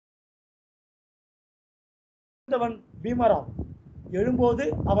எழுந்தவன் பீமராவ். எழும்போது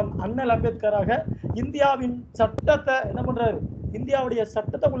அவன் அண்ணல் அம்பேத்கராக இந்தியாவின் சட்டத்தை என்ன பண்றாரு, இந்தியாவுடைய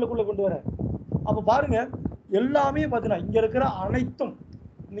சட்டத்தை உள்ளுக்குள்ள கொண்டு வர. அப்ப பாருங்க, எல்லாமே பார்த்தீங்கன்னா இங்க இருக்கிற அனைத்தும்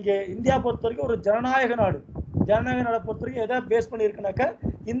இன்னைக்கு இந்தியா பொறுத்த வரைக்கும் ஒரு ஜனநாயக நாடு. ஜனநாயக நாடை பொறுத்த வரைக்கும் எதை பேஸ் பண்ணியிருக்குனாக்க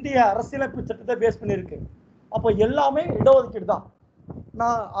இந்திய அரசியலமைப்பு சட்டத்தை பேஸ் பண்ணியிருக்கு. அப்போ எல்லாமே இடஒதுக்கீடு தான்.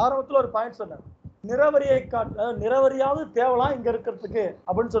 நான் ஆரம்பத்தில் ஒரு பாயிண்ட் சொன்னேன், நிறவரியை நிறவரியாவது தேவலாம் இங்க இருக்கிறதுக்கு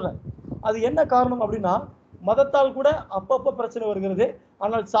அப்படின்னு சொன்னேன். அது என்ன காரணம் அப்படின்னா, மதத்தால் கூட அப்பப்போ பிரச்சனை வருகிறது,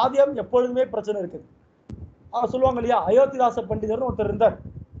 ஆனால் சாதியம் எப்பொழுதுமே பிரச்சனை இருக்குது. அவர் சொல்லுவாங்க இல்லையா, அயோத்திதாச பண்டிதர்னு ஒருத்தர் இருந்தார்.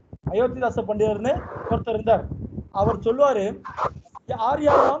 அயோத்திதாச பண்டிதர்னு ஒருத்தர் இருந்தார். அவர் சொல்லுவாரு, யார்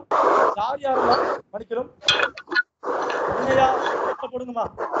யாரெல்லாம் மன்னிக்கணும் போடுங்கம்மா,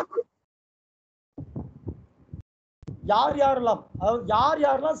 யார் யாரெல்லாம், அதாவது யார்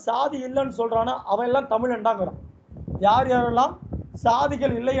யாரெல்லாம் சாதி இல்லைன்னு சொல்றானோ அவன் எல்லாம் தமிழன்டாங்கிறான். யார் யாரெல்லாம்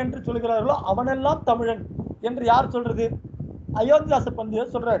சாதிகள் இல்லை என்று சொல்கிறார்களோ அவனெல்லாம் தமிழன் என்று யார் சொல்றது? அயோத்திதாச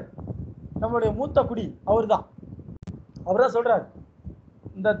பண்டிதர் சொல்றாரு. நம்மளுடைய மூத்த குடி அவர் தான். அவர் தான் சொல்றாரு,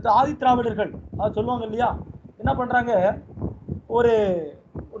 இந்த ஆதி திராவிடர்கள் சொல்லுவாங்க இல்லையா, என்ன பண்றாங்க, ஒரு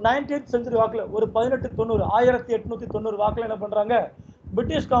 19th செஞ்சுரி வாக்குல, ஒரு 1890 1890 வாக்குல என்ன பண்றாங்க,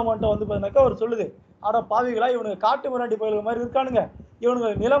 பிரிட்டிஷ் கவர்மெண்ட் வந்து பார்த்தீங்கன்னாக்கா அவர் சொல்லுது, ஆனா பாவிகளா இவனுக்கு காட்டு மிராண்டி பயிர்கள் மாதிரி இருக்கானுங்க,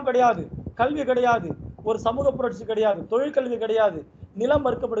 இவனுக்கு நிலம் கிடையாது, கல்வி கிடையாது, ஒரு சமூக புரட்சி கிடையாது, தொழிற்கல்வி கிடையாது, நிலம்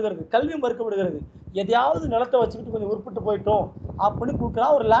மறுக்கப்படுகிறது, கல்வி மறுக்கப்படுகிறது, எதையாவது நிலத்தை வச்சுக்கிட்டு கொஞ்சம் உருப்பிட்டு போயிட்டோம் அப்படின்னு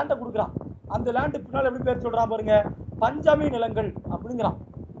கொடுக்குறான். ஒரு லேண்டை கொடுக்குறான். அந்த லேண்டு பின்னால் எப்படி பேர் சொல்றான் பாருங்க, பஞ்சமி நிலங்கள் அப்படிங்கிறான்.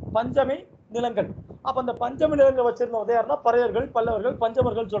 பஞ்சமி நிலங்கள். அப்ப அந்த பஞ்சமி நிலங்கள் வச்சிருந்தவங்க யாருன்னா பறையர்கள், பல்லவர்கள்,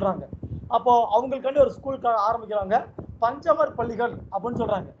 பஞ்சமர்கள் சொல்றாங்க. அப்போ அவங்களுக்காண்டி ஒரு ஸ்கூல் ஆரம்பிக்கிறாங்க, பஞ்சமர் பள்ளிகள் அப்படின்னு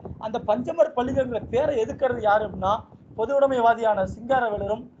சொல்றாங்க. அந்த பஞ்சமர் பள்ளிகள் பேரை எதுக்கிறது யாரு அப்படின்னா, பொது உடைமைவாதியான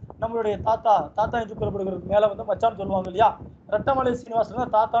சிங்காரவேலரும் நம்மளுடைய தாத்தா என்று கூறப்படுகிறது மேல வந்து மச்சான்னு சொல்லுவாங்க இல்லையா, ரெட்டமலை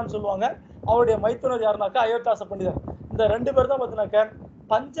சீனிவாசன் தாத்தான்னு சொல்லுவாங்க. அவருடைய மைத்துனர் யாருனாக்கா அயோத்திதாச பண்டிதர். இந்த 2 பேர் தான் பார்த்தீங்கன்னாக்க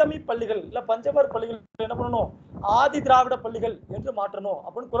பஞ்சமி பள்ளிகள் இல்ல பஞ்சமர் பள்ளிகள் என்ன பண்ணணும், ஆதி திராவிட பள்ளிகள் என்று மாற்றணும்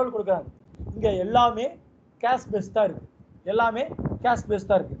அப்படின்னு குரல் கொடுக்குறாங்க. இங்க எல்லாமே கேஷ் பேஸ்டா இருக்கு, எல்லாமே கேஷ்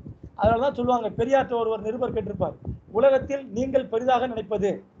பேஸ்டா இருக்கு. அதனாலதான் சொல்லுவாங்க, பெரியாற்ற ஒருவர் நிருபர் கேட்டிருப்பார், உலகத்தில் நீங்கள் பெரிதாக நினைப்பது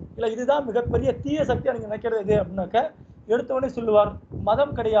இல்ல இதுதான் மிகப்பெரிய தீய சக்தியா நீங்க நினைக்கிறது எது அப்படின்னாக்க, எடுத்தவனே சொல்லுவார்,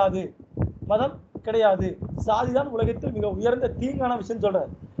 மதம் கிடையாது, மதம் கிடையாது, சாதிதான் உலகத்தில் மிக உயர்ந்த தீங்கான விஷயம்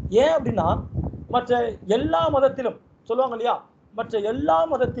சொல்றாரு. ஏன் அப்படின்னா, மற்ற எல்லா மதத்திலும் சொல்லுவாங்க இல்லையா, மற்ற எல்லா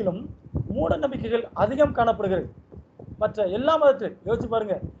மதத்திலும் மூட நம்பிக்கைகள் அதிகம் காணப்படுகிறது. மற்ற எல்லா மதத்திலும் யோசிச்சு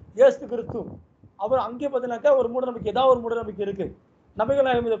பாருங்க, இயேசு கிறிஸ்து அவர் அங்கே பார்த்தீங்கன்னாக்கா ஒரு மூட நம்பிக்கை, ஏதாவது ஒரு மூட நம்பிக்கை இருக்கு. நபிகள்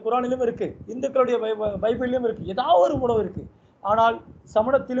நாயகம் குரானிலும் இருக்கு, இந்துக்களுடைய பைபிளிலும் இருக்கு, ஏதாவது ஒரு மூடம் இருக்கு. ஆனால்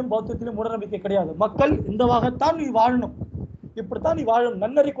சமணத்திலும் பௌத்தத்திலும் மூட நம்பிக்கை கிடையாது. மக்கள் இந்தவாகத்தான் நீ வாழணும், இப்படித்தான் நீ வாழணும்,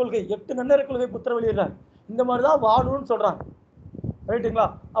 நன்னறி கொள்கை 8 நன்னறி கொள்கை புத்தர் வெளியிடுறாங்க, இந்த மாதிரிதான் வாழணும்னு சொல்றாங்க. ரைட்டுங்களா?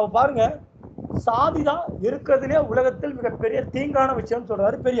 அப்ப பாருங்க, சாதிதான் இருக்கிறதுலே உலகத்தில் மிகப்பெரிய தீங்கான விஷயம்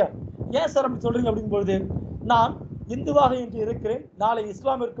சொல்றாரு பெரியார். ஏன் சார் அப்படி சொல்றீங்க அப்படிங்கும்போது, நான் இந்துவாக இன்று இருக்கிறேன், நாளை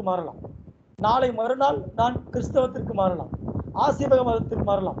இஸ்லாமிற்கு மாறலாம், நாளை மறுநாள் நான் கிறிஸ்தவத்திற்கு மாறலாம், ஆசீபக மதத்திற்கு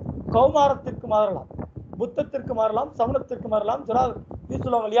மாறலாம், கௌமாரத்திற்கு மாறலாம், புத்தத்திற்கு மாறலாம், சமணத்திற்கு மாறலாம்,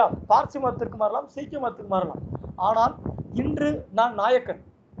 சொல்லுவாங்க இல்லையா பார்சி மதத்திற்கு மாறலாம், சீக்கிய மதத்திற்கு மாறலாம். ஆனால் இன்று நான் நாயக்கன்,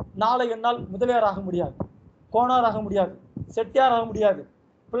 நாளை என்னால் முதலியாராக முடியாது, கோணாராக முடியாது, செட்டியாராக முடியாது,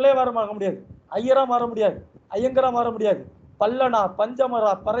 பிள்ளைவாரமாக முடியாது, ஐயரா மாற முடியாது, ஐயங்கரா மாற முடியாது, பல்லனா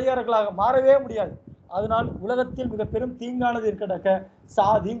பஞ்சமரா பறையர்களாக மாறவே முடியாது. அதனால் உலகத்தில் மிக பெரும் தீங்கானது இருக்கட்டாக்க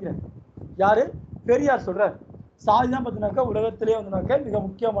சாதிங்கிற யாரு பெரியார் சொல்றாரு. சாதிதான் பார்த்தீங்கன்னாக்கா உலகத்திலே வந்துனாக்க மிக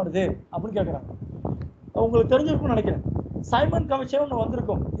முக்கியமானது அப்படின்னு கேட்குறாங்க. உங்களுக்கு தெரிஞ்சிருக்கும்னு நினைக்கிறேன், சைமன் கமிஷன் ஒன்று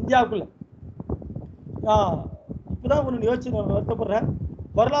வந்திருக்கும் இந்தியாவுக்குள்ள. இப்போதான் ஒன்று யோசிச்சு நான் வருத்தப்படுறேன்,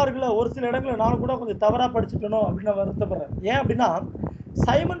 வரலாறுகளை ஒரு சில இடங்களை நானும் கூட கொஞ்சம் தவறா படிச்சுக்கணும் அப்படின்னு நான் வருத்தப்படுறேன். ஏன் அப்படின்னா,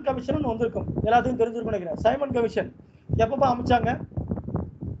 சைமன் கமிஷன் வந்திருக்கும், எல்லாத்தையும் தெரிஞ்சிருக்கும் நினைக்கிறேன். சைமன் கமிஷன் எப்பப்ப அமைச்சாங்க?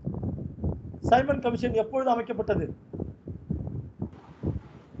 சைமன் கமிஷன் எப்பொழுது அமைக்கப்பட்டது?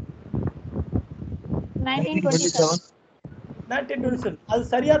 1927. அது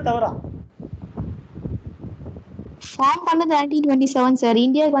சரியா தவறா? ஃபார்ம் பண்ணது 1927 சார்,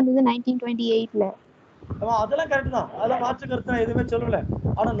 இந்தியாவுக்கு வந்தது 1928ல. அதெல்லாம் கரெக்ட் தான், அதெல்லாம் மாற்று கருத்து நான் எதுவுமே சொல்லல.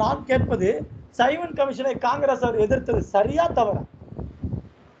 ஆனா நான் கேட்பது, சைமன் கமிஷனை காங்கிரஸ் அவர் எதிர்த்தது சரியா தவறா?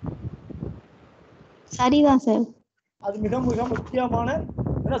 சரிதான் சார். அது மிக மிக முக்கியமான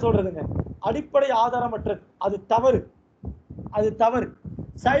என்ன சொல்றதுங்க, அடிப்படை ஆதாரமற்றது, அது தவறு, அது தவறு.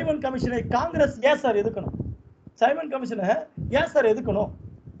 சைமன் கமிஷனை காங்கிரஸ் ஏன் சார் எதுக்கணும்? சைமன் கமிஷனை ஏன் சார் எதுக்கணும்?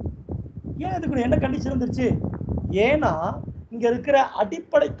 ஏன் எதுக்கணும்? என்ன கண்டிஷன் இருந்துச்சு? ஏன்னா இங்க இருக்கிற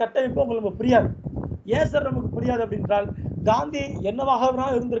அடிப்படை கட்டமைப்பு உங்களுக்கு புரியாது. ஏன் சார் நமக்கு புரியாது அப்படின்றால், காந்தி என்னவாக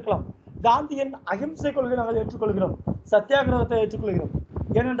இருந்திருக்கலாம், காந்தியின் அகிம்சை கொள்கை நாங்கள் ஏற்றுக்கொள்கிறோம், சத்தியாகிரகத்தை ஏற்றுக்கொள்கிறோம்.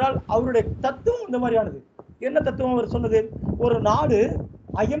 ஏனென்றால் அவருடைய தத்துவம் இந்த மாதிரியானது. என்ன தத்துவம் அவர் சொன்னது? ஒரு நாடு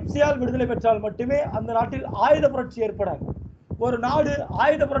அகிம்சையால் விடுதலை பெற்றால் மட்டுமே அந்த நாட்டில் ஆயுத புரட்சி ஏற்படாது. ஒரு நாடு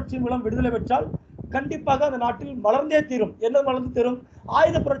ஆயுத புரட்சி மூலம் விடுதலை பெற்றால் கண்டிப்பாக அந்த நாட்டில் மலர்ந்தே தீரும். என்ன மலர்ந்து தீரும்?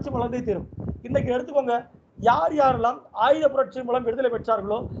 ஆயுத புரட்சி மலர்ந்தே தீரும். இன்னைக்கு எடுத்துக்கோங்க, யார் யாரெல்லாம் ஆயுத புரட்சி மூலம் விடுதலை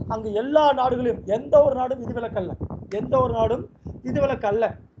பெற்றார்களோ அங்கு எல்லா நாடுகளிலும் எந்த ஒரு நாடும் விதிவிலக்கல்ல. எந்த ஒரு நாடும் விதிவிலக்கல்ல.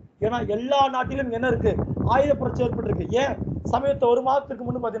 ஏன்னா எல்லா நாட்டிலும் என்ன இருக்கு? ஆயுத புரட்சி ஏற்பட்டிருக்கு. ஏன் சமயத்தை ஒரு மாதத்துக்கு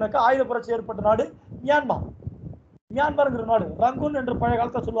முன்னு பார்த்தீங்கன்னாக்கா ஆயுத புரட்சி ஏற்பட்ட நாடு மியான்மர். மியான்மர்ங்கிற நாடு, ரங்கூன் என்று பழைய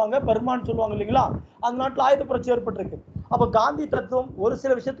காலத்தை சொல்லுவாங்க, பர்மான்னு சொல்லுவாங்க இல்லைங்களா? அந்த நாட்டில் ஆயுத புரட்சி ஏற்பட்டிருக்கு. அப்ப காந்தி தத்துவம் ஒரு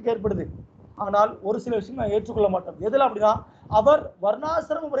சில விஷயத்துக்கு ஏற்படுது, ஆனால் ஒரு சில விஷயம் நான் ஏற்றுக்கொள்ள மாட்டோம். எதுல அப்படின்னா, அவர்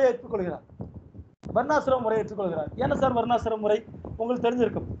வர்ணாசிரம முறையை ஏற்றுக்கொள்கிறார். வர்ணாசிரம முறையை ஏற்றுக்கொள்கிறார். என்ன சார் வர்ணாசிரம முறை? உங்களுக்கு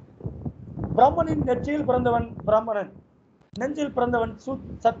தெரிஞ்சிருக்கும். பிரம்மனின் நெற்றியில் பிறந்தவன் பிராமணன், நெஞ்சில் பிறந்தவன்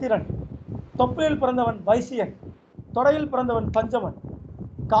சத்திரன், தொப்பையில் பிறந்தவன் வைசியன், தொடையில் பிறந்தவன் பஞ்சமன்,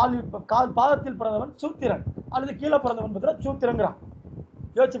 பாதத்தில் பிறந்தவன் சூத்திரன், அல்லது கீழே பிறந்தவன் சூத்திரங்கிறான்.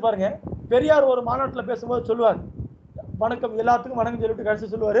 யோசிச்சு பாருங்க. பெரியார் ஒரு மாநாட்டில் பேசும்போது சொல்லுவார், வணக்கம் எல்லாத்துக்கும் வணக்கம் சொல்லிட்டு கடைசி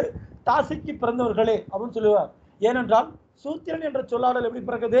சொல்லுவாரு, தாசிக்கு பிறந்தவர்களே அப்படின்னு சொல்லுவார். ஏனென்றால் சூத்திரன் என்ற சொல்லாடல் எப்படி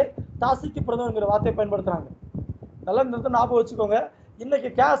பிறகுது? தாசிக்கு பிறந்தவங்கிற வார்த்தையை பயன்படுத்துறாங்க. நல்லா இந்த ஞாபகம் வச்சுக்கோங்க. இன்னைக்கு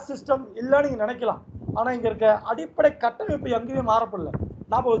கேஸ்ட் சிஸ்டம் இல்லைன்னு நீங்க நினைக்கலாம், ஆனா இங்க இருக்க அடிப்படை கட்டமைப்பு எங்கேயுமே மாறப்படல.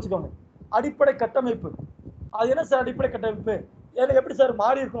 ஞாபகம் வச்சுக்கோங்க, அடிப்படை கட்டமைப்பு. அது என்ன சார் அடிப்படை கட்டமைப்பு? ஏன்னா எப்படி சார்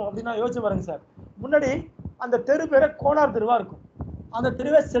மாறி இருக்கும் அப்படின்னா யோசிச்சு பாருங்க சார். முன்னாடி அந்த தெரு பேரை கோனார் தெருவா இருக்கும், அந்த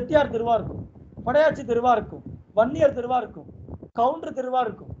தெருவே செட்டியார் தெருவா இருக்கும், படையாச்சி தெருவா இருக்கும், வன்னியர் தெருவா இருக்கும், கவுண்டர் தெருவா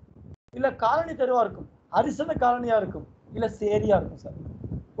இருக்கும், இல்ல காலனி தெருவா இருக்கும், அரிசன காலனியா இருக்கும், இல்ல சேரியா இருக்கும். சார்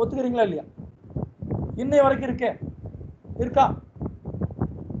ஒத்துக்கிறீங்களா இல்லையா? இன்னை வரைக்கும் இருக்கா?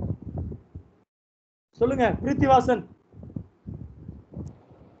 சொல்லுங்க பிரீத்திவாசன்.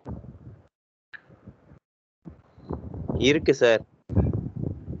 இருக்கு சார்.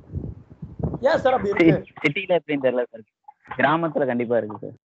 ஏன் சார் அப்படி இருக்கு? சிட்டில எப்படின்னு தெரியல சார், கிராமத்துல கண்டிப்பா இருக்கு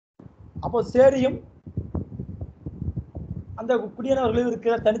சார். அப்போ சேரியும் அந்த குடியினர்களும்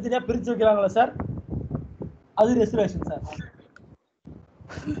இருக்கிற தனித்தனியா பிரிச்சு வைக்கிறாங்களா சார்? அது ரெசர்வேஷன் சார்.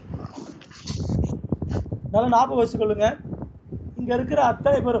 நல்லா ஞாபகம் வச்சுக்கொள்ளுங்க. இங்க இருக்கிற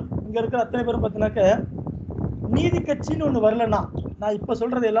அத்தனை பேரும் பார்த்தீங்கன்னாக்க நீதி கட்சின்னு ஒண்ணு வரலன்னா, நான் இப்ப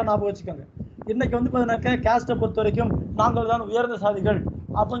சொல்றது எல்லாம் ஞாபகம் வச்சுக்கோங்க. இன்னைக்கு வந்து பார்த்தீங்கன்னாக்க கேஸ்ட்டை பொறுத்த வரைக்கும் நாங்கள் தான் உயர்ந்த சாதிகள்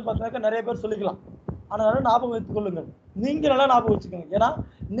அப்படின்னு பார்த்தீங்கன்னாக்க நிறைய பேர் சொல்லிக்கலாம். ஆனால் ஞாபகம் வைத்துக் கொள்ளுங்கள், நீங்க நல்லா ஞாபகம் வச்சுக்கோங்க. ஏன்னா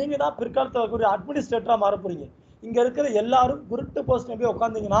நீங்க தான் பிற்காலத்தில் ஒரு அட்மினிஸ்ட்ரேட்டரா மாற போறீங்க. இங்க இருக்கிற எல்லாரும் குருட்டு போஸ்ட்ல போய்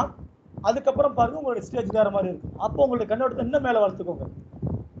உட்காந்தீங்கன்னா அதுக்கப்புறம் பாருங்க உங்களுடைய ஸ்டேஜ் வேற மாதிரி இருக்கும். அப்போ உங்களுடைய கண்ணோட்டத்தை இன்னும் மேல வளர்த்துக்கோங்க.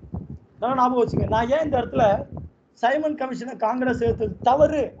 நல்லா ஞாபகம் வச்சுக்கோங்க. நான் ஏன் இந்த இடத்துல சைமன் கமிஷனை காங்கிரஸ் எடுத்தது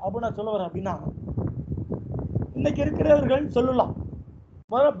தவறு அப்படின்னு நான் சொல்ல வரேன் அப்படின்னா, இன்னைக்கு இருக்கிறவர்கள் சொல்லலாம்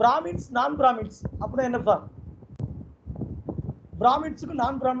முதல்ல பிராமின்ஸ் நான் பிராமின்ஸ் அப்படின்னா என்ன சார்? பிராமின்ஸுக்கும்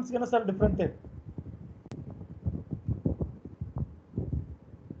நான் பிராமின்ஸுக்கு என்ன சார் டிஃபரெண்ட்?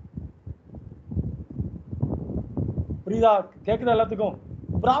 புரியுதா? கேக்குதா எல்லாத்துக்கும்?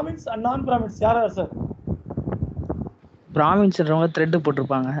 பிராமின்ஸ் அண்ட் நான் பிராமின்ஸ் யார் யார் சார்? பிராமின்ஸ்ன்றவங்க த்ரெட்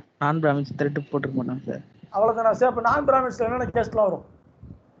போட்டிருப்பாங்க, நான் பிராமின்ஸ் த்ரெட் போட்டிருக்க மாட்டாங்க சார். அவ்வளவுதானா சார்? அப்ப நான் பிராமின்ஸ்ல என்னென்ன கேஸ்ட்லாம் வரும்?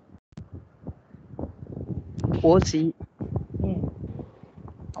 ஓசி,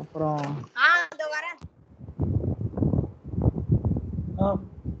 அப்புறம்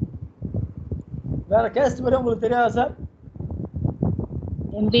வேற கேஸ்ட் பேரே உங்களுக்கு தெரியாதா சார்?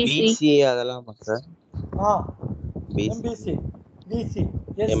 பிசி அதெல்லாம் sir. MBC, PC,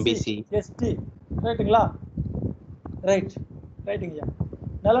 MBC, ST, ரைட்டுங்களா? ரைட்டுங்கய்யா.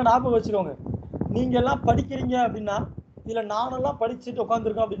 நல்லா ஞாபகம் வச்சுக்கோங்க. நீங்க எல்லாம் படிக்கிறீங்க அப்படின்னா, இல்ல நானெல்லாம் படிச்சுட்டு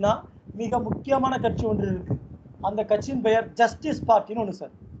உட்காந்துருக்கோம் அப்படின்னா, மிக முக்கியமான கட்சி ஒன்று இருக்கு. அந்த கட்சியின் பெயர் ஜஸ்டிஸ் பார்ட்டின்னு ஒண்ணு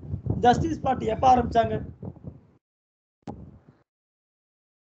சார். ஜஸ்டிஸ் பார்ட்டி எப்ப ஆரம்பிச்சாங்க?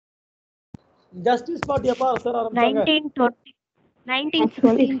 ஜஸ்டிஸ் பார்ட்டி எப்ப சார் ஆரம்பிச்சாங்க?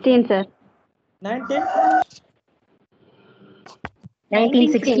 1916 சார்.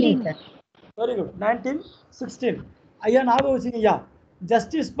 1916 சார். Very good, 1916. ஐயா ஞாபகம் வச்சுங்கய்யா.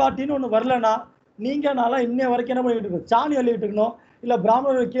 ஜஸ்டிஸ் பார்ட்டின்னு ஒன்று வரலன்னா நீங்க நான்லாம் இன்னைய வரைக்கும் என்ன பண்ணிட்டு இருக்கோம்? சாணி அள்ளிட்டு இருக்கணும், இல்ல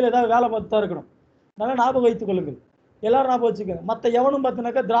பிராமணர்கள் கீழே ஏதாவது வேலை பார்த்து தான் இருக்கணும். நல்லா ஞாபகம் வைத்துக் கொள்ளுங்கள், எல்லாரும் ஞாபகம் வச்சுக்கோங்க. மற்ற எவனும்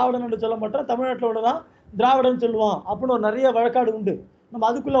பார்த்தினாக்கா திராவிடன் என்று சொல்ல மாட்டோம், தமிழ்நாட்டில் உள்ளதான் திராவிடன் சொல்லுவான் அப்படின்னு ஒரு நிறைய வழக்காடு உண்டு. நம்ம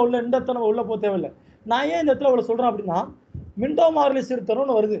அதுக்குள்ள உள்ள இந்த இடத்த நம்ம உள்ள போக தேவையில்லை. நான் ஏன் இந்த இடத்துல அவ்வளோ சொல்றேன் அப்படின்னா, மிண்டோ மார்லி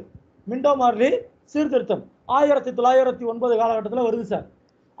சீர்திருத்தம்னு வருது. மிண்டோ மார்லி சீர்திருத்தம் 1909 காலகட்டத்தில் வருது சார்.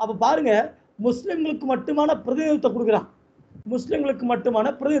 அப்ப பாருங்க, முஸ்லிம்களுக்கு மட்டுமான பிரதிநிதித்துவம் கொடுக்குறான். முஸ்லிம்களுக்கு மட்டுமான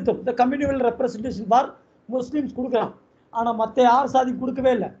பிரதிநிதித்துவம், இந்த கம்யூனல் ரெப்ரசன்டேஷன் ஃபார் முஸ்லிம்ஸ் கொடுக்குறான். ஆனா மற்ற யார் சாதி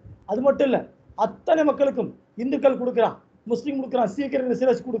கொடுக்கவே இல்லை. அது மட்டும் இல்லை, அத்தனை மக்களுக்கும் இந்துக்கள் கொடுக்குறான், முஸ்லீம் கொடுக்குறான், சீக்கிரம்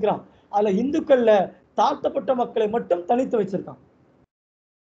ரிசர்வேஷன் கொடுக்குறான். அதுல இந்துக்கள்ல தாழ்த்தப்பட்ட மக்களை மட்டும் தனித்து வச்சிருக்கான்.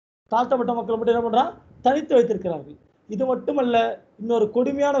 தாழ்த்தப்பட்ட மக்களை மட்டும் என்ன பண்றான்? தனித்து வைத்திருக்கிறார்கள். இது மட்டுமல்ல, இன்னொரு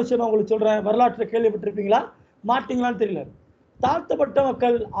கொடுமையான விஷயம் நான் உங்களுக்கு சொல்றேன். வரலாற்றை கேள்விப்பட்டிருப்பீங்களா மாட்டீங்களான்னு தெரியல. தாழ்த்தப்பட்ட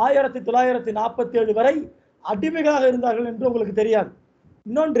மக்கள் 1947 வரை அடிமைகளாக இருந்தார்கள் என்று உங்களுக்கு தெரியாது.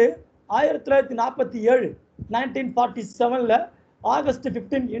 இன்னொன்று, 1947 1947 ஆகஸ்ட்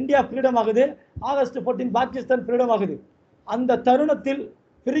 15 இந்தியா ஃப்ரீடம் ஆகுது, ஆகஸ்ட் 14 பாகிஸ்தான் ஃப்ரீடம் ஆகுது. அந்த தருணத்தில்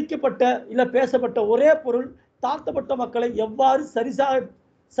பிரிக்கப்பட்ட இல்ல பேசப்பட்ட ஒரே பொருள் தாழ்த்தப்பட்ட மக்களை எவ்வாறு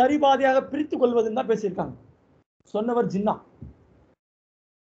சரிபாதியாக பிரித்துக் கொள்வதுன்னு தான் பேசியிருக்காங்க. சொன்னவர்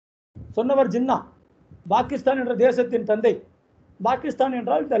ஜின்னா. பாகிஸ்தான் என்ற தேசத்தின் தந்தை. பாகிஸ்தான்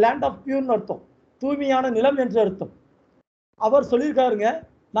என்றால் த லேண்ட் ஆஃப் பியூர்னு அர்த்தம், தூய்மையான நிலம் என்று அர்த்தம். அவர் சொல்லியிருக்காருங்க,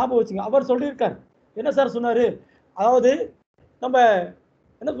 ஞாபகம் வச்சுங்க. அவர் சொல்லியிருக்காரு. என்ன சார் சொன்னாரு? அதாவது நம்ம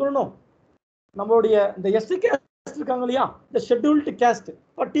என்ன சொல்லணும், நம்மளுடைய இந்த எஸ்சி கேஸ்ட் இருக்காங்க இல்லையா, இந்த ஷெட்யூல்டு கேஸ்ட்,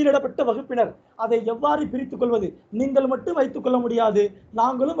 பட்டியலிடப்பட்ட வகுப்பினர், அதை எவ்வாறு பிரித்துக் கொள்வது? நீங்கள் மட்டும் வைத்துக் கொள்ள முடியாது,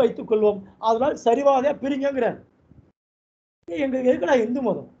 நாங்களும் வைத்துக் கொள்வோம், அதனால் சரிவாதையா பிரிங்கிறார். எங்களுக்கு எதுக்குடா இந்து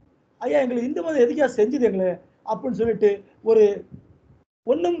மதம்? ஐயா, எங்களுக்கு இந்து மதம் எதுக்கா செஞ்சது எங்களை அப்படின்னு சொல்லிட்டு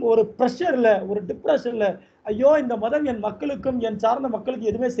ஒரு ப்ரெஷர்ல, ஒரு டிப்ரெஷன்ல, ஐயோ இந்த மதம் என் மக்களுக்கும் என் சார்ந்த மக்களுக்கு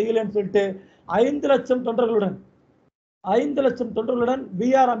எதுவுமே செய்யலன்னு சொல்லிட்டு 5 லட்சம் தொண்டர்களுடன்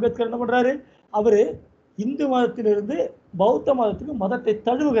B.R. அம்பேத்கர் என்ன பண்றாரு? அவரு இந்து மதத்திலிருந்து பௌத்த மதத்துக்கு மதத்தை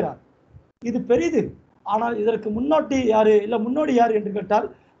தழுவுகிறார். இது பெரிது. ஆனால் இதற்கு முன்னோடி யாரு என்று கேட்டால்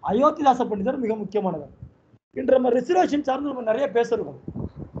அயோத்திதாச பண்டிதர் மிக முக்கியமானவர். இன்று நம்ம ரிசர்வேஷன் சார்ந்து நம்ம நிறைய பேசுறோம்.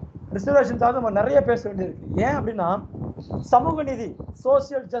 நம்ம நிறைய பேச வேண்டியிருக்கு. ஏன் அப்படின்னா, சமூக நீதி,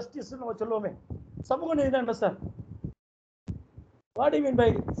 சோசியல் ஜஸ்டிஸ் நம்ம சொல்லுவோமே. சமூக நீதி என்ன sir? What to you mean by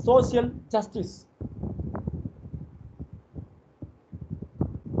social justice?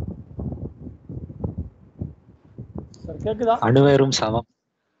 Sir கேக்குதா? அனைவரும் சமம்.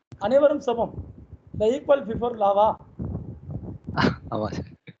 அனைவரும் சமம். த ஈக்குவல் பிஃபோர் லாவா? ஆமா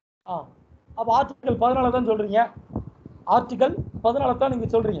சார். அப்ப ஆர்டிகல் 14 தான் சொல்றீங்க. ஆர்டிகல் 14 தான் நீங்க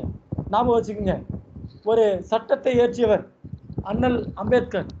சொல்றீங்க. ஞாபகம் வச்சுக்கோங்க. ஒரு சட்டத்தை இயற்றியவர் அண்ணல்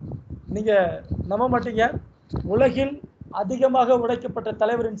அம்பேத்கர். நீங்க நம்ப மாட்டீங்க, உலகில் அதிகமாக உடைக்கப்பட்ட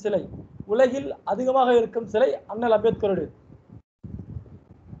தலைவரின் சிலை, உலகில் அதிகமாக இருக்கும் சிலை அண்ணல் அம்பேத்கரோடு.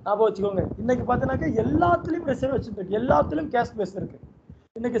 ஞாபகம் வச்சுக்கோங்க. இன்னைக்கு பார்த்தீங்கன்னாக்க எல்லாத்துலயும் ரிசர்வேஷன் இருக்கு, எல்லாத்துலயும் கேஸ்ட் பேஸ் இருக்கு.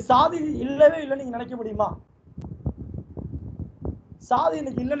 இன்னைக்கு சாதி இல்லவே இல்லை நீங்க நினைக்க முடியுமா? சாதி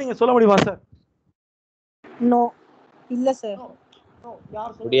இன்னைக்கு இல்லை நீங்க சொல்ல முடியுமா சார்? நோ, இல்ல சார்.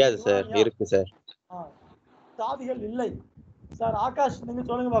 முடியாது சார், இருக்கு சார். சாதிகள் இல்லை சார். ஆகாஷ், நீங்க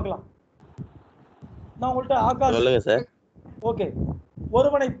சொல்லுங்க பார்க்கலாம். நான் உங்கள்கிட்ட ஆகாஷ் சொல்லுங்க சார். ஓகே,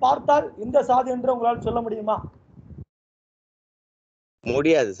 ஒருவனை பார்த்தால் இந்த சாதி என்று உங்களால் சொல்ல முடியுமா?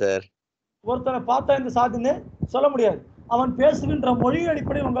 முடியாது சார். ஒருத்தனை பார்த்தா இந்த சாதின்னு சொல்ல முடியாது. அவன் பேசுகின்ற மொழி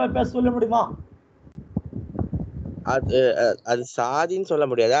அடிப்படையில் உங்களால் பேச சொல்ல முடியுமா? அது சாதின்னு சொல்ல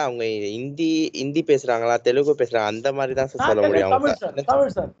முடியாது. அவங்க இந்தி பேசுறாங்களா, தெலுங்கு பேசுறாங்க, அந்த மாதிரி தான் சார் சொல்ல முடியும்.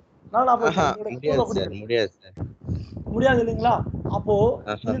 தமிழ் சார். முடியாது இல்லைங்களா? அப்போ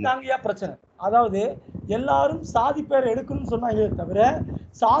இதுதாங்கயா பிரச்சனை. அதாவது எல்லாரும் சாதி பேர் எடுக்கணும்னு சொன்னாங்க தவிர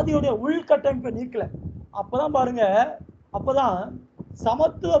சாதியோடைய உள்கட்டமைப்பை நீக்கல. அப்பதான் பாருங்க, அப்பதான்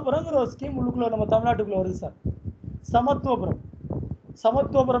சமத்துவபுரங்கிற ஒரு ஸ்கீம் உள்ளுக்குள்ள நம்ம தமிழ்நாட்டுக்குள்ள வருது சார்.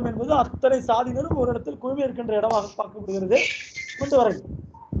 சமத்துவபுரம் என்பது அத்தனை சாதியினரும் ஒரு இடத்தில் குழுமி இருக்கின்ற இடமாக பார்க்கப்படுகிறது. கொண்டு வரை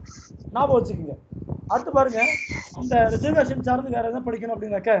ஞாபகம் வச்சுக்கோங்க. அடுத்து பாருங்க, இந்த ரிசர்வேஷன் சார்ந்து வேற எதாவது படிக்கணும்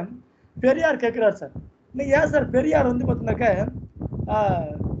அப்படின்னாக்க பெரியார் கேட்கிறார் சார். இன்னைக்கு ஏன் சார் பெரியார் வந்து பார்த்தீங்கன்னாக்க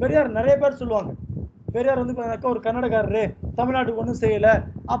பெரியார் நிறைய பேர் சொல்லுவாங்க, பெரியார் வந்து பார்த்தீங்கன்னாக்கா ஒரு கன்னடக்காரரு, தமிழ்நாட்டுக்கு ஒன்றும் செய்யலை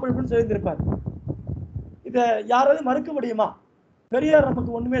அப்படி இப்படின்னு சொல்லியிருந்திருப்பார். இதை யாராவது மறுக்க முடியுமா? பெரியார்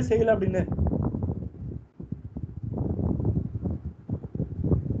நமக்கு ஒண்ணுமே செய்யலை அப்படின்னு.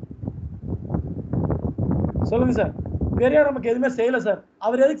 சொல்லுங்க சார். பெரியார் நமக்கு எதுவுமே செய்யல சார்.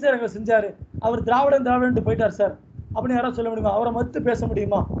 அவர் எதுக்கு சார் எங்களை செஞ்சாரு? அவர் திராவிடன் போயிட்டார் சார் அப்படின்னு யாராவது சொல்ல முடியுமா? அவரை மறுத்து பேச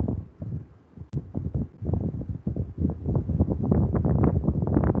முடியுமா?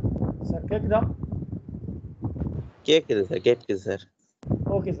 சார் கேக்குதா? கேக்குது சார்.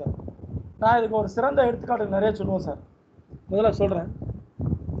 Okay sir. நான் இதுக்கு ஒரு சிறந்த எடுத்துக்காட்டு நிறைய சொல்லுவேன் சார். முதல்ல சொல்றேன்.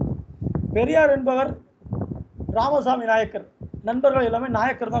 பெரியார் என்பவர் ராமசாமி நாயக்கர், நண்பர்கள் எல்லாமே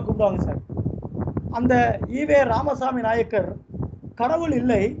நாயக்கர் தான் கூப்பிடுவாங்க சார். அந்த ஈவே ராமசாமி நாயக்கர் கடவுள்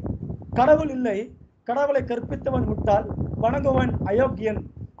இல்லை, கடவுளை கற்பித்தவன் முட்டாள், வணங்குவன் அயோக்கியன்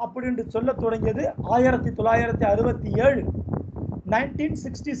அப்படின்னு சொல்ல தொடங்கியது 1967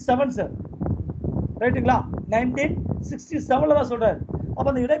 1967 சார். ரைட்டுங்களா? 1967 தான் சொல்றாரு. அப்ப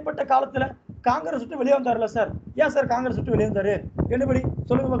அந்த இடைப்பட்ட காலத்துல காங்கிரஸ் விட்டு வெளியே வந்தார்ல சார். ஏன் சார் காங்கிரஸ் விட்டு வெளியே வந்தாரு? என்னபடி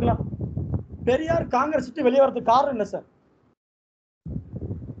சொல்லுங்க பார்க்கலாம். பெரியார் காங்கிரஸ் விட்டு வெளியே வரதுக்கு காரணம் என்ன சார்?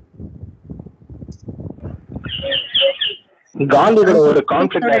 காந்தியோட ஒரு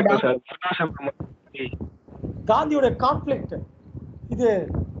கான்ஃபிளிக்ட் ஆயிருக்கும் சார். வர்ணாசிரமம் காந்தியோட கான்ஃபிளிக்ட் இது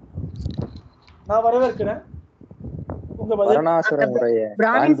நான் வரவேற்கிறேன். உங்க பதில். வர்ணாசுர முறைய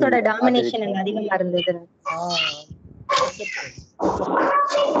பிராமின்ஸோட காந்தி டாமினேஷன் அங்க ஆதரித்தார். அதிகமா இருந்தது.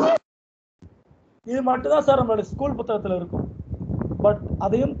 இது மட்டும்தான் சார் நம்மளோட ஸ்கூல் புத்தகத்துல இருக்கும். பட்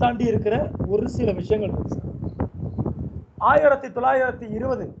அதையும் தாண்டி இருக்கிற ஒரு சில விஷயங்கள் இருக்கு சார்.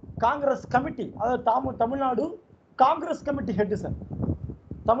 1920 காங்கிரஸ் கமிட்டி, அதாவது Tamil Nadu Congress committee head sir.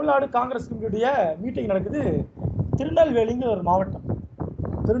 Tamil Nadu Congress கமிட்டியுடைய meeting நடக்குது திருநெல்வேலிங்கிற ஒரு மாவட்டம்.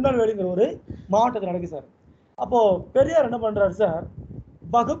 திருநெல்வேலிங்கிற ஒரு மாவட்டத்தில் நடக்குது சார். அப்போ பெரியார் என்ன பண்றாரு சார்,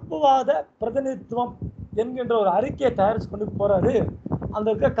 வகுப்புவாத பிரதிநிதித்துவம் என்கின்ற ஒரு அறிக்கையை தயாரிச்சு கொண்டு போறாரு. அந்த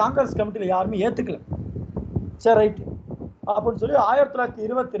இருக்க காங்கிரஸ் கமிட்டியில் யாருமே ஏத்துக்கல. சரி ரைட்டு அப்படின்னு சொல்லி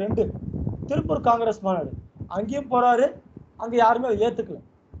 1922 திருப்பூர் காங்கிரஸ் மாநாடு அங்கேயும் போறாரு. அங்க யாருமே அதை ஏத்துக்கல.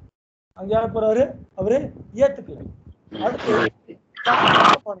 அங்க யாரும் போறாரு, அவரு ஏத்துக்கல. அடுத்து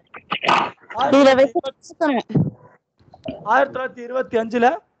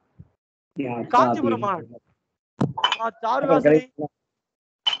 1925 காஞ்சிபுரம் மாநாடு. சாருகாசி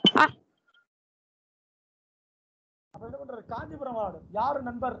என்ன பண்றாரு, காஞ்சிபுரம் மாநாடு. யாரு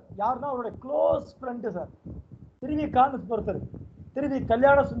நண்பர், யாருன்னா அவருடைய க்ளோஸ் ஃப்ரெண்டு சார், திருவி ஒருத்தர். திருவி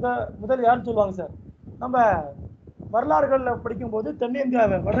கல்யாண சுந்தர் முதல் யாருன்னு சொல்லுவாங்க சார். நம்ம வரலாறுகளில் படிக்கும்போது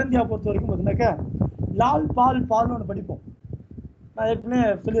தென்னிந்தியாவை வட இந்தியா பொறுத்த வரைக்கும் பார்த்தீங்கன்னாக்க லால் பால்னு ஒன்று படிப்போம். நான் ஏற்கனவே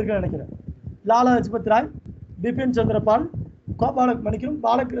சொல்லியிருக்கேன்னு நினைக்கிறேன். லாலா லஜ்பத் ராய், பிபின் சந்திரபால், மணிக்கும்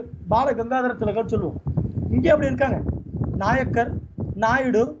பால கங்காதர திலகர் சொல்லுவோம். இங்கே அப்படி இருக்காங்க. Nayakkar,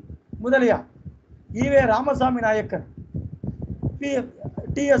 Naidu, Mudaliar, EV Ramasamy Nayakkar,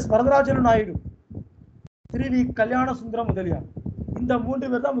 DS. வரதராஜன் நாயுடு, திருவி கல்யாண சுந்தரம் முதலியார். இந்த 3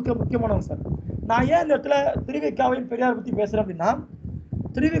 பேர் தான் முக்கியமானவங்க சார். நான் ஏன் இந்த இடத்துல திருவிக்காவையும் பெரியார் பத்தி பேசுறேன் அப்படின்னா,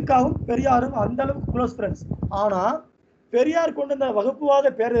 திருவிக்காவும் பெரியாரும் அந்த அளவுக்கு க்ளோஸ் ஃப்ரெண்ட்ஸ். ஆனா பெரியார் கொண்டு இந்த வகுப்புவாத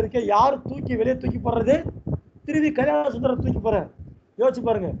பேர் இருக்க யார் வெளியே தூக்கி போடுறது, திருவி கல்யாண சுந்தரம் தூக்கி போறார். யோசிச்சு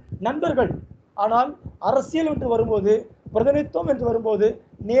பாருங்க, நண்பர்கள். ஆனால் அரசியல் என்று வரும்போது, பிரதிநிதித்துவம் என்று வரும்போது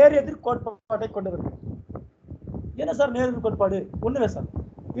நேர் எதிர் கோட்பாட்டை கொண்டவர். என்ன சார் நேர் எதிர் கோட்பாடு? ஒண்ணுமே சார்.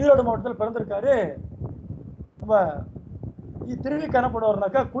 ஈரோடு மாவட்டத்தில் பிறந்திருக்காரு. நம்ம திருவிக்கு என்ன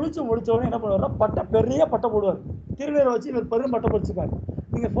பண்ணுவார்னாக்கா, குளிச்சு முடிச்சவொடனே என்ன பண்ணுவார்னா பெரிய பட்டம் போடுவார். திருநீரை வச்சு இவர் பெரும் பட்டம் படிச்சுப்பாரு.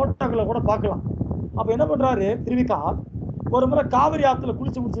 நீங்க போட்டோக்களை கூட பார்க்கலாம். அப்ப என்ன பண்றாரு திருவிக்கா, ஒரு முறை காவிரி ஆத்துல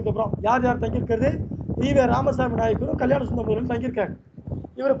குளிச்சு முடிச்சதுக்கு அப்புறம் யார் தங்கியிருக்கிறது, ஈவே ராமசாமி நாயக்கரும் கல்யாண சுந்தரம் தங்கியிருக்காங்க.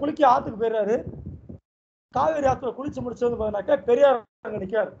 இவர் குளிக்க ஆத்துக்கு போயிடுறாரு. காவிரி ஆத்துல குளிச்சு முடிச்சது பார்த்தீங்கன்னாக்கா பெரியார் அங்க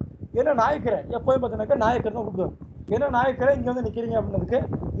நிற்கிறார். என்ன நாயக்கரை எப்போயும் பார்த்தீங்கன்னாக்கா நாயக்கர் தான் கூப்பிடுவார். என்ன நாயக்கரை இங்க வந்து நிக்கிறீங்க அப்படின்னதுக்கு,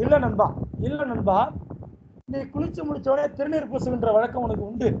 இல்ல நண்பா நீ குளிச்சு முடிச்சோடனே திருநீர் பூசுகின்ற வழக்கம் உனக்கு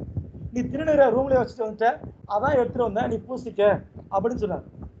உண்டு. நீ திருநீரை ரூம்ல வச்சுட்டு வந்துட்ட, அதான் எடுத்துட்டு வந்த, நீ பூசிக்க அப்படின்னு சொன்னார்.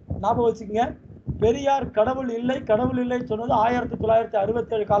 ஞாபகம் வச்சுக்கோங்க, பெரியார் கடவுள் இல்லை சொன்னது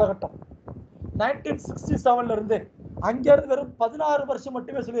 1967 காலகட்டம். 1967 இருந்து அங்கிருந்து வெறும் 16 வருஷம்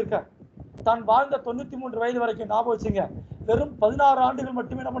மட்டுமே சொல்லியிருக்கார். தான் வாழ்ந்த 93 வயது வரைக்கும் ஞாபகம் வச்சுங்க, வெறும் 16 ஆண்டுகள்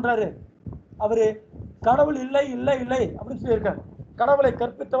மட்டுமே என்ன பண்றாரு, அவரு கடவுள் இல்லை அப்படின்னு சொல்லியிருக்காரு. கடவுளை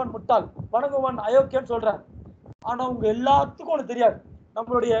கற்பித்தவன் முட்டாள், வணங்குவன் அயோக்கியன்னு சொல்றார். ஆனா உங்க எல்லாத்துக்கும் ஒண்ணு தெரியாது,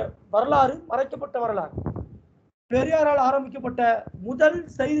 நம்மளுடைய வரலாறு மறைக்கப்பட்ட வரலாறு. பெரியாரால் ஆரம்பிக்கப்பட்ட முதல்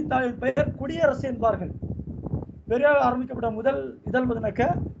செய்தித்தாளின் பெயர் குடியரசு என்பார்கள். பெரியாரால் ஆரம்பிக்கப்பட்ட முதல் இதழ் பார்த்தீங்கன்னாக்க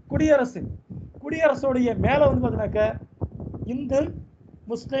குடியரசு. குடியரசுடைய மேல வந்து பார்த்தீங்கன்னாக்க இந்து,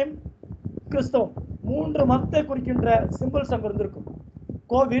 முஸ்லிம், கிறிஸ்தவம் 3 மதத்தை குறிக்கின்ற சிம்பிள்ஸ் அங்க இருந்திருக்கும்.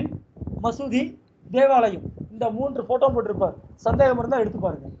 கோவில், மசூதி, தேவாலயம், இந்த 3 போட்டோ போட்டிருப்பார். சந்தேகம் இருந்தா எடுத்து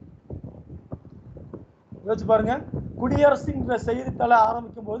பாருங்க, யோசிச்சு பாருங்க. குடியரசுங்கிற செய்தித்தாளை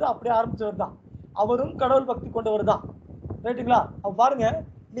ஆரம்பிக்கும் போது அப்படியே ஆரம்பிச்சவர் தான். அவரும் கடவுள் பக்தி கொண்டவர் தான், ரைட்டுங்களா? அப்ப பாருங்க,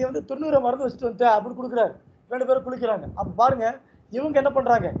 நீ வந்து 90 மருந்து வச்சுட்டு வந்துட்ட அப்படின்னு கொடுக்குறாரு. 2 பேரும் குளிக்கிறாங்க. அப்ப பாருங்க, இவங்க என்ன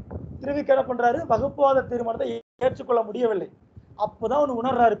பண்றாங்க, திருவிக்கு என்ன பண்றாரு, வகுப்புவாத தீர்மானத்தை ஏற்றுக்கொள்ள முடியவில்லை. அப்பதான் ஒண்ணு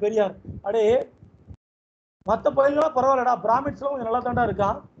உணர்றாரு பெரியார், அடே மற்ற பயிர்களெல்லாம் பரவாயில்லடா, பிராமின்ஸ்லாம் கொஞ்சம் நல்லா தாண்டா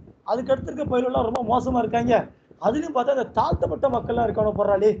இருக்கான், அதுக்கு அடுத்து இருக்க பயிர்கள்லாம் ரொம்ப மோசமா இருக்காங்க. அதுலயும் பார்த்தா அந்த தாழ்த்தப்பட்ட மக்கள்லாம் இருக்கானோ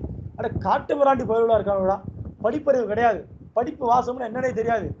போடுறாளே, அட காட்டு மிராண்டி பயிர்களா இருக்கானோடா, படிப்பறிவு கிடையாது, படிப்பு வாசம்னு என்னன்னே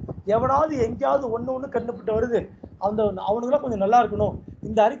தெரியாது, எவனாவது எங்கேயாவது ஒண்ணு கண்டுபிட்டு வருது, அவனுக்குலாம் கொஞ்சம் நல்லா இருக்கணும்,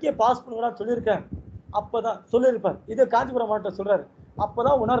 இந்த அறிக்கையை பாஸ் பண்ணுங்கன்னு சொல்லியிருக்கேன். அப்பதான் சொல்லியிருப்பார். இதை காஞ்சிபுரம் மாவட்டம் சொல்றாரு.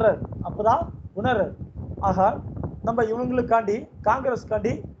 அப்பதான் உணர்றாரு. ஆகா, நம்ம இவங்களுக்காண்டி,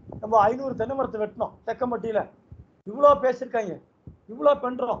 காங்கிரஸ்காண்டி நம்ம 500 தென்னை மரத்தை வெட்டணும் தெக்கம்பட்டியில, இவ்வளோ பேசியிருக்காங்க, இவ்வளோ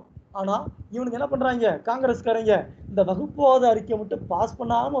பண்றோம். ஆனா இவனுக்கு என்ன பண்றாங்க, காங்கிரஸ்காரங்க இந்த வகுப்புவாத அறிக்கை மட்டும் பாஸ்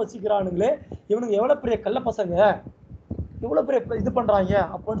பண்ணாம வச்சுக்கிறானுங்களே, இவனுக்கு எவ்வளவு பெரிய கள்ள பசங்க, இவ்வளவு பெரிய இது பண்றாங்க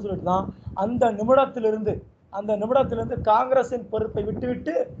அப்படின்னு சொல்லிட்டு தான் அந்த நிமிடத்திலிருந்து காங்கிரசின் பொறுப்பை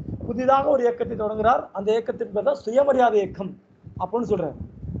விட்டு புதிதாக ஒரு இயக்கத்தை தொடங்குகிறார். அந்த இயக்கத்தின் பேர் தான் சுயமரியாதை இயக்கம் அப்படின்னு சொல்றாரு.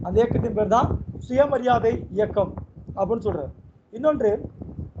 அந்த இயக்கத்தின் பேர் தான் சுயமரியாதை இயக்கம் அப்படின்னு சொல்றாரு. இன்னொன்று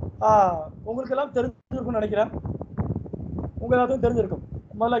உங்களுக்கு எல்லாம் தெரிஞ்சிருக்கும்னு நினைக்கிறேன். உங்க எல்லாத்துக்கும் தெரிஞ்சிருக்கும்.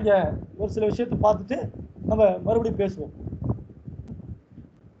 முதல்ல இங்க ஒரு சில விஷயத்தை பார்த்துட்டு நம்ம மறுபடியும் பேசுவோம்.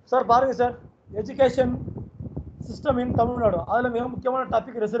 சார் பாருங்க சார், எஜுகேஷன் சிஸ்டம் இன் தமிழ்நாடு, அதில் மிக முக்கியமான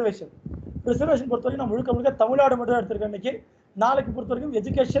டாபிக் ரிசர்வேஷன். ரிசர்வேஷன் பொறுத்த வரைக்கும் நான் முழுக்க முழுக்க தமிழ்நாடு மட்டும் எடுத்திருக்கேன். இன்னைக்கு நாளைக்கு பொறுத்த வரைக்கும்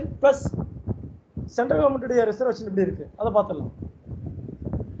எஜுகேஷன் பிளஸ் சென்ட்ரல் கவர்மெண்ட்டுடைய ரிசர்வேஷன் எப்படி இருக்கு அதை பார்த்துடலாம்.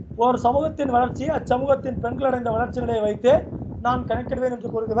 ஒரு சமூகத்தின் வளர்ச்சி அச்சமூகத்தின் பெண்கள் அடைந்த வளர்ச்சி நிலையை வைத்து நான் கணக்கிடுவேன்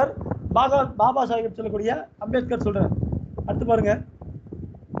என்று கூறுகிறவர் பாபா சாஹிப் சொல்லக்கூடிய அம்பேத்கர் சொல்றார். அடுத்து பாருங்க,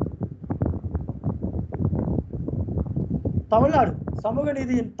 தமிழ்நாடு சமூக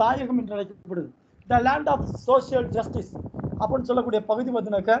நீதியின் தாயகம் என்று அழைக்கப்படுது. The land of social justice அப்படின்னு சொல்லக்கூடிய பகுதி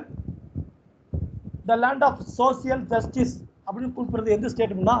பார்த்தீங்கன்னாக்க the land of social justice அப்படின்னு குறிப்பிடுறது எந்த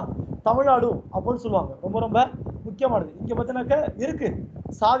ஸ்டேட்னா தமிழ்நாடு அப்படின்னு சொல்லுவாங்க. ரொம்ப ரொம்ப முக்கியமானது. இங்க பார்த்தீங்கன்னாக்க இருக்கு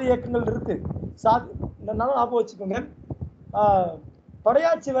சாதி இயக்கங்கள் இருக்கு. சாதி நல்லா ஞாபகம் வச்சுக்கோங்க.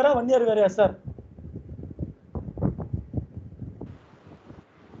 படையாட்சி வேற வன்னியர் வேறையா சார்?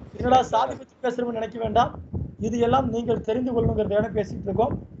 என்னடா சாதி பற்றி பேசுறோம்னு நினைக்க வேண்டாம். இது எல்லாம் நீங்கள் தெரிந்து கொள்ளணுங்கிறத பேசிட்டு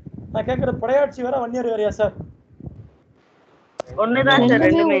இருக்கோம். நான் கேட்கிற படையாட்சி வேற வன்னியர் வேறையா சார்? ஒண்ணுதான் சார்.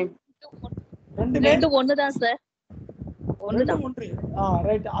 ரெண்டுமே ஒண்ணுதான் சார். ஒன்று.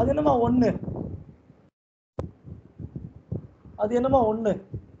 ரைட். அது என்னமா ஒண்ணு? அது என்னமா ஒண்ணு?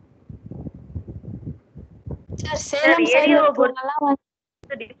 சார் சேலம் சைடுல இருக்கிறவங்கலாம்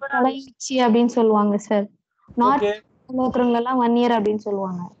பழையச்சி அப்படின்னு சொல்லுவாங்க சார். நார்த் இருக்கிறவங்க எல்லாம் 1 இயர் அப்படின்னு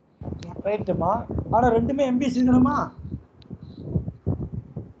சொல்லுவாங்க. ரைட்டுமா. ஆனா ரெண்டுமே எம்பிசி தானமா?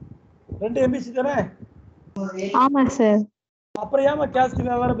 ரெண்டு எம்பிசி தானே? ஆமா சார். அப்புறம் ஏமா கேஸ்ட்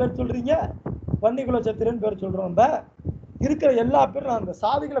வேற பேர் சொல்றீங்க? வன்னிகுல சத்திரன் பேர் சொல்றோம். நம்ம இருக்கிற எல்லா பேரும் அந்த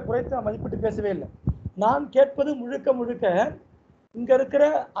சாதிகளை குறைத்து நான் மதிப்பிட்டு பேசவே இல்லை. நான் கேட்பது முழுக்க முழுக்க இங்க இருக்கிற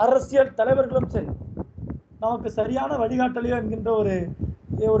அரசியல் தலைவர்களும் சரி நமக்கு சரியான வழிகாட்டலையோ என்கின்ற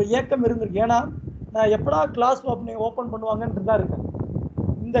ஒரு ஏக்கம் இருந்திருக்கு. ஏன்னா நான் எப்படா கிளாஸ் ஓப்பன் பண்ணுவாங்கன்னு தான் இருக்கேன்.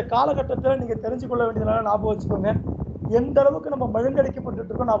 இந்த காலகட்டத்தில் நீங்க தெரிஞ்சு கொள்ள வேண்டியதுனால ஞாபகம் வச்சுக்கோங்க, எந்த அளவுக்கு நம்ம மழுங்கடிக்கப்பட்டு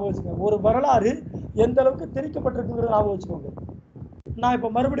இருக்கோம் ஞாபகம் வச்சுக்கோங்க. ஒரு வரலாறு எந்த அளவுக்கு திணிக்கப்பட்டிருக்குங்கிறத ஞாபகம் வச்சுக்கோங்க. நான்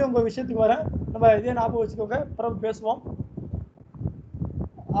இப்ப மறுபடியும் உங்க விஷயத்துக்கு வரேன். நம்ம இதே ஞாபகம் வச்சுக்கோங்க, பிறகு பேசுவோம்.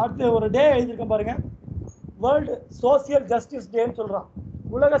 அடுத்து ஒரு டே எழுதியிருக்கேன் பாருங்க, வேர்ல்டு சோசியல் ஜஸ்டிஸ் டேன்னு சொல்றான்.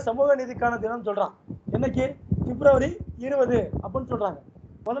 உலக சமூக நீதிக்கான தினம் சொல்றான். என்னைக்கு? பிப்ரவரி 20 அப்படின்னு சொல்றாங்க.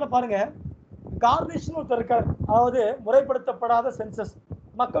 முதல்ல பாருங்க, கார்னிஷன் ஒருத்தர் இருக்கார். அதாவது முறைப்படுத்தப்படாத சென்சஸ்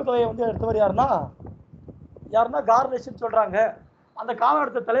மக்கள் தொகையை எடுத்தவர் யாருன்னா கார்னிஷன் சொல்றாங்க. அந்த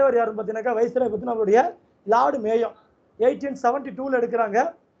காலகட்டத்த தலைவர் யாருன்னு பார்த்தீங்கன்னாக்கா வைஸ்ராய் பத்தி நம்மளுடைய லார்டு மேயம் 1872 எடுக்கிறாங்க.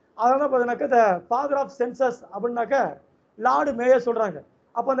 அதனால பார்த்தீங்கன்னாக்கா த ஃபாதர் ஆஃப் சென்சஸ் அப்படின்னாக்க லார்டு மேயர் சொல்றாங்க.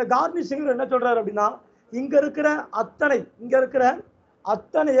 அப்போ அந்த கார்னிஷிங் என்ன சொல்றாரு அப்படின்னா, இங்க இருக்கிற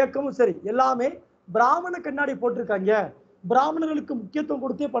அத்தனை இயக்கமும் சரி எல்லாமே பிராமண கண்ணாடி போட்டிருக்காங்க. பிராமணர்களுக்கு முக்கியத்துவம்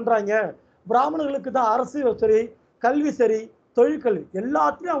கொடுத்தே பண்றாங்க. பிராமணர்களுக்கு தான் அரசு சரி, கல்வி சரி, தொழிற்கல்வி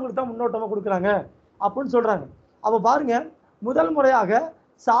எல்லாத்துலயும் அவங்களுக்கு தான் முன்னோட்டமா கொடுக்குறாங்க அப்படின்னு சொல்றாங்க. அப்ப பாருங்க, முதல் முறையாக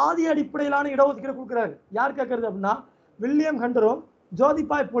சாதி அடிப்படையிலான இடஒதுக்கீடு கொடுக்குறாரு. யார் கேட்கறது அப்படின்னா வில்லியம் ஹண்டரும்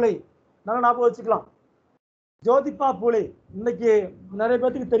ஜோதிபாய் பூலே. நல்லா ஞாபகம் வச்சுக்கலாம். ஜோதிபா பூலே இன்னைக்கு நிறைய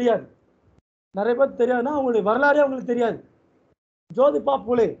பேருக்கு தெரியாது. நிறைய பேருக்கு தெரியாதுன்னா அவங்களுடைய வரலாறே அவங்களுக்கு தெரியாது. ஜோதிபா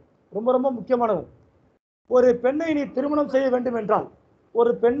பூலே ரொம்ப ரொம்ப முக்கியமானவர். ஒரு பெண்ணை நீ திருமணம் செய்ய வேண்டும்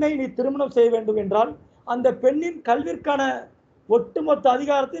என்றால் அந்த பெண்ணின் கல்விற்கான ஒட்டுமொத்த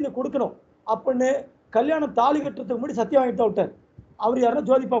அதிகாரத்தை நீ கொடுக்கணும் அப்படின்னு கல்யாணம் தாலி கட்டுறதுக்கு முன்னாடி சத்தியம் வாங்கிட்டு விட்டார். அவர் யாருன்னா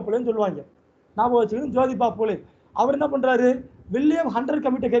ஜோதிபா பூலேன்னு சொல்லுவாங்க. ஞாபகம் வச்சுக்கணும், ஜோதிபா பூலே. அவர் என்ன பண்றாரு, வில்லியம் ஹண்டர்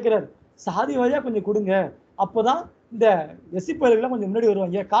கமிட்டி கேட்கிறாரு, சாதி வழியா கொஞ்சம் கொடுங்க, அப்போதான் இந்த எஸ்சி பயல்கள்லாம் கொஞ்சம் முன்னாடி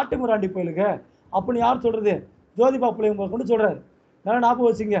வருவாங்க, காட்டு முராண்டி பயலுங்க அப்படின்னு யார் சொல்றது? ஜோதிபா பூலே கொண்டு சொல்றாரு. நல்லா ஞாபகம்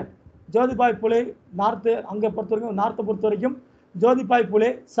வச்சுங்க. ஜோதிபாய் பூலே நார்த்து, அங்கே நார்த்தை பொறுத்த வரைக்கும் ஜோதிபாய் பூலே,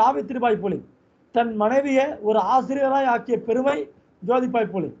 சாவித்திரிபாய் பூலே தன் மனைவியை ஒரு ஆசிரியராய் ஆக்கிய பெருமை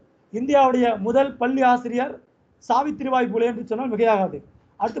ஜோதிபாய் பூலே. இந்தியாவுடைய முதல் பள்ளி ஆசிரியர் சாவித்திரிபாய் பூலே என்று சொன்னால் மிகையாகாது.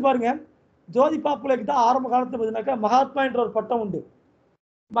 அடுத்து பாருங்க, ஜோதிபா பூலேக்கு தான் ஆரம்ப காலத்தில் பார்த்தீங்கன்னாக்கா மகாத்மா என்ற ஒரு பட்டம் உண்டு.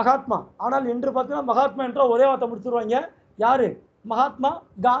 மகாத்மா. ஆனால் இன்று பார்த்தீங்கன்னா மகாத்மா என்ற ஒரே வார்த்தை முடிச்சிருவாங்க. யாரு? மகாத்மா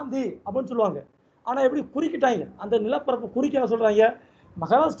காந்தி அப்படின்னு சொல்லுவாங்க. ஆனா எப்படி குறிக்கிட்டாங்க, அந்த நிலப்பரப்பு குறிக்க சொல்றாங்க,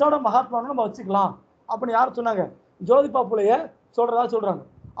 மகாராஷ்டிராவோட மகாத்மான்னு நம்ம வச்சுக்கலாம் அப்படின்னு யார் சொன்னாங்க? ஜோதிபா பூலேய சொல்றாங்க.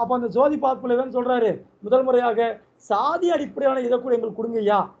 அப்போ அந்த ஜோதிபா பூலேன்னு சொல்றாரு, முதல் முறையாக சாதி அடிப்படையான இதை கூட எங்களுக்கு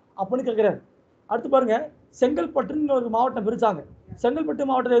கொடுங்கய்யா அப்படின்னு கேட்கிறாரு. அடுத்து பாருங்க, செங்கல்பட்டுன்னு ஒரு மாவட்டம் பிரிச்சாங்க. செங்கல்பட்டு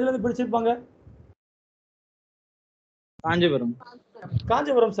மாவட்டத்தை எதுல இருந்து பிரிச்சிருப்பாங்க?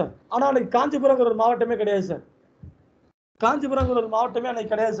 காஞ்சிபுரம் சார். ஆனா அன்னைக்கு காஞ்சிபுரம் ஒரு மாவட்டமே கிடையாது சார். காஞ்சிபுரங்கிற ஒரு மாவட்டமே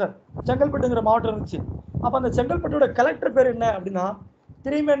அன்னைக்கு கிடையாது சார், செங்கல்பட்டுங்கிற மாவட்டம் இருந்துச்சு. அப்ப அந்த செங்கல்பட்டோட கலெக்டர் பேர் என்ன அப்படின்னா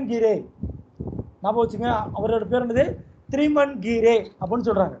திரிமன்கிரே. ஞாபகம் வச்சுங்க, அவரோட பேர் என்னது? திரிமன்கிரே அப்படின்னு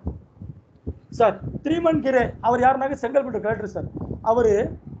சொல்றாங்க சார். திரிமன்கிரே அவர் யாருனாக்க செங்கல்பட்டு கலெக்டர் சார். அவரு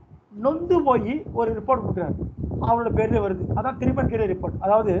நொந்து போய் ஒரு ரிப்போர்ட் கொடுக்குறாரு, அவரோட பேர்ல வருது, அதான் திரிமன்கிரே ரிப்போர்ட்.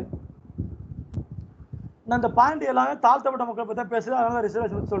 அதாவது நான் இந்த பாயிண்ட் எல்லாமே தாழ்த்தப்பட்ட மக்கள் பற்றி தான் பேசுறேன், அதனால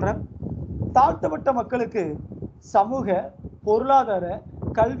ரிசர்வேஷன் சொல்றேன். தாழ்த்தப்பட்ட மக்களுக்கு சமூக, பொருளாதார,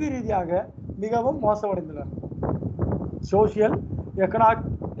 கல்வி ரீதியாக மிகவும் மோசமடைந்துள்ளனர். Social,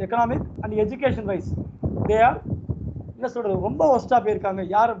 economic and education wise they are என்ன சொல்றது, ரொம்ப ஒஸ்டா போயிருக்காங்க.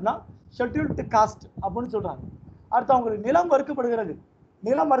 யார் அப்படின்னா ஷெட்யூல்டு காஸ்ட் அப்படின்னு சொல்றாங்க. அடுத்து அவங்களுக்கு நிலம்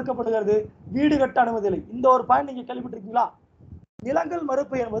மறுக்கப்படுகிறது, வீடு கட்ட அனுமதி இல்லை. இந்த ஒரு பாயிண்ட் நீங்க கேள்விப்பட்டிருக்கீங்களா? நிலங்கள்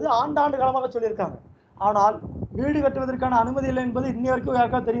மறுப்பு என்பது ஆண்டாண்டு காலமாக சொல்லியிருக்காங்க, ஆனால் வீடு கட்டுவதற்கான அனுமதி இல்லை என்பது இன்னி வரைக்கும்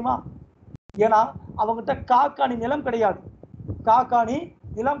யாருக்கா தெரியுமா? ஏன்னா அவங்ககிட்ட காக்காணி நிலம்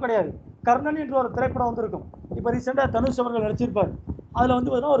கிடையாது. கர்ணன் என்ற ஒரு திரைப்படம் வந்திருக்கும், இப்ப ரீசெண்டா தனுஷ் அவர்கள் நடிச்சிருப்பார். அதுல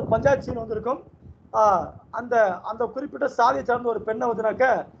வந்து ஒரு பஞ்சாயத்து சீன் வந்திருக்கும். அந்த அந்த குறிப்பிட்ட சாதியை சார்ந்த ஒரு பெண்ணை வந்துனாக்க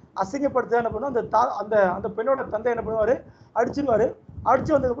அசிங்கப்படுத்த என்ன பண்ணுவோம், அந்த அந்த பெண்ணோட தந்தை என்ன பண்ணுவாரு, அடிச்சிருவாரு.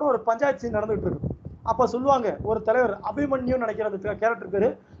 அடிச்சு வந்ததுக்கப்புறம் ஒரு பஞ்சாயத்து சீன் நடந்துகிட்டு இருக்கும். அப்ப சொல்லுவாங்க, ஒரு தலைவர் அபிமன்யுன்னு நினைக்கிற அந்த கேரக்டர் பேரு,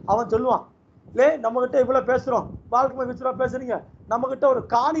 அவன் சொல்லுவான், லே நம்ம கிட்ட இவ்வளவு பேசுறோம், வாழ்க்கை வச்சுரா பேசுறீங்க, நம்ம கிட்ட ஒரு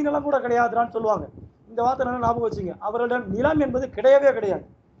காணி நிலம் கூட கிடையாதுன்னு சொல்லுவாங்க. இந்த வார்த்தை நல்லா ஞாபகம் வச்சுங்க, அவர்களிடம் நிலம் என்பது கிடையவே கிடையாது.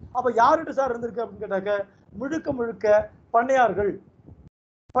 அப்ப யாருகிட்ட சார் இருந்திருக்கு அப்படின்னு கேட்டாக்க முழுக்க பண்ணையார்கள்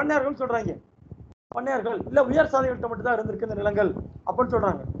சொல்றாங்க. பண்ணையார்கள் இல்ல உயர் சாதிகள்கிட்ட மட்டும் தான் இருந்திருக்கு இந்த நிலங்கள் அப்படின்னு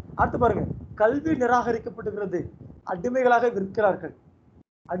சொல்றாங்க. அடுத்து பாருங்க, கல்வி நிராகரிக்கப்பட்டுகிறது, அடிமைகளாக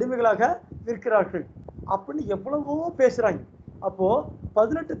விற்கிறார்கள் அப்படின்னு எவ்வளவோ பேசுறாங்க. அப்போ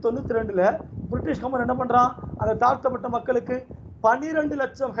 1892 பிரிட்டிஷ் கவர்மெண்ட் என்ன பண்றான், அந்த தாழ்த்தப்பட்ட மக்களுக்கு 12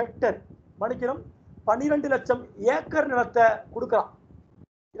 லட்சம் ஹெக்டேர், மணிக்கிறோம் 12 லட்சம் ஏக்கர் நிலத்தை கொடுக்குறான்.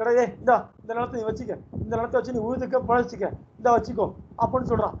 இந்த நிலத்தை நீ வச்சுக்க, இந்த நிலத்தை வச்சு நீ உழுதுக்க பழச்சிக்க, இந்த வச்சுக்கோ அப்படின்னு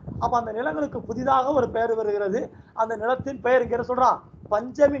சொல்றான். அப்ப அந்த நிலங்களுக்கு புதிதாக ஒரு பெயர் வருகிறது. அந்த நிலத்தின் பெயர் இங்க சொல்றான்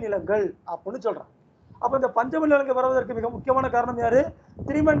பஞ்சமி நிலங்கள் அப்படின்னு சொல்றான். அப்ப இந்த பஞ்சமி நிலங்கள் வருவதற்கு மிக முக்கியமான காரணம் யாரு?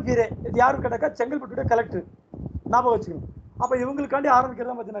 திரிமன்கிரே. இது யாரும் கேட்டாக்கா செங்கல்பட்டு கலெக்டர், ஞாபகம் வச்சுக்கணும். அப்ப இவங்களுக்காண்டி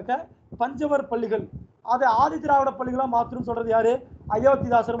ஆரம்பிக்கிறதா பார்த்தீங்கன்னாக்க பஞ்சவர் பள்ளிகள், அதை ஆதி திராவிட பள்ளிகளா மாத்திரம் சொல்றது யாரு?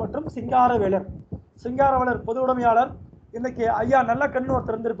 அயோத்திதாசர் மற்றும் சிங்காரவேலர் பொது உடைமையாளர். இன்னைக்கு ஐயா நல்ல கண்ணு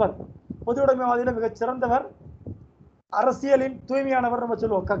ஒருத்தர் இருந்திருப்பார், பொது உடைமைவாதியில மிகச் சிறந்தவர், அரசியலின் தூய்மையானவர் நம்ம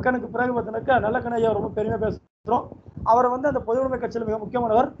சொல்லுவோம். கக்கனுக்கு பிறகு பார்த்தீங்கன்னாக்கா நல்ல கண்ணு ஐயா ரொம்ப பெருமையா பேசுறோம். அவர் வந்து அந்த பொது உடைமை கட்சியில் மிக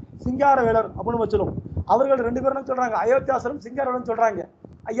முக்கியமானவர் சிங்காரவேலர் அப்படின்னு சொல்லுவோம். அவர்கள் 2 பேரும் சொல்றாங்க, அயோத்தியாசரும் சிங்காரவேலரும் சொல்றாங்க,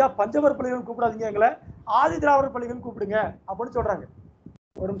 ஐயா பஞ்சவர் பள்ளிகள் கூப்பிடாதீங்க, எங்களை ஆதி திராவிடர் பள்ளிகள் கூப்பிடுங்க அப்படின்னு சொல்றாங்க.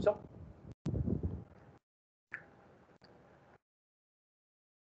 ஒரு நிமிஷம்.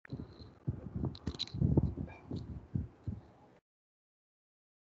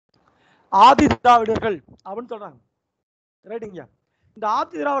 ஆதி திராவிடர்கள் அப்படின்னு சொல்றாங்க, ரைட்டுங்க. இந்த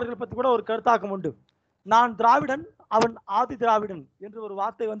ஆதி திராவிடர்கள் பத்தி கூட ஒரு கருத்தாக்கம் உண்டு. நான் திராவிடன், அவன் ஆதி திராவிடன் என்று ஒரு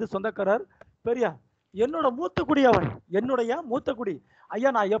வார்த்தை வந்து சொந்தக்காரர் பெரியார். என்னோட மூத்த குடி, அவன் என்னுடைய மூத்த குடி. ஐயா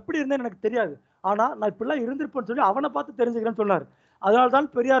நான் எப்படி இருந்தேன்னு எனக்கு தெரியாது, ஆனா நான் இப்படிலாம் இருந்திருப்பேன்னு சொல்லி அவனை பார்த்து தெரிஞ்சுக்கிறேன்னு சொன்னார். அதனால்தான்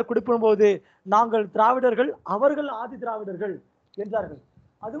பெரியார் குறிப்பிடும் போது நாங்கள் திராவிடர்கள், அவர்கள் ஆதி திராவிடர்கள் என்றார்கள்.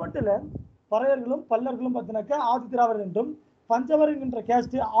 அது மட்டும் இல்ல, பறையர்களும் பல்லர்களும் பார்த்தீங்கன்னாக்கா ஆதி திராவிடர் என்றும், பஞ்சவர் என்கின்ற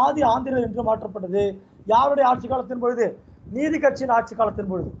கேஸ்ட் ஆதி ஆந்திரர் என்று மாற்றப்பட்டது. யாருடைய ஆட்சி காலத்தின் பொழுது? நீதி கட்சியின் ஆட்சி காலத்தின்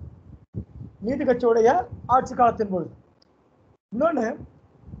பொழுது, நீதி கட்சியுடைய ஆட்சி காலத்தின் பொழுது. இன்னொன்னு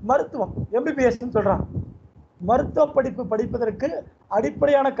மருத்துவம், எம்பிபிஎஸ் சொல்றான். மருத்துவ படிப்பு படிப்பதற்கு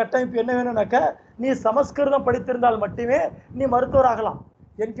அடிப்படையான கட்டமைப்பு என்ன வேணும்னாக்க நீ சமஸ்கிருதம் படித்திருந்தால் மட்டுமே நீ மருத்துவர் ஆகலாம்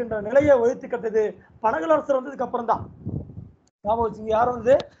என்கின்ற நிலையை உயர்த்தி கட்டது பனகலரசர் வந்ததுக்கு அப்புறம் தான். ஞாபகம் வச்சுங்க, யாரும்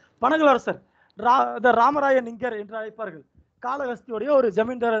வந்து பனகலரசர் ராமராயன் இங்கர் என்று அழைப்பார்கள். காளஹஸ்தியுடைய ஒரு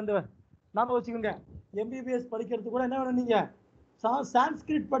ஜமீன்தார் இருந்தவர். ஞாபகம் வச்சுக்கோங்க. எம்பிபிஎஸ் படிக்கிறதுக்கு கூட என்ன வேணும், நீங்க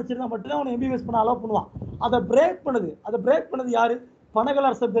சான்ஸ்கிரிட் படிச்சிருந்தா மட்டும்தான் அவனை எம்பிபிஎஸ் பண்ண அலோவ் பண்ணுவான். அதை பிரேக் பண்ணது யாரு?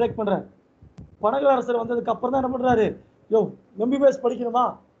 பனகலரசர் பிரேக் பண்றாரு. பனகலரசர் வந்ததுக்கு அப்புறம் தான் என்ன பண்றாரு, யோ எம்பிபிஎஸ் படிக்கணுமா,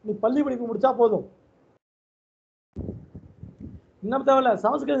 நீ பள்ளி படிப்பு முடிச்சா போதும், இன்னும் தேவையில்ல,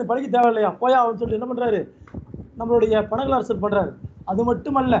 சமஸ்கிருதம் படிக்க தேவையில்லையா, போயா அப்படின்னு சொல்லி என்ன பண்றாரு நம்மளுடைய பனகலரசர் பண்றாரு. அது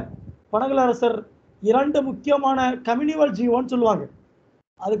மட்டுமல்ல, பனகலரசர் 2 முக்கியமான கம்யூனிவல் ஜீவோன்னு சொல்லுவாங்க.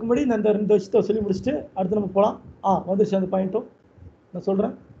 அதுக்கு முன்னாடி இந்த 2 விஷயத்தை சொல்லி முடிச்சுட்டு அடுத்து நம்ம போகலாம். வந்துருச்சு அந்த பாயிண்ட்டும் நான்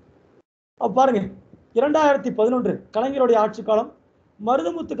சொல்றேன். பாருங்க, 2011 கலைஞருடைய ஆட்சி காலம்,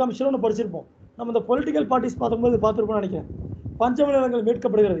 மருதமுத்து கமிஷன் ஒன்று படிச்சிருப்போம் நம்ம. இந்த பொலிட்டிக்கல் பார்ட்டிஸ் பார்த்துருப்போம்னு நினைக்கிறேன். பஞ்சமி நிலங்கள்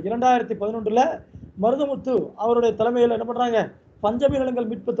மீட்கப்படுகிறது 2011. மருதமுத்து அவருடைய தலைமையில் என்ன பண்றாங்க, பஞ்சமி நிலங்கள்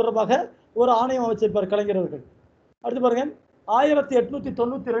மீட்பு தொடர்பாக ஒரு ஆணையம் அமைச்சிருப்பார் கலைஞர் அவர்கள். அடுத்து பாருங்க,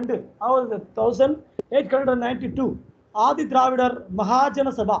 1892 1892 ஆதி திராவிடர் மகாஜன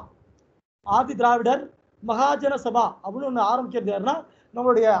சபா, ஆதி திராவிடர் மகாஜன சபா அப்படின்னு ஒன்று ஆரம்பிக்கிறது யாருன்னா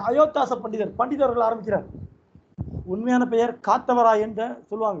நம்மளுடைய அயோத்தாச பண்டிதர்கள் ஆரம்பிக்கிறார். உண்மையான பெயர் காத்தவராயன்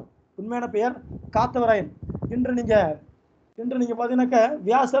சொல்லுவாங்க. உண்மையான பெயர் காத்தவராயன். இன்று நீங்க பார்த்தீங்கன்னாக்க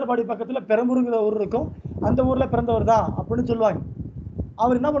வியாசர்பாடி பக்கத்தில் பெரம்பூருங்கிற ஊர் இருக்கும், அந்த ஊர்ல பிறந்தவர் தான் அப்படின்னு சொல்லுவாங்க.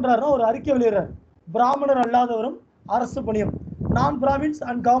 அவர் என்ன பண்றாருன்னா ஒரு அறிக்கை வெளியிடுறார். பிராமணர் அல்லாதவரும் அரசு பணியும், நான் பிராமின்ஸ்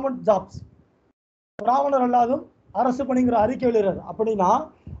அண்ட் கவர்மெண்ட் ஜாப்ஸ், பிராமணர் அல்லாதும் அரசு பணிங்கிற அறிக்கை வெளியிடுறார். அப்படின்னா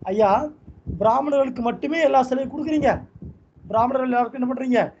ஐயா பிராமணர்களுக்கு மட்டுமே எல்லா சலுகையும் கொடுக்குறீங்க, பிராமணர்கள் எல்லாருக்கும் என்ன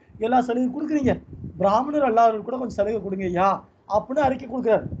பண்றீங்க, எல்லா சலுகையும் கொடுக்குறீங்க, பிராமணர் அல்லாதவர்கள் கூட கொஞ்சம் சலுகை கொடுங்க ஐயா அப்படின்னு அறிக்கை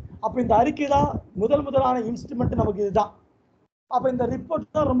கொடுக்குறாரு. அப்ப இந்த அறிக்கை தான் முதலான இன்ஸ்ட்ருமெண்ட் நமக்கு இதுதான். அப்ப இந்த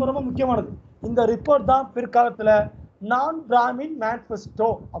ரிப்போர்ட் தான் ரொம்ப ரொம்ப முக்கியமானது. இந்த ரிப்போர்ட் தான் பிற்காலத்துல நான் பிராமின் மேனிஃபெஸ்டோ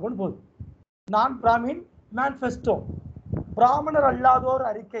அப்படின்னு போகுது. நான் பிராமின் மேனிஃபெஸ்டோ, பிராமணர் அல்லாதோர்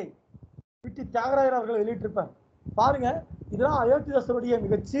அறிக்கை விட்டு தியாகராயர் அவர்கள் வெளியிட்டிருப்பார். பாருங்க, இதெல்லாம் அயோத்திதாசருடைய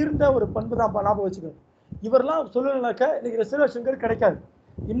மிகச்சீர்ந்த ஒரு பண்பு தான், ஞாபகம் வச்சுக்கணும். இவரெல்லாம் சொல்லலைனாக்க இன்னைக்கு ரிசர்வேஷன்கள் கிடைக்காது.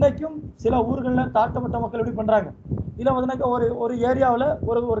 இன்னைக்கும் சில ஊர்களில் தாழ்த்தப்பட்ட மக்கள் எப்படி பண்றாங்க, இல்லை வந்துனாக்கா ஒரு ஏரியாவில்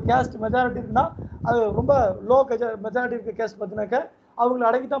ஒரு கேஸ்ட் மெஜாரிட்டி இருக்குன்னா அது ரொம்ப லோ மெஜாரிட்டி இருக்க கேஸ்ட் பார்த்தீங்கன்னாக்க அவங்களை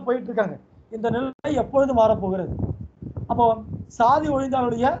அடங்கி தான் போயிட்டு இருக்காங்க. இந்த நிலை எப்பொழுது மாறப்போகிறது? அப்போ சாதி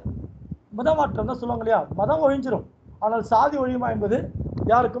ஒழிந்தாலுடைய மதமாற்றம் தான் சொல்லுவாங்க இல்லையா, மதம் ஒழிஞ்சிடும், ஆனால் சாதி ஒழியுமா என்பது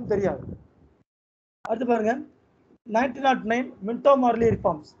யாருக்கும் தெரியாது. அடுத்து பாருங்க, 1909 Minto Marley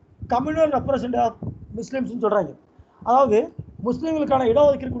reforms, communal representative of Muslims சொல்றாங்க. அதாவது முஸ்லிம்களுக்கான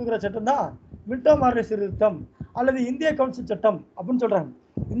இடஒதுக்கீடு கொடுக்குற சட்டம் தான் மின்டோ மார்லி சீர்திருத்தம் அல்லது இந்திய கவுன்சில் சட்டம் அப்படின்னு சொல்றாங்க.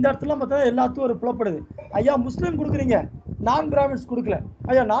 இந்த இடத்துல பார்த்தா எல்லாத்துக்கும் ஒரு புலப்படுது. ஐயா முஸ்லீம் கொடுக்குறீங்க, நான் பிராமின்ஸ் கொடுக்கல.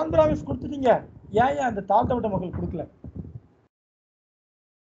 ஐயா நான் பிராமின்ஸ் கொடுத்துட்டீங்க, ஏன் அந்த தாழ்த்தப்பட்ட மக்கள் கொடுக்கல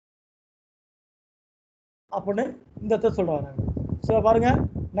அப்படின்னு இந்த இடத்த சொல்றாங்க. ஸோ பாருங்க,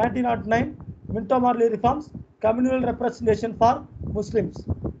 1909 Minto Marley reforms, communal representation for Muslims.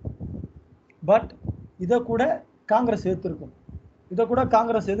 But இதை கூட காங்கிரஸ் எதிர்த்திருக்கும். இதை கூட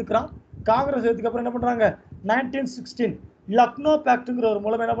காங்கிரஸ் எதுக்குறான். காங்கிரஸ் எதுக்கு அப்புறம் என்ன பண்றாங்க, 1916 லக்னோ பேக்ட்ங்கிற ஒரு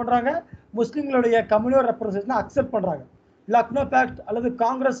மூலம் என்ன பண்றாங்க, முஸ்லிம்களுடைய கம்யூனல் ரெப்ரசன்டேஷனை அக்செப்ட் பண்றாங்க. லக்னோ பேக்ட் அல்லது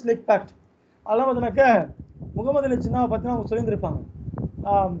காங்கிரஸ் லீக் பேக்ட். அதெல்லாம் பார்த்தீங்கன்னாக்க முகமது அலி ஜின்னா பார்த்தீங்கன்னா அவங்க சொல்லியிருந்திருப்பாங்க.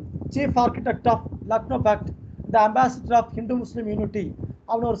 Chief architect of Lucknow fact, the ambassador of Hindu Muslim unity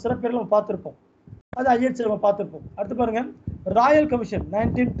அப்படின்னு ஒரு சிறப்பேரில் நம்ம பார்த்துருப்போம். அது ஐஎன்சி நம்ம பார்த்துருப்போம். அடுத்து பாருங்க, ராயல் கமிஷன்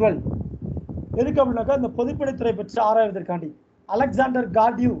 1912 எதுக்கு அப்படின்னாக்கா இந்த பொதுப்பணித்துறை பற்றி ஆராய்வதற்காண்டி அலெக்சாண்டர்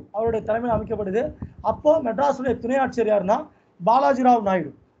கார்டியூ அவருடைய தலைமையில் அமைக்கப்படுது. அப்போ மெட்ராஸுடைய துணை ஆட்சியர் யாருன்னா பாலாஜி ராவ்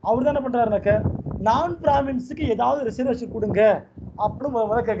நாயுடு. அவர் தான் என்ன பண்றாருனாக்க நான் பிராமின்ஸுக்கு ஏதாவது ரிசர்வேஷன் கொடுங்க அப்படின்னு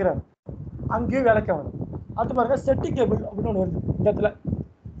முதல்ல கேட்கிறாரு. அங்கேயும் வேலைக்கு வரும். அடுத்து பாருங்க, செட்டி கேபிள் அப்படின்னு ஒன்று வருது. இந்த இடத்துல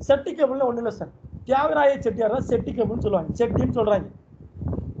செட்டி கேபிள்னு ஒன்றும் இல்லை சார், தியாகராய செட்டியார் தான் செட்டி கேபிள்னு சொல்லுவாங்க, செட்டின்னு சொல்றாங்க,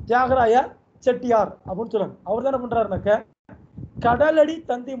 தியாகராய செட்டியார் அப்படின்னு சொல்றாங்க. அவர் தான் என்ன பண்றாருனாக்க கடலடி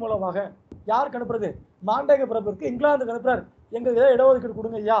தந்தி மூலமாக யாருக்கு அனுப்புறது, மாண்டேக பிரபுக்கு இங்கிலாந்துக்கு அனுப்புறாரு. எங்களுக்கு ஏதாவது இடஒதுக்கீடு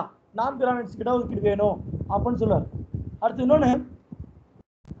கொடுங்க ஐயா, நான் பிராமின்ஸ்க்கு இடஒதுக்கீடு வேணும் அப்படின்னு சொல்றாரு. அடுத்து இன்னொன்று,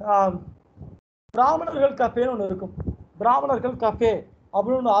 பிராமணர்கள் கஃபேன்னு ஒன்று இருக்கும். பிராமணர்கள் கஃபே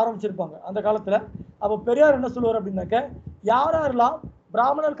அப்படின்னு ஒன்று ஆரம்பிச்சிருப்பாங்க அந்த காலத்துல. அப்போ பெரியார் என்ன சொல்லுவார் அப்படின்னாக்க, யாரெல்லாம்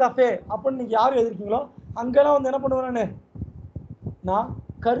பிராமணர் கஃபே அப்படின்னு நீங்க யாரும் எதிர்க்கீங்களோ அங்கெல்லாம் வந்து என்ன பண்ணுவேன்னு, நான்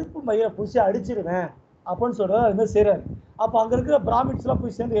கருப்பு மையை பூசி அடிச்சிருவேன் அப்படின்னு சொல்றாரு. அது மாதிரி செய்யறாரு. அப்போ அங்க இருக்கிற பிராமின்ஸ் எல்லாம்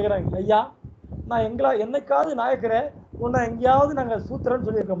போய் சேர்ந்து கேட்குறாங்க, ஐயா நான் என்னைக்காவது நாயக்கரே உன்னை எங்கேயாவது நாங்கள் சூத்திரன்னு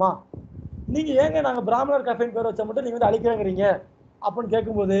சொல்லியிருக்கோமா, நீங்க ஏங்க நாங்கள் பிராமணர் கஃபேன்னு பேர் வச்சா மட்டும் நீங்க வந்து அழிக்கிறேங்கிறீங்க அப்படின்னு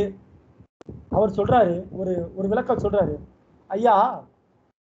கேட்கும்போது அவர் சொல்றாரு, ஒரு விளக்கம் சொல்றாரு. ஐயா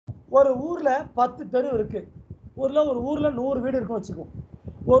ஒரு ஊர்ல 10 தெரு இருக்கு, ஒரு ஊர்ல 100 வீடு இருக்குன்னு வச்சுக்கோம்.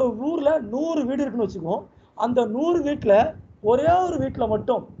 ஒரு ஊர்ல 100 வீடு இருக்குன்னு வச்சுக்கோம். அந்த 100 வீட்டுல ஒரே ஒரு வீட்டுல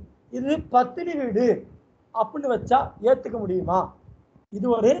மட்டும் இது பத்தினி வீடு அப்படின்னு வச்சா ஏத்துக்க முடியுமா, இது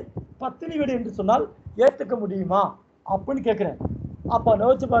ஒரு பத்தினி வீடு என்று சொன்னால் ஏத்துக்க முடியுமா அப்படின்னு கேட்கிறேன். அப்ப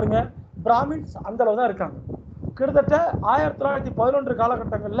யோசிச்சு பாருங்க, பிராமின்ஸ் அந்த அளவு தான் இருக்காங்க. கிட்டத்தட்ட 1911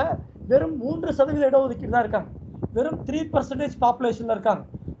 காலகட்டங்கள்ல வெறும் 3% இடஒதுக்கீடு தான் இருக்காங்க, வெறும் 3% பாப்புலேஷன்ல இருக்காங்க.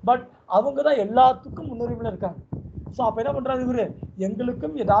 பட் அவங்க தான் எல்லாத்துக்கும் முன்னுரிமையில இருக்காங்க. ஸோ அப்ப என்ன பண்றாரு இவரு,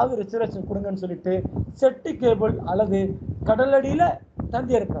 எங்களுக்கும் ஏதாவது ரிசர்வேஷன் கொடுங்கன்னு சொல்லிட்டு செட்டி கேபிள் அல்லது கடலடியில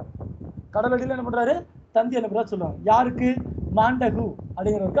தந்தி அனுப்புறாரு. கடலடியில என்ன பண்றாரு, தந்தி அனுப்புறாரு சொல்லுவாங்க. யாருக்கு, மாண்டகு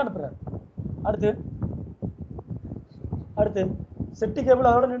அப்படிங்கிறவருக்கு அனுப்புறாரு. அடுத்து செட்டி கேபிள்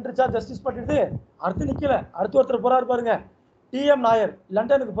அதோட நின்றுச்சா, ஜஸ்டிஸ் பண்ணிட்டு அடுத்து நிக்கல. அடுத்து ஒருத்தர் போறாரு பாருங்க, டிஎம் நாயர்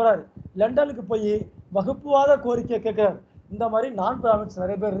லண்டனுக்கு போறாரு. லண்டனுக்கு போய் வகுப்புவாத கோரிக்கை கேட்கிறார். இந்த மாதிரி நான் பிராமின்ஸ்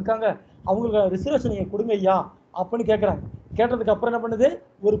நிறைய பேர் இருக்காங்க, அவங்களுக்கு ரிசர்வேஷன் நீங்க கொடுங்க ஐயா அப்படின்னு கேட்கறாங்க. கேட்டதுக்கு அப்புறம் என்ன பண்ணுது,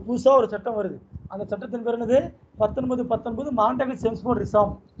 ஒரு புதுசா ஒரு சட்டம் வருது. அந்த சட்டத்தின் பேர் என்னது, 1919 மாண்டகு சென்ஸ்போர்ட்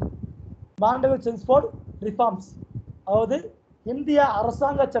ரிஃபார்ம், மாண்டகு சென்ஸ்போர்ட் ரிஃபார்ம்ஸ். அதாவது இந்திய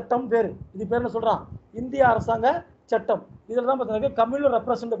அரசாங்க சட்டம் வேறு. இது பேர் என்ன சொல்றான்? இந்திய அரசாங்க சட்டம். இதில் தான் பார்த்தீங்கன்னா கம்யூனல்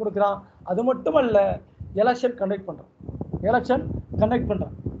ரெப்ரசன்ட் கொடுக்குறான். அது மட்டுமல்ல, எலெக்ஷன் கண்டக்ட்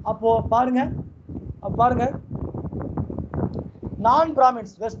பண்றான். அப்போ பாருங்க நான்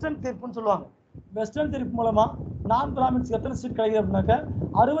பிராமின்ஸ் வெஸ்டர்ன் தீர்ப்புன்னு சொல்லுவாங்க. வெஸ்டர்ன் தீர்ப்பு மூலமா நான் பிராமின்ஸ்க்கு எத்தனை சீட் கிடைக்குது அப்படின்னாக்க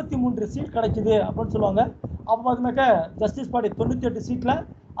 63 சீட் கிடைக்குது அப்படின்னு சொல்லுவாங்க. அப்போ பார்த்தீங்கன்னாக்க ஜஸ்டிஸ் பார்ட்டி 98 சீட்ல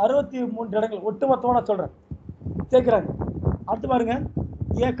 63 இடங்கள் ஒட்டுமொத்தமாக நான் சொல்றேன் சேர்க்கிறாங்க. அடுத்து பாருங்க,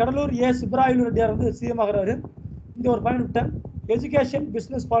 கடலூர் சுப்பராயலு ரெட்டியார் வந்து சிஎம் ஆகிறாரு. இந்த ஒரு பாயிண்ட் விட்டேன். எஜுகேஷன்,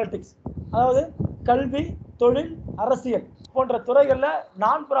 பிசினஸ், பாலிடிக்ஸ், அதாவது கல்வி, தொழில், அரசியல் போன்ற துறைகள்ல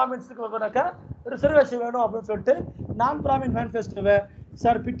நான் பிராமின்ஸுக்கு ரிசர்வேஷன் வேணும் அப்படின்னு சொல்லிட்டு நான் பிராமின் மேனிஃபெஸ்டோவை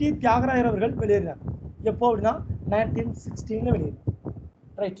சார் பிடி தியாகராயர் அவர்கள் வெளியேறாங்க. எப்போ அப்படின்னா 1916 வெளியேறாங்க.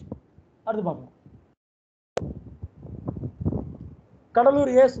 ரைட், அடுத்து பார்க்கலாம்.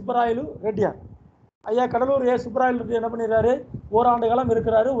 கடலூர் சுப்பராயலு ரெட்டியார் ஐயா. கடலூர் சுப்பராயலு ரெட்டியார் என்ன பண்ணிடுறாரு? ஓராண்டு காலம்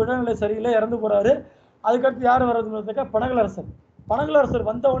இருக்கிறாரு. உடல்நிலை சரியில்லை, இறந்து போறாரு. அதுக்கடுத்து யார் வர்றதுன்னு பனகலரசர்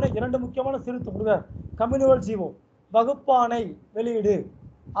வந்தவுடனே 2 முக்கியமான சீர்திருத்தம் கொடுக்குறார். கம்யூனல் ஜீவோ, வகுப்பாணை வெளியீடு,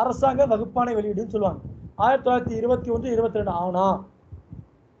 அரசாங்க வகுப்பாணை வெளியீடுன்னு சொல்லுவாங்க. 1921, 22.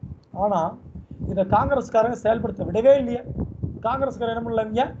 ஆனா இதை காங்கிரஸ்காரங்க செயல்படுத்த விடவே இல்லையே. காங்கிரஸ்காரங்க என்ன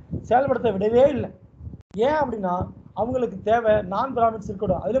பண்ணல, செயல்படுத்த விடவே இல்லை. ஏன் அப்படின்னா அவங்களுக்கு தேவை நான் பிராமின்ஸ்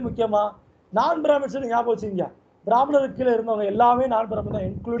இருக்கணும். அதுல முக்கியமா நான் பிராமின்ஸ் ஞாபகம் வச்சுங்க, பிராமணருக்கு கீழே இருந்தவங்க எல்லாமே நான் பிராமின் தான்,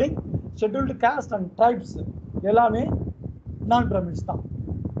 including scheduled caste and tribes எல்லாமே நான் பிராமின்ஸ் தான்.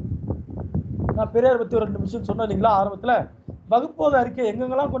 நான் பெரியார் பத்தி ஒரு 2 நிமிஷம் சொன்னேன் இல்லைங்களா ஆரம்பத்துல. வகுப்போது அறிக்கை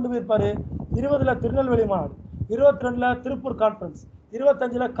எங்கெங்கெல்லாம் கொண்டு போயிருப்பாரு? 20ல் திருநெல்வேலி மாநாடு, 22ல் திருப்பூர் கான்ஃபரன்ஸ்,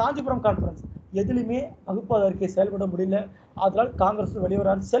 25ல் காஞ்சிபுரம் கான்ஃபரன்ஸ். எதுலையுமே வகுப்போது அறிக்கை செயல்பட முடியல. அதனால காங்கிரஸ்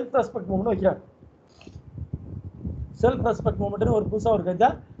வெளிவராது. செல்ஃப் ரெஸ்பெக்ட் மூவ்மெண்ட் வைக்கிறார். செல்ஃப் ரெஸ்பெக்ட் மூவ்மெண்ட்னு ஒரு புதுசாக ஒரு கட்சியை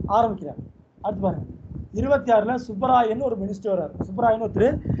ஆரம்பிக்கிறார். அடுத்து பாருங்க, 26ல் சுப்பராயன் ஒரு மினிஸ்டர் வர்றாரு. சுப்பராயன்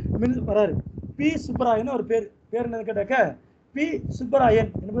ஒருத்தர் வர்றாரு. பி சுப்பராயன் ஒரு பேர் என்னன்னு கேட்டாக்க பி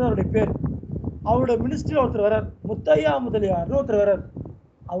சுப்பராயன் என்பது அவருடைய பேர். அவருடைய மினிஸ்டர் ஒருத்தர் வர்றார். முத்தையா முதலியார்னு ஒருத்தர் வர்றார்.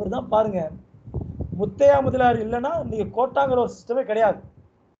 அவர் தான் பாருங்க, முத்தையா முதலியார் இல்லைன்னா நீங்க கோட்டாங்கிற ஒரு சிஸ்டமே கிடையாது.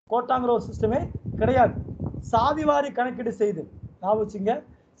 சாதிவாரி கணக்கீடு செய்து ஞாபகம் வச்சுங்க.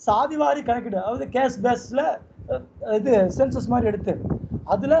 சாதிவாரி கணக்கீடு, அதாவது கேஸ் பேஸ்ல இது சென்சஸ் மாதிரி எடுத்து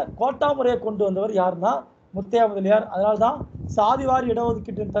அதுல கோட்டா முறையை கொண்டு வந்தவர் யாருன்னா முத்தையா முதலியார். அதனால்தான் சாதிவாரி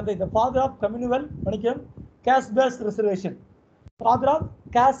இடஒதுக்கீட்டு தந்தை, இந்த father of communal caste paste reservation, father of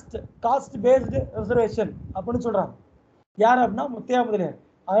cost based reservation அப்படின்னு சொல்றாங்க. யார் அப்படின்னா முத்தையா முதலியார்.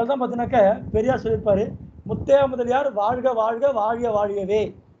 அதனால தான் பார்த்தீங்கன்னாக்க பெரியார் சொல்லியிருப்பாரு, முத்தையா முதலியார் வாழ்க வாழ்க வாழிய வாழியவே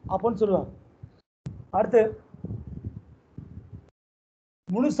அப்படின்னு சொல்லுவாங்க. அடுத்து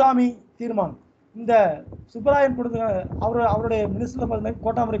முனுசாமி தீர்மானம். இந்த சுப்பராயன் கொண்டு அவருடைய மினிஸ்டர்ல பார்த்தீங்கன்னா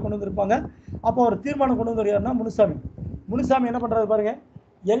கோட்டா முறை கொண்டு வந்திருப்பாங்க. அப்போ ஒரு தீர்மானம் கொண்டு வந்தவர் யாருன்னா முனுசாமி என்ன பண்றாரு பாருங்க,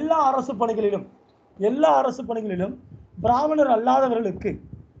 எல்லா அரசு பணிகளிலும் பிராமணர்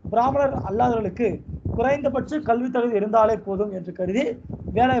அல்லாதவர்களுக்கு குறைந்தபட்ச கல்வி தகுதி இருந்தாலே போதும் என்று கருதி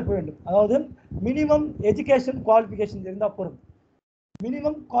வேலைவாய்ப்பு வேண்டும். அதாவது மினிமம் எஜுகேஷன் குவாலிஃபிகேஷன் இருந்தால் போதும்.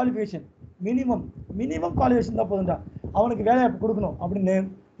 மினிமம் குவாலிஃபிகேஷன் தான் போதும்டா, அவனுக்கு வேலைவாய்ப்பு கொடுக்கணும் அப்படின்னு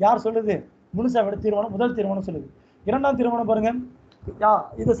யார் சொல்றது? முனுசாமியோட தீர்மானம். முதல் தீர்மானம் சொல்லுது. 2ஆம் தீர்மானம் பாருங்க,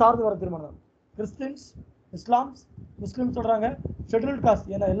 இது சார்ந்து வர தீர்மானம் தான். கிறிஸ்டின்ஸ், இஸ்லாம்ஸ், முஸ்லிம் சொல்றாங்க ஷெட்யூல்ட் காஸ்ட்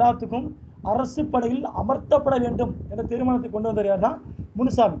என எல்லாத்துக்கும் அரசு பணியில் அமர்த்தப்பட வேண்டும் என்ற தீர்மானத்தை கொண்டு வந்தவர் யாருன்னா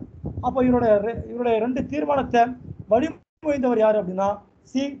முனுசாமி. அப்போ இவருடைய 2 தீர்மானத்தை வழிமொழிந்தவர் யாரு அப்படின்னா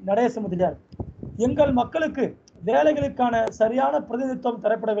சி நடேச முதலியார். எங்கள் மக்களுக்கு வேலைகளுக்கான சரியான பிரதிநிதித்துவம்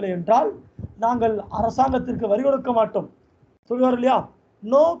தரப்படவில்லை என்றால் நாங்கள் அரசாங்கத்திற்கு வரி கொடுக்க மாட்டோம் சொல்லுவார் இல்லையா.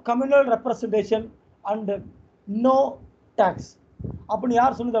 No communal representation and no tax அப்படின்னு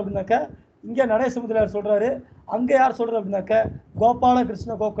யார் சொல்லுது அப்படின்னாக்க இங்கே நடேச முதலியார் சொல்றாரு. அங்கே யார் சொல்றது அப்படின்னாக்க கோபால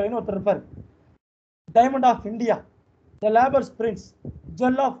கிருஷ்ண கோகலேன்னு ஒருத்தர் இருப்பார். Diamond of India, the labours Prince,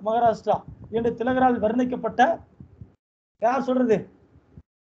 jewel of Maharashtra என்று திலகரால் வர்ணிக்கப்பட்ட யார் சொல்றது?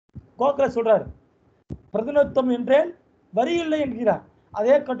 கோகலே சொல்றாரு. பிரதிநிதித்துவம் என்றேன் வரி இல்லை என்கிறார்.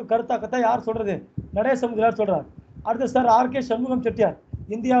 அதே கருத்தாக்கத்தை யார் சொல்றது? நடேச முதலியார் சொல்றார். அடுத்து சார் ஆர்.கே. சண்முகம் செட்டியார்,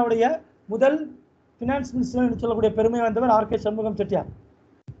 இந்தியாவுடைய முதல் பினான்ஸ் மினிஸ்டர் என்று சொல்லக்கூடிய பெருமை வந்தவர் ஆர்.கே. சண்முகம் செட்டியார்.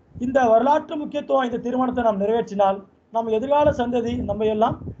 இந்த வரலாற்று முக்கியத்துவம் இந்த தீர்மானத்தை நாம் நிறைவேற்றினால் நம்ம எதிர்கால சந்ததி நம்ம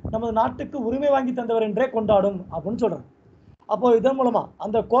எல்லாம் நமது நாட்டுக்கு உரிமை வாங்கி தந்தவர் என்றே கொண்டாடும் அப்படின்னு சொல்றாங்க. அப்போ இதன் மூலமா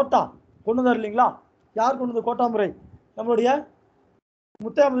அந்த கோட்டா கொண்டு வந்தார் இல்லைங்களா. யார் கொண்டு வந்த கோட்டா முறை? நம்மளுடைய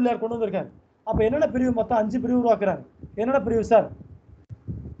முத்தையா முதலியார் கொண்டு வந்திருக்காரு. அப்ப என்னென்ன பிரிவு? மொத்தம் 5 பிரிவு உருவாக்குறாங்க. என்னென்ன பிரிவு சார்?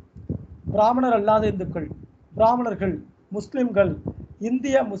 பிராமணர் அல்லாத இந்துக்கள், பிராமணர்கள், முஸ்லிம்கள்,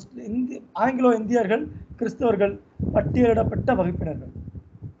 ஆங்கிலோ இந்தியர்கள், கிறிஸ்தவர்கள், பட்டியலிடப்பட்ட வகுப்பினர்கள்.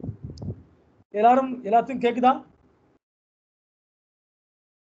 எல்லாத்தையும் கேக்குதா?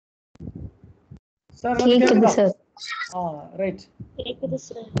 சார் கேக்குது கேக்குதா? சார். ரைட். கேக்குது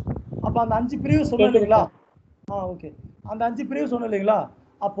சார். அப்ப அந்த 5 பிரிவு சொன்னோம் இல்லைங்களா? ஓகே. அந்த 5 பிரிவு சொன்னோம் இல்லைங்களா?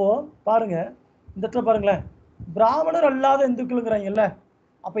 அப்போ பாருங்க இந்த இடத்துல பாருங்களேன், பிராமணர் அல்லாத இந்துக்கள்ங்கிறாங்கல்ல,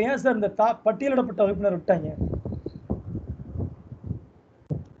 அப்ப ஏன் சார் இந்த பட்டியலிடப்பட்ட வகுப்பினர் விட்டாங்க?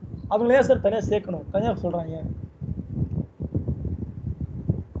 அவங்களே சார் தனியா சேர்க்கணும், தனியா சொல்றாங்க.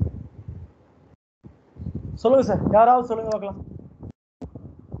 சொல்லுங்க சார், யாராவது சொல்லுங்க பார்க்கலாம்.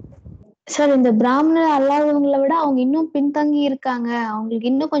 சார் இந்த பிராமணர் அல்லாதவங்களை விட அவங்க இன்னும் பின்தங்கி இருக்காங்க, அவங்களுக்கு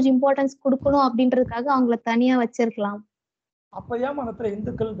இன்னும் கொஞ்சம் இம்பார்ட்டன்ஸ் கொடுக்கணும் அப்படின்றதுக்காக அவங்கள தனியா வச்சிருக்கலாம். அப்ப ஏன் மனத்துல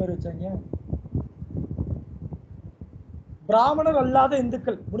இந்துக்கள் பேர் வச்சாங்க? பிராமணர் அல்லாத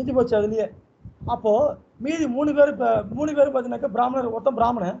இந்துக்கள் முடிஞ்சு போச்சு அதுலயே. அப்போ மீதி 3 பேர் பார்த்தீங்கன்னாக்க பிராமணர், ஒருத்தன்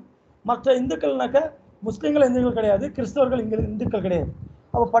பிராமணன், மற்ற இந்துக்கள்னாக்க முஸ்லீம்கள் இந்துக்கள் கிடையாது, கிறிஸ்தவர்கள் இந்துக்கள் கிடையாது.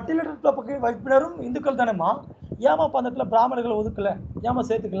 அப்போ பட்டியலிடப்பட்ட வகுப்பினரும் இந்துக்கள் தானேம்மா, ஏமா அந்த இடத்துல பிராமணர்களை ஒதுக்கல, ஏமா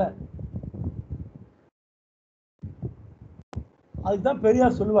சேர்த்துக்கல? அதுதான்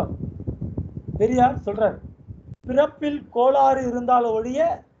பெரியார் சொல்லுவார். பெரியார் சொல்றார், பிறப்பில் கோளாறு இருந்தால் ஒழிய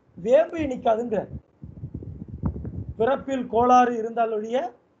வேம்பு இனிக்காதுங்கிற. பிறப்பில் கோளாறு இருந்தால் ஒழிய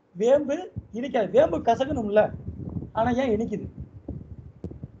வேம்பு இனிக்காது. வேம்பு கசக்கணும்ல, ஆனா ஏன் இனிக்குது?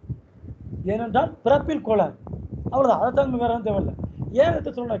 ஏனென்றால் பிறப்பில் கோளாறு, அவ்வளவுதான். அதைத்தான் வேற தேவையில்லை. ஏன்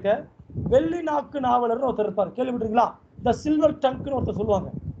எடுத்து சொன்னாக்க, வெள்ளி நாக்கு நாவலர்னு ஒருத்தர் இருப்பார், கேள்விப்பட்டிருக்கீங்களா? இந்த சில்வர் டங்க்னு ஒருத்தர்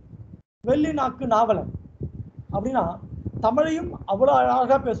சொல்லுவாங்க. வெள்ளி நாக்கு நாவலர் அப்படின்னா தமிழையும் அவ்வளவு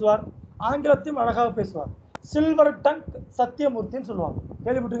அழகா பேசுவார், ஆங்கிலத்தையும் அழகாக பேசுவார். சில்வர் டங்க் சத்தியமூர்த்தின்னு சொல்லுவாங்க.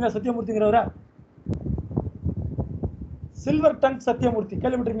 கேள்விப்பட்டிருக்கீங்களா சத்தியமூர்த்திங்கிறவரை? சில்வர் டங்க் சத்தியமூர்த்தி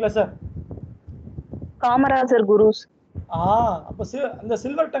கேள்விப்பட்டிருக்கீங்களா சார்? காமராஜர் குருஸ். அப்ப இந்த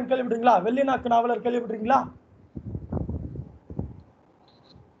சில்வர் டங்க் கேள்விப்பட்டிருக்கீங்களா? வெள்ளி நாக்கு நாவலர் கேள்விப்பட்டிருக்கீங்களா?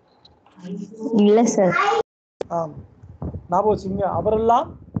 இல்ல சார். ஞாபகம் வச்சுங்க. அவரெல்லாம்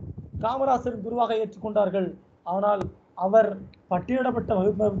காமராசரின் குருவாக ஏற்றுக்கொண்டார்கள். ஆனால் அவர் பட்டியலிடப்பட்ட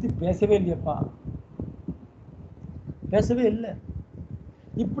வகுப்பை பற்றி பேசவே இல்லையப்பா, பேசவே இல்லை.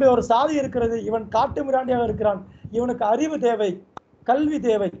 இப்படி ஒரு சாதி இருக்கிறது, இவன் காட்டு மிராண்டியாக இருக்கிறான், இவனுக்கு அறிவு தேவை, கல்வி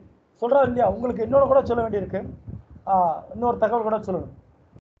தேவை சொல்றாரு இல்லையா? உங்களுக்கு இன்னொரு கூட சொல்ல வேண்டியிருக்கு, இன்னொரு தகவல் கூட சொல்லணும்.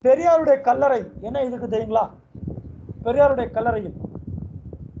 பெரியாருடைய கல்லறை என்ன இதுக்கு தெரியுங்களா? பெரியாருடைய கல்லறையில்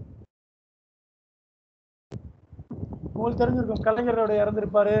உங்களுக்கு தெரிஞ்சிருக்கும், கலைஞருடைய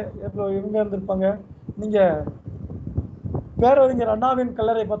இறந்திருப்பாரு, இவங்க இருந்திருப்பாங்க. நீங்க பேரறிஞர் அண்ணாவின்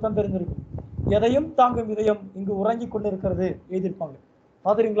கல்லறை பார்த்தா தெரிஞ்சிருக்கும். எதையும் தாங்கும் இதயம் இங்கு உறங்கி கொண்டிருக்கிறது எழுதியிருப்பாங்க.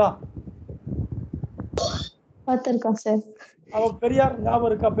 பாத்துறீங்களா? பார்த்திருக்கோம் சார். அவ பெரியார் ஞாபகம்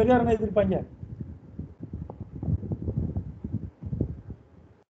இருக்கா? பெரியார் என்ன எழுதியிருப்பாங்க?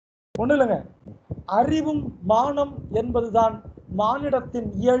 ஒண்ணு இல்லைங்க, அறிவும் மானம் என்பதுதான் மானிடத்தின்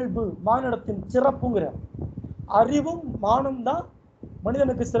இயல்பு, மானிடத்தின் சிறப்புங்கிற. அறிவும் மானம் தான்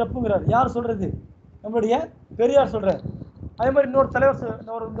மனிதனுக்கு சிறப்புங்கிறார். யார் சொல்றது? நம்முடைய பெரியார் சொல்றார். அதே மாதிரி இன்னொரு தலைவர்,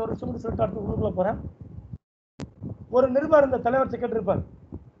 இன்னொரு சொல்லிட்டு அடுத்து உங்களுக்குள்ள போறேன். ஒரு நிருபர் இந்த தலைவர் கேட்டிருப்பார்,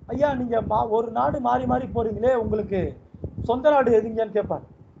 ஐயா நீங்க ஒரு நாடு மாறி மாறி போறீங்களே, உங்களுக்கு சொந்த நாடு எதுங்கன்னு கேட்பார்.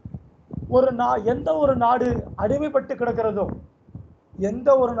 எந்த ஒரு நாடு அடிமைப்பட்டு கிடக்கிறதோ, எந்த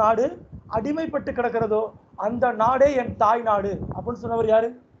ஒரு நாடு அடிமைப்பட்டு கிடக்கிறதோ அந்த நாடே என் தாய் நாடு அப்படின்னு சொன்னவர் யாரு?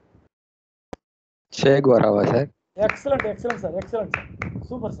 சேகுவாராவா sir? Excellent, excellent sir, excellent sir,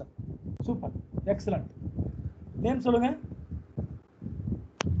 super sir, super, excellent. Name சொல்லுங்க.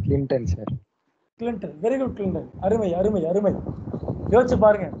 Clinton sir. Clinton, very good Clinton, அருமை அருமை அருமை. யோசிச்சு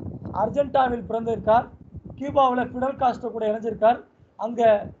பாருங்க, அர்ஜென்டினாவில் பிறந்திருக்கார், கியூபாவில் பிடல் காஸ்ட்ரோ கூட இணைஞ்சிருக்கார், அங்க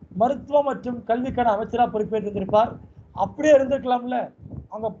மருத்துவம் மற்றும் கல்விக்கான அமைச்சராக பொறுப்பேற்றிருந்திருப்பார். அப்படியே இருந்திருக்கலாம்ல,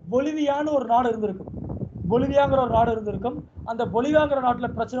 அங்க பொலிவியான்னு ஒரு நாடு இருந்திருக்கும், பொலிவியாங்கிற ஒரு நாடு இருந்திருக்கும். அந்த பொலிவியாங்கிற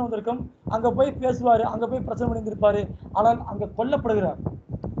நாட்டில் பிரச்சனை வந்திருக்கும், அங்க போய் பேசுவாரு, அங்க போய் பிரச்சனை பண்ணியிருந்திருப்பாரு. ஆனால் அங்க கொல்லப்படுகிறார்,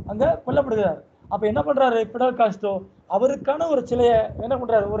 அங்க கொல்லப்படுகிறார். அப்ப என்ன பண்றாரு பிடல் காஸ்ட்ரோ? அவருக்கான ஒரு சிலையை என்ன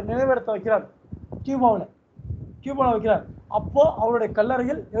பண்றாரு, ஒரு நினைவிடத்தை வைக்கிறார் கியூபாவில் வைக்கிறார். அப்போ அவருடைய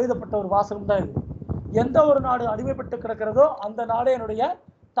கல்லறையில் எழுதப்பட்ட ஒரு வாசகம் தான் இது. எந்த ஒரு நாடு அடிமைப்பட்டு கிடக்கிறதோ அந்த நாடே என்னுடைய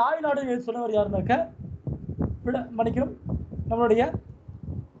தாய் நாடு எழுதி சொன்னவர் யாருன்னாக்க மன்னிக்கணும், நம்மளுடைய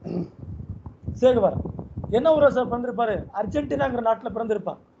சேகுவாரா. என்ன ஊரை சார் பிறந்திருப்பாரு? அர்ஜென்டினாங்கிற நாட்டில்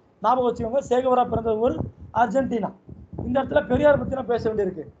பிறந்திருப்பார். ஞாபகம் வச்சுக்கோங்க, சேகுவாரா பிறந்த ஊர் அர்ஜென்டினா. இந்த இடத்துல பெரியார் பத்தி நான் பேச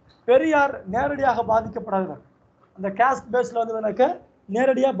வேண்டியிருக்கு. பெரியார் நேரடியாக பாதிக்கப்படாதவர், அந்த காஸ்ட் பேஸ்ல வந்ததுனாக்க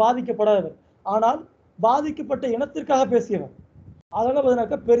நேரடியாக பாதிக்கப்படாதவர், ஆனால் பாதிக்கப்பட்ட இனத்திற்காக பேசியவர். அதனால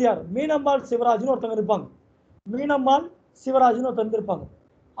பார்த்தீங்கன்னாக்க பெரியார். மீனம்மாள் சிவராஜ்னு ஒருத்தவங்க இருப்பாங்க, மீனம்மாள் சிவராஜ்னு ஒருத்தர் இருப்பாங்க.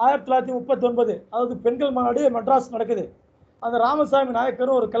 1939, அதாவது பெண்கள் மாநாடு மெட்ராஸ் நடக்குது. அந்த ராமசாமி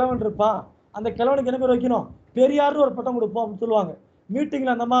நாயக்கரும் ஒரு கிழவன் இருப்பான், அந்த கிழவனுக்கு என்ன பேர் வைக்கணும்? பெரியார்னு ஒரு பட்டம் கொடுப்போம் அப்படின்னு சொல்லுவாங்க.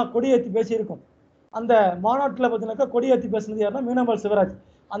 மீட்டிங்ல அந்த அம்மா கொடியேற்றி பேசியிருக்கும். அந்த மாநாட்டில் பார்த்தீங்கன்னாக்கா கொடியேற்றி பேசுனது யாருன்னா மீனம்மாள் சிவராஜ்.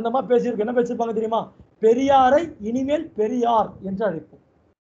 அந்த மாதிரி பேசியிருக்கு. என்ன பேசியிருப்பாங்க தெரியுமா? பெரியாரை இனிமேல் பெரியார் என்று அழைப்போம்.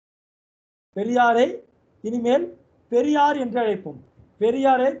 பெரியாரை இனிமேல் பெரியார் என்று அழைப்போம்.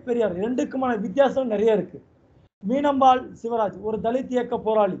 பெரியாரே பெரியார், ரெண்டுக்குமான வித்தியாசம் நிறைய இருக்கு. மீனம்பாள் சிவராஜ் ஒரு தலித் இயக்க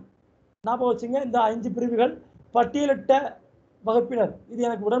போராளி. ஞாபகம் வச்சுங்க, இந்த 5 பிரிவுகள் பட்டியலிட்ட வகுப்பினர், இது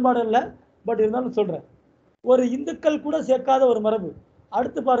எனக்கு உடன்பாடு இல்லை, பட் இருந்தாலும் சொல்றேன். ஒரு இந்துக்கள் கூட சேர்க்காத ஒரு மரபு.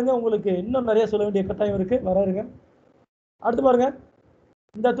 அடுத்து பாருங்க, உங்களுக்கு இன்னும் நிறைய சொல்ல வேண்டிய கட்டாயம் இருக்கு, வராருங்க. அடுத்து பாருங்க,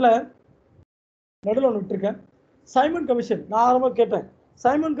 இந்த இடத்துல நடுவில் ஒன்று விட்டுருக்கேன். Simon commission. நான் ஆரம்பமாக கேட்டேன்,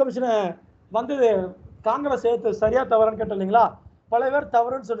 சைமன் கமிஷனை வந்தது காங்கிரஸ் சேர்த்து சரியா தவறுன்னு கேட்டேன் இல்லைங்களா? பல பேர்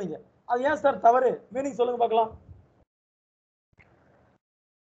தவறுன்னு சொன்னீங்க. அது ஏன் சார் தவறு? மீனிங் சொல்லுங்க பார்க்கலாம்.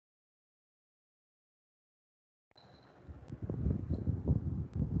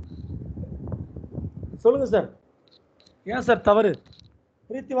 சொல்லுங்க சார், ஏன் சார் தவறு?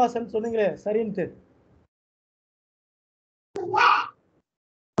 பிரீத்திவாசன் சொன்னீங்களே சரின்ட்டு.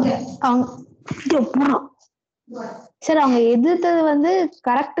 சார் அவங்க எதிர்த்தது வந்து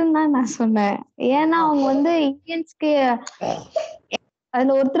கரெக்ட்னு தான் நான் சொன்னேன். ஏன்னா அவங்க வந்து இந்தியன்ஸ்க்கு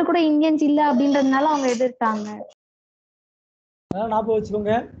அதுல ஒருத்தர் கூட இந்தியன்ஸ் இல்ல அப்படின்றதுனால அவங்க எதிர்த்தாங்க. ஞாபகம்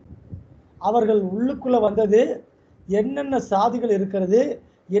வச்சுக்கோங்க, அவர்கள் உள்ளுக்குள்ள வந்தது என்னென்ன சாதிகள் இருக்கிறது,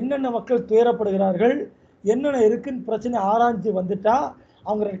 என்னென்ன மக்கள் துயரப்படுகிறார்கள், என்னென்ன இருக்குன்னு பிரச்சனை ஆராய்ஞ்சு வந்துட்டா,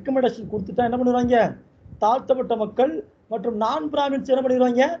 அவங்க ரெக்கமெண்டேஷன் கொடுத்துட்டா என்ன பண்ணுவாங்க? தாழ்த்தப்பட்ட மக்கள் மற்றும் நான் பிராமின்ஸ் என்ன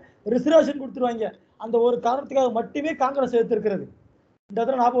பண்ணிடுவாங்க? ரிசர்வேஷன் கொடுத்துருவாங்க. அந்த ஒரு காரணத்துக்காக மட்டுமே காங்கிரஸ் எடுத்திருக்கிறது. இந்த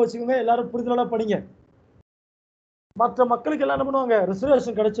இடத்துல ஞாபகம் வச்சுக்கோங்க, எல்லாரும் புரிதலோட படிங்க. மற்ற மக்களுக்கு எல்லாம் என்ன பண்ணுவாங்க?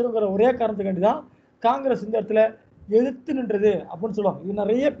 ரிசர்வேஷன் கிடைச்சிருங்கிற ஒரே காரணத்துக்காண்டி தான் காங்கிரஸ் இந்த இடத்துல எதிர்த்து நின்றது அப்படின்னு சொல்லுவாங்க. இது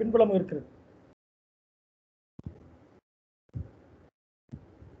நிறைய பின்புலம் இருக்குது.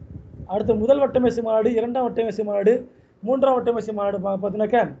 அடுத்து முதல் வட்டமேசை மாநாடு, 2ஆம் வட்டமேசை மாநாடு, 3ஆம் வட்டமேசை மாநாடு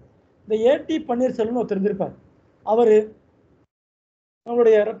பார்த்தீங்கன்னாக்க இந்த ஏடி பன்னீர்செல்வம்னு ஒருத்தர் இருந்திருப்பார். அவர்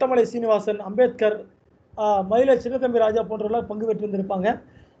நம்மளுடைய ரெட்டமலை சீனிவாசன், அம்பேத்கர், மயிலை சின்னத்தம்பி ராஜா போன்றவர்களாம் பங்கு பெற்று இருந்திருப்பாங்க.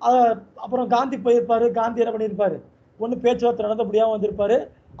 அப்புறம் காந்தி போயிருப்பார். காந்தி என்ன பண்ணியிருப்பார்? ஒன்று பேச்சுவார்த்தை நடத்த முடியாமல் வந்திருப்பார்.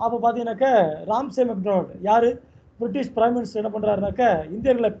 அப்போ பார்த்தீங்கன்னாக்க ராம்சே மெக்டொனால்ட் யார்? பிரிட்டிஷ் பிரைம் மினிஸ்டர் என்ன பண்ணுறாருனாக்க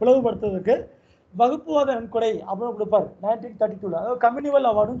இந்தியர்களை பிளவுபடுத்துவதற்கு வகுப்புவாத நன்கொடை அப்படின்னு கொடுப்பார் 1932. அதாவது கம்யூனிவல்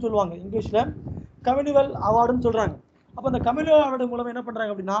அவார்டுன்னு சொல்லுவாங்க, இங்கிலீஷில் கம்யூனிவல் அவார்டுன்னு சொல்கிறாங்க. அப்போ அந்த கம்யூனிவல் அவார்டு மூலம் என்ன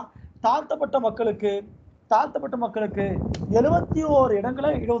பண்ணுறாங்க அப்படின்னா, தாழ்த்தப்பட்ட மக்களுக்கு 71 இடங்களை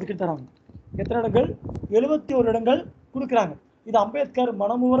இடஒதுக்கீடு தராங்க. எத்தனை இடங்கள்? 71 இடங்கள் கொடுக்குறாங்க. இது அம்பேத்கர்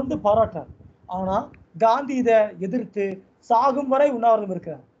மனமுவர்ந்து பாராட்டார். ஆனால் காந்தி இதை எதிர்த்து சாகும் வரை உண்ணாவிரதம்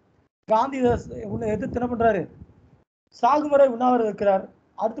இருக்கிறார். காந்தி இதை எதிர்த்து என்ன பண்றாரு? சாகும் வரை உண்ணாவிரதம் இருக்கிறார்.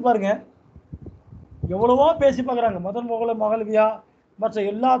 அடுத்து பாருங்க, எவ்வளவோ பேசி பார்க்குறாங்க. மதன் மோகன் மகளவியா மற்ற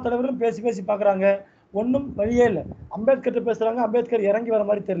எல்லா தலைவர்களும் பேசி பார்க்குறாங்க. ஒன்றும் வழியே இல்லை. அம்பேத்கர்கிட்ட பேசுகிறாங்க, அம்பேத்கர் இறங்கி வர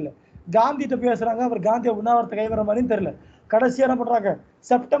மாதிரி தெரியல. காந்திகிட்ட பேசுகிறாங்க, அவர் காந்தியை உண்ணாவிரத்தை கை வர மாதிரியும் தெரியல. கடைசியாக என்ன பண்ணுறாங்க?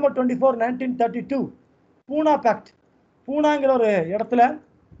 செப்டம்பர் 24, 1932 பூனா பேக்ட், பூனாங்கிற ஒரு இடத்துல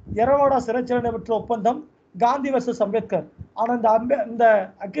எரவாடா சிறைச்சாலை நடைபெற்ற ஒப்பந்தம், காந்தி வர்சஸ் அம்பேத்கர். ஆனால் இந்த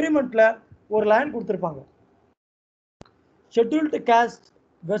அக்ரிமெண்ட்ல ஒரு லைன் கொடுத்துருப்பாங்க, scheduled caste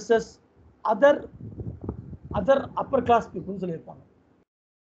versus other upper class பீப்புள்னு சொல்லியிருப்பாங்க.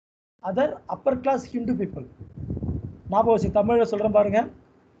 Other upper class Hindu people. ஞாபகம் வச்சு தமிழில் சொல்கிறேன் பாருங்க.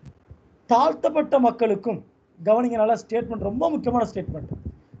 தாழ்த்தப்பட்ட மக்களுக்கும், கவனிங்க நல்லா, ஸ்டேட்மெண்ட் ரொம்ப முக்கியமான ஸ்டேட்மெண்ட்.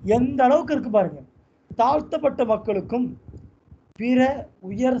 எந்த அளவுக்கு இருக்கு பாருங்க. தாழ்த்தப்பட்ட மக்களுக்கும் பிற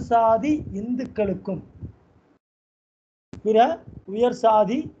உயர் சாதி இந்துக்களுக்கும், பிற உயர்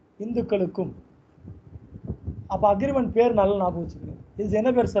சாதி இந்துக்களுக்கும். அப்ப அக்ரிமெண்ட் பேர் நல்லா ஞாபகம் வச்சுக்கோங்க. இது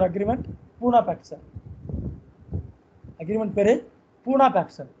என்ன பேர் சார்? அக்ரிமெண்ட் பூனா பேக்ட் சார். அக்ரிமெண்ட் பேரு பூனா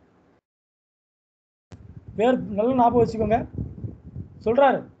பேக்ட் சார். பேர் நல்லா ஞாபகம் வச்சுக்கோங்க.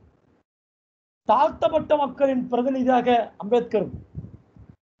 சொல்றாரு, தாழ்த்தப்பட்ட மக்களின் பிரதிநிதியாக அம்பேத்கரும்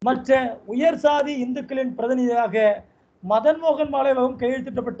மற்ற உயர் சாதி இந்துக்களின் பிரதிநிதியாக மதன் மோகன் மாளவியாவும்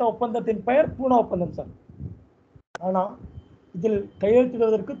கையெழுத்திட்டப்பட்ட ஒப்பந்தத்தின் பெயர் பூனா ஒப்பந்தம் சார். ஆனா இதில்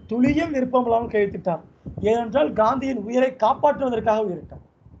கையெழுத்திடுவதற்கு துளியும் விருப்பம் இல்லாமல் கையெழுத்திட்டார். ஏனென்றால் காந்தியின் உயிரை காப்பாற்றுவதற்காக உயிரிட்டார்.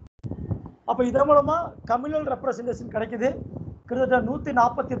 அப்ப இதன் மூலமா கம்யூனல் ரெப்ரசன்டேஷன் கிடைக்குது. கிட்டத்தட்ட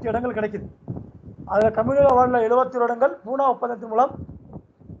 148 இடங்கள் கிடைக்குது. அதுல கம்யூனல் அவார்டுல 71 இடங்கள், பூனா ஒப்பந்தத்தின் மூலம்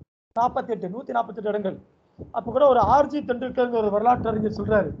 148 இடங்கள். அப்ப கூட ஒரு ஆர்ஜி தெண்டுல்கர் ஒரு வரலாற்று அறிஞர்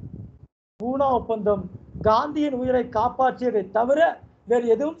சொல்றாரு, பூனா ஒப்பந்தம் காந்தியின் உயிரை காப்பாற்றியதை தவிர வேறு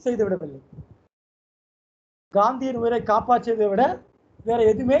எதுவும் செய்து விடவில்லை. காந்தியின் உயிரை காப்பாற்றியதை விட வேற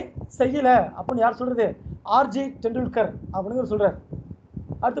எதுவுமே செய்யல அப்படின்னு யார் சொல்றது? ஆர்ஜி தெண்டுல்கர் அப்படின்னு சொல்றாரு.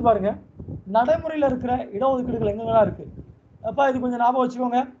 அடுத்து பாருங்க, நடைமுறையில் இருக்கிற இடஒதுக்கீடுகள் எங்கெல்லாம் இருக்கு. அப்ப இது கொஞ்சம் ஞாபகம்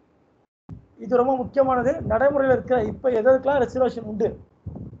வச்சுக்கோங்க, இது ரொம்ப முக்கியமானது. நடைமுறையில் இருக்கிற இப்ப எதற்கெல்லாம் ரிசர்வேஷன் உண்டு?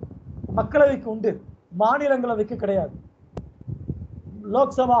 மக்களவைக்கு உண்டு, மாநிலங்களவைக்கு கிடையாது.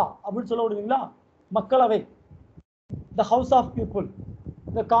 லோக்சபா அப்படின்னு சொல்ல முடியுங்களா, மக்களவை, the house of people,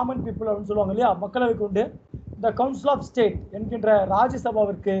 the common people அப்படின்னு சொல்லுவாங்க இல்லையா, மக்களவைக்கு உண்டு. த கவுன்சில் ஆஃப் ஸ்டேட் என்கின்ற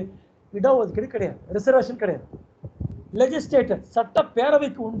ராஜ்யசபாவிற்கு இடஒதுக்கீடு கிடையாது, ரிசர்வேஷன் கிடையாது. லெஜிஸ்லேட்டர்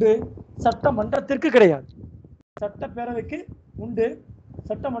சட்டப்பேரவைக்கு உண்டு, சட்டமன்றத்திற்கு கிடையாது. சட்டப்பேரவைக்கு உண்டு,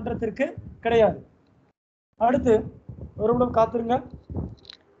 சட்டமன்றத்திற்கு கிடையாது. அடுத்து ஒரு நிமிடம் காத்துருங்க.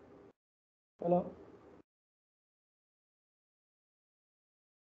 ஹலோ,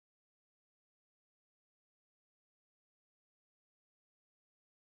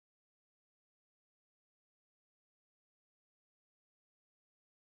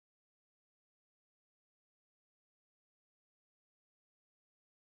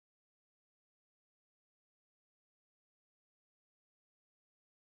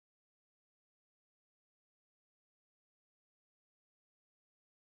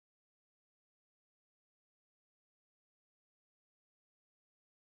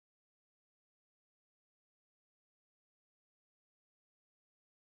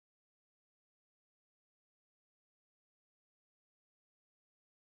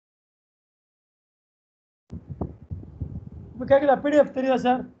 இப்போ கேட்குதா? பிடிஎஃப் தெரியுதா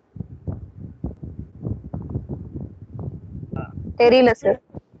சார்? தெரியல சார்.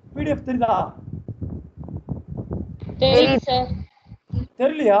 பிடிஎஃப் தெரியுதா? தெரியுது சார்.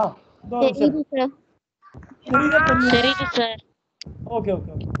 தெரியலையா? தெரியுது சார். தெரியுதா? தெரியுது சார். ஓகே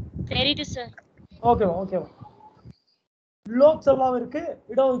ஓகே ஓகே தெரியுது சார். Okay okay. லோக்சபாவிற்கு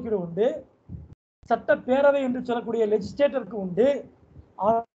இடஒதுக்கீடு உண்டு, சட்டப்பேரவை என்று சொல்லக்கூடிய லெஜிஸ்லேட்டருக்கு உண்டு.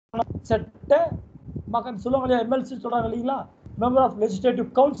 சட்ட மகன் சொல்லுவாங்க இல்லையா, எம்எல்சி சொல்றாங்க இல்லைங்களா, மெம்பர் ஆஃப் லெஜிஸ்லேட்டிவ்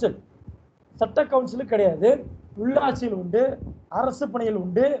கவுன்சில், சட்ட கவுன்சில் கிடையாது. உள்ளாட்சியில் உண்டு, அரசு பணியில்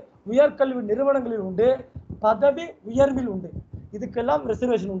உண்டு, உயர்கல்வி நிறுவனங்களில் உண்டு, பதவி உயர்வில் உண்டு. இதுக்கெல்லாம்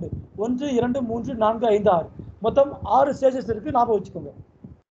ரிசர்வேஷன் உண்டு. 1, 2, 3, 4, 5, 6 மொத்தம் 6 ஸ்டேஜஸ் இருக்கு, ஞாபகம் வச்சுக்கோங்க.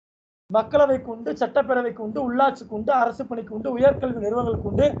 மக்களவைக்கு உண்டு, சட்டப்பேரவைக்கு உண்டு, உள்ளாட்சிக்கு உண்டு, அரசு பணிக்கு உண்டு, உயர்கல்வி நிறுவனங்களுக்கு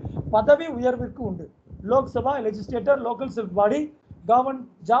உண்டு, பதவி உயர்விற்கு உண்டு. Lok Sabha, legislator, local self body, government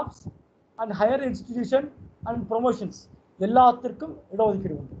jobs and higher institution and promotions எல்லாத்திற்கும்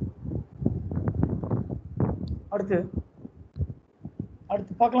இடஒதுக்கீடு உண்டு. அடுத்து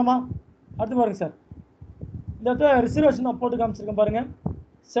பார்க்கலாமா? அடுத்து பாருங்க சார், இந்த இடத்துல ரிசர்வேஷன் நான் போட்டு காமிச்சிருக்கேன் பாருங்க.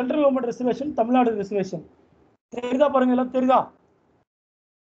 Central government reservation, Tamil Nadu reservation தெரியுதா? பாருங்க, எல்லாம் தெரியுதா?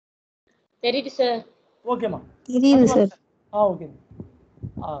 தெரியுது சார். ஓகேமா, தெரியுது சார். ஓகே.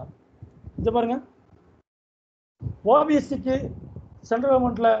 இது பாருங்க, ஓபிசிக்கு சென்ட்ரல்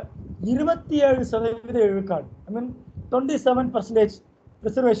கவர்மெண்ட்ல 27% விழுக்காடு, ஐ மீன் 27%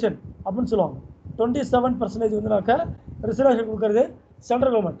 ரிசர்வேஷன் அப்படின்னு சொல்லுவாங்க. 27% வந்துனாக்க ரிசர்வேஷன் கொடுக்கறது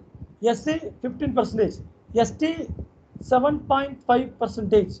central government. SC 15%, ST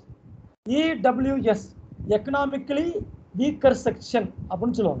 7.5%, EWS economically weaker section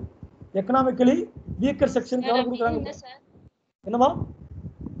அப்படின்னு சொல்லுவாங்க. எக்கனாமிக்கலி வீக்கர் செக்ஷன் எவ்வளவு கொடுக்குறாங்க? என்னமா?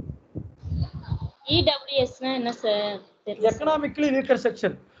 இடபிள்யூஎஸ்னா என்ன சார்? எக்கனாமிக்கலி வீக்கர்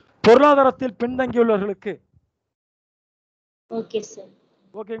செக்ஷன், பொருளாதாரத்தில் பின்தங்கியுள்ளவர்களுக்கு. Okay sir.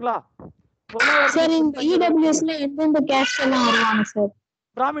 ஓகேங்களா? சார், இந்த இடபிள்யூஎஸ்ல எந்தெந்த கேஸ்ட் எல்லாம் வருவாங்க சார்?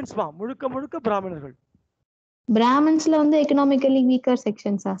 பிராமின்ஸ்மா, முழுக்க பிராமணர்கள். பிராமின்ஸ்ல வந்து எக்கனாமிக்கலி வீக்கர்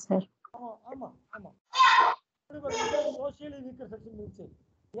செக்ஷன்ஸா சார்? ஆமா. சோஷியலி வீக்கர் செக்ஷன் இருந்துச்சு.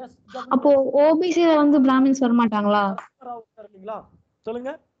 அப்போ ஓபிசில வந்து பிராமின்ஸ் வர மாட்டாங்களா?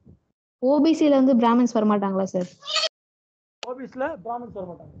 சொல்லுங்க. ஓபிசில வந்து பிராமின்ஸ் வர மாட்டாங்களா சார்? ஓபிசில பிராமின்ஸ் வர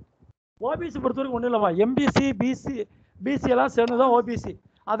மாட்டாங்க. ஓபிசி பொறுத்தவரைக்கும் ஒன்றும் இல்லைவா, எம்பிசி, பிசி எல்லாம் சேர்ந்துதான் ஓபிசி,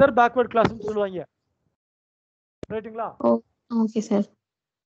 அதர் பேக்வர்ட் கிளாஸ்ன்னு சொல்லுவாங்க. ரைட்டுங்களா? Okay sir.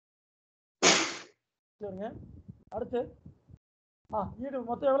 சரிங்க. அடுத்து ஈடு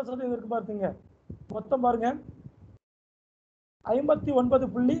மொத்தம் எவ்வளவு சதவீதம் இருக்கு பாருங்க. மொத்தம் பாருங்க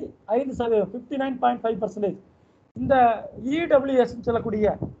 59.5%, 59.5%. இந்த இடபிள்யூஎஸ் சொல்லக்கூடிய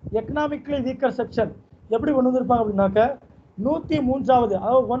எக்கனாமிக்கலி வீக்கர் செக்ஷன் எப்படி கொண்டு வந்திருப்பாங்க அப்படின்னாக்க, 103வது,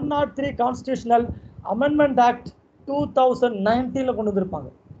 அதாவது 103 கான்ஸ்டிடியூஷனல் அமெண்ட்மெண்ட் ஆக்ட் 2019 கொண்டு வந்திருப்பாங்க.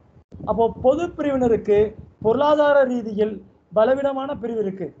 அப்போ பொது பிரிவினருக்கு பொருளாதார ரீதியில் பலவீனமான பிரிவு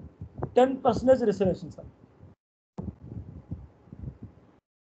இருக்கு, 10% ரிசர்வேஷன் சார்.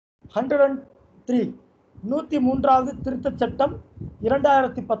 103 103வது திருத்த சட்டம்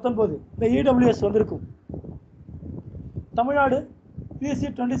 2019 இந்த இடபிள்யூஎஸ் வந்திருக்கும். தமிழ்நாடு பிசி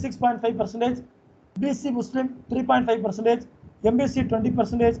 26.5%, பிசி முஸ்லிம் 3.5%, எம்பிசி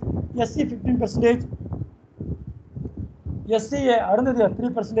 20%, எஸ்சி 15%, எஸ்சிஏ அருந்ததியா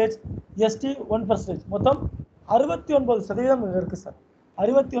 3%, எஸ்டி 1%. மொத்தம் 69% இருக்கு சார்.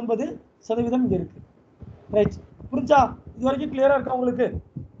 69% இங்க இருக்கு. ரைட், புரிஞ்சா? இது வரைக்கும் கிளியரா இருக்கா உங்களுக்கு?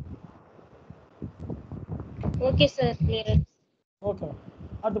 Okay sir, clear. ஓகே,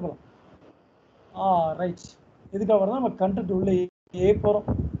 அடுத்து போகலாம். ரைட். இதுக்காக தான் நம்ம கண்டென்ட் உள்ளே போகிறோம்.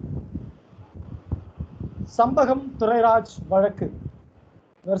 சம்பகம் துரைராஜ் வழக்கு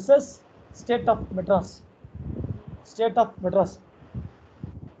versus state of Madras. State of Madras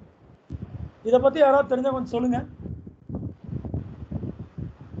இதை பற்றி யாராவது தெரிஞ்சா கொஞ்சம் சொல்லுங்க.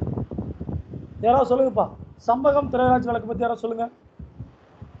 யாராவது சொல்லுங்கப்பா. சம்பகம் துரைராஜ் வழக்கு பற்றி யாராவது சொல்லுங்க.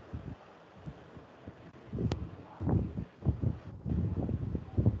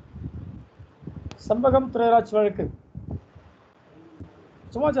 சம்பகம் துரைராஜ் வழக்கு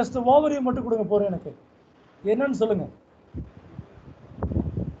சும்மா ஜஸ்ட் ஓவரியூ மட்டும் கொடுங்க போறேன். எனக்கு என்னன்னு சொல்லுங்க.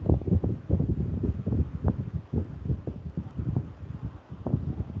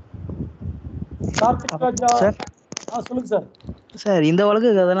 கார்த்திக் ராஜா சொல்லுங்க சார். சார் இந்த வழக்கு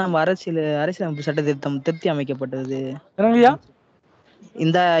அதெல்லாம் நம்ம அரசியலமைப்பு சட்ட திருத்தி அமைக்கப்பட்டது. என்னங்கய்யா?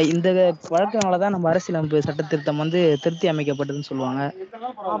 இந்த இந்த வழக்கினாலதான் நம்ம அரசியலமைப்பு சட்ட திருத்தம் வந்து திருத்தி அமைக்கப்பட்டதுன்னு சொல்லுவாங்க.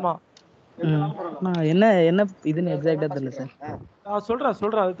 ஆமா. என்ன என்ன இதுன்னு எக்ஸாக்டா தெரியல சார். நான்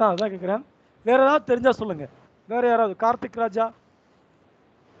சொல்றேன் அதுதான் கேட்குறேன். வேற ஏதாவது தெரிஞ்சா சொல்லுங்க. வேற யாராவது? கார்த்திக் ராஜா.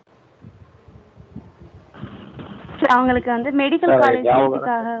 அவங்களுக்கு வந்து மெடிக்கல் காலேஜ்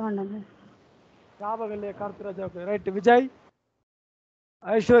சீட்டுக்காக வந்தது. ஞாபகம் இல்லையா கார்த்திக் ராஜா? ரைட். விஜய்,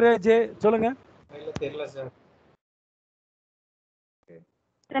 ஐஸ்வர்யா, ஜே சொல்லுங்க. தெரியல சார்.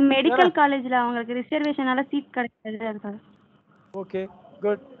 மெடிக்கல் காலேஜ்ல அவங்களுக்கு ரிசர்வேஷனால சீட் கிடைச்சது அதுக்காக. Okay,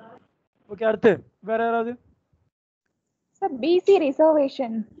 good. ஓகே, அடுத்து வேற யாராவது? Sir PC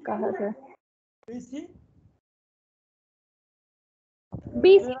ரிசர்வேஷன்காக sir. PC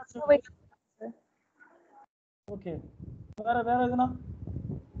reservation. Okay, வேற எதுனா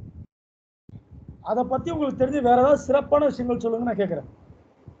அதை பத்தி உங்களுக்கு தெரிஞ்சு வேற ஏதாவது சிறப்பான விஷயங்கள் சொல்லுங்க. நான் கேட்கிறேன்.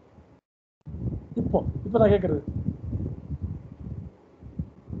 இப்போ நான் கேட்கறது.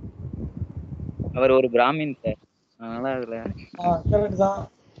 அவர் ஒரு பிராமின் சார், அதனால அதுல கரெக்ட் தான்.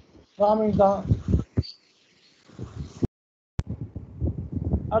 பிராமின் தான்.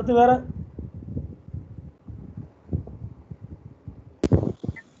 அடுத்து வேற?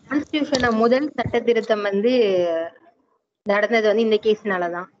 கான்ஸ்டிடியூஷன் முதல் சட்ட திருத்தம் வந்து நடந்தது வந்து இந்த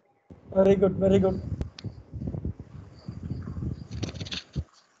கேஸ்னாலதான். Very good, very good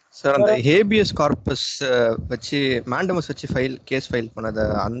sir. அந்த ஹேபியஸ் கார்பஸ் வச்சு மேண்டமஸ் வச்சு கேஸ் ஃபைல் பண்ணது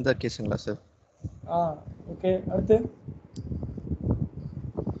அந்த கேஸுங்களா சார்? ஓகே, அடுத்து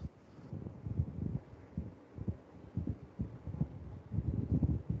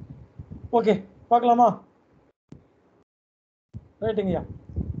ஓகே பார்க்கலாமா? ரைட்டுங்கய்யா.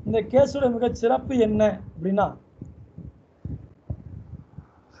 இந்த கேஸோட மிக சிறப்பு என்ன அப்படின்னா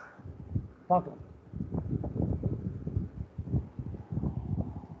பார்க்கலாம்.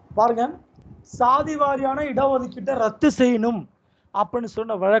 பாருங்க, சாதி வாரியான இடஒதுக்கீட்டை ரத்து செய்யணும் அப்படின்னு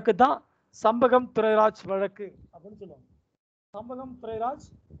சொன்ன வழக்கு தான் சம்பகம் துரைராஜ் வழக்கு அப்படின்னு சொல்லுவாங்க. சம்பகம் துரைராஜ்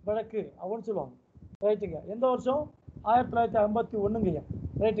வழக்கு அப்படின்னு சொல்லுவாங்க. ரைட்டுங்க. எந்த வருஷம்? 1951ங்கய்யா.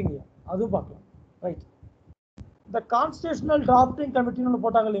 ரைட்டுங்கய்யா, அதுவும் பார்க்கலாம். ரைட். இந்த கான்ஸ்டிடியூஷனல் டிராஃப்டிங் கமிட்டின்னு ஒன்று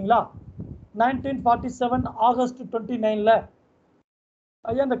போட்டாங்க இல்லைங்களா 1947 ஆகஸ்ட் 29ல.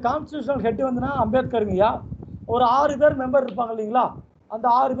 ஐயா, இந்த கான்ஸ்டிடியூஷனல் ஹெட் வந்துன்னா அம்பேத்கருங்கய்யா. ஒரு 6 பேர் மெம்பர் இருப்பாங்க இல்லைங்களா? அந்த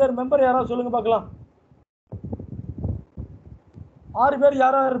 6 பேர் மெம்பர் யாராவது சொல்லுங்க பார்க்கலாம். 6 பேர்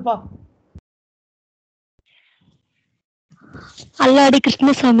யாராவது இருப்பா? அல்லாடி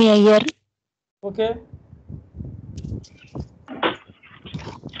Krishnasamy Iyer. Okay.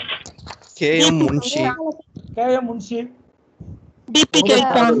 KM Munshi. DP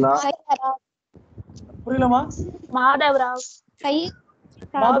கேல்பான். புரியலமா? Madhavrao.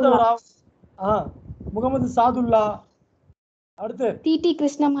 Madhavrao. Mohammed Sadullah. அடுத்து டிடி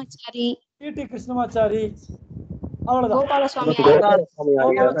கிருஷ்ணமாச்சாரி. அவ்வளவுதான். Gopalaswamy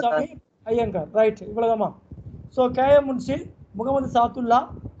Iyengar. Right, இவ்வளவுதாமா. So KM Munshi, Mohammed Sadullah,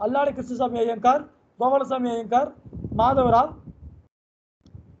 அல்லாடி கிருஷ்ணசாமி ஐயங்கார், கோபாலசாமி ஐயங்கார், மாதவராவ்,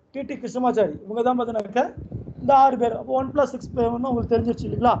 டிடி கிருஷ்ணமாச்சாரி. இவங்க தான் பார்த்தீங்கன்னாக்க இந்த 6 பேர். அப்போ 1+6 உங்களுக்கு தெரிஞ்சிருச்சு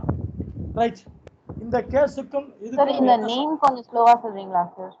இல்லைங்களா? ரைட். இந்த கேஸுக்கும் சார் இந்த நேம் கொஞ்சம் ஸ்லோவா சொல்றீங்களா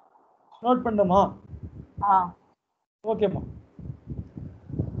சார்? நோட் பண்ணணுமா? ஓகேம்மா.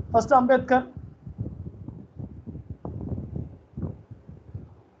 ஃபர்ஸ்ட் அம்பேத்கர்,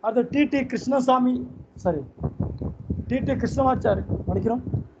 அது DD Krishnasamy, sorry DD Krishnamachari படிக்கிறோம்.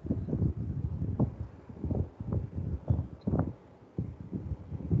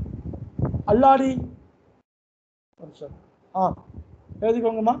 அல்லாடி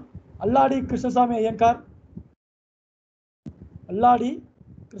எழுதிக்கோங்கம்மா. அல்லாடி Krishnasamy Iyengar.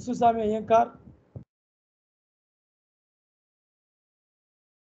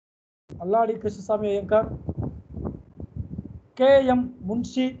 KM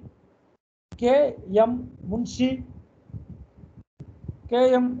Munshi.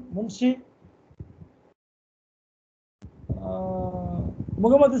 KM Munshi,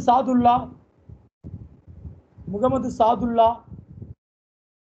 Mohammed Sadullah,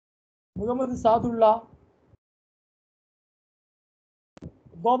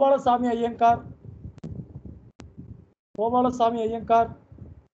 Gopalaswamy Iyengar,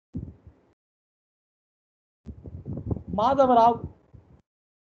 Madhavrao,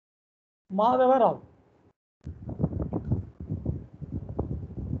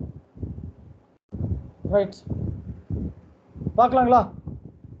 right. பார்க்கலாங்களா?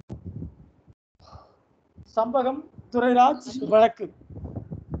 சம்பகம் Durairaj வழக்கு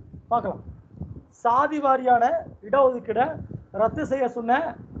பார்க்கலாம். சாதி வாரியான இடஒதுக்கீடை ரத்து செய்ய சொன்ன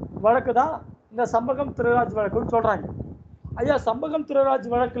வழக்கு தான் இந்த சம்பகம் துரைராஜ் வழக்குன்னு சொல்றாங்க. ஐயா, சம்பகம் துரைராஜ்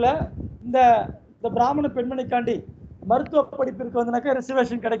வழக்குல இந்த பிராமண பெண்மணிக்காண்டி மருத்துவ படிப்பிற்கு வந்தனாக்கா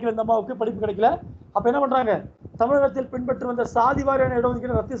ரிசர்வேஷன் கிடைக்கல, இந்த அம்மாவுக்கு படிப்பு கிடைக்கல. அப்ப என்ன பண்றாங்க, தமிழகத்தில் பின்பற்றி வந்த சாதி வாரியான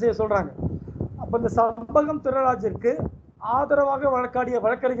இடஒதுக்கீடை ரத்து செய்ய சொல்றாங்க. அப்ப இந்த சம்பகம் துரைராஜிற்கு ஆதரவாக வழக்காடிய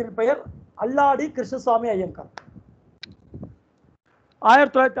வழக்கறிஞரின் பெயர் அல்லாடி கிருஷ்ணசாமி ஐயங்கார்.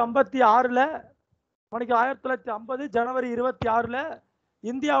 1950 ஜனவரி 26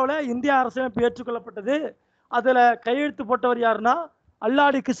 இந்தியாவில் இந்திய அரசியலமைப்பு ஏற்றுக்கொள்ளப்பட்டது. அதுல கையெழுத்து போட்டவர் யாருன்னா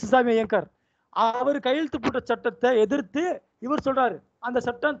அல்லாடி கிருஷ்ணசாமி ஐயங்கார். அவர் கையெழுத்து போட்ட சட்டத்தை எதிர்த்து இவர் சொல்றாரு அந்த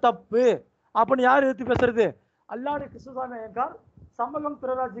சட்டம் தப்பு அப்படின்னு. யார் எதிர்த்து பேசுறது? அல்லாடி கிருஷ்ணசாமி ஐயங்கார் சம்பகம்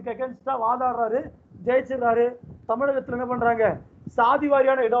துரைராஜுக்கு அகேன்ஸ்டா வாதாடுறாரு, ஜெயிச்சிடுறாரு. தமிழகத்தில் என்ன பண்றாங்க, சாதி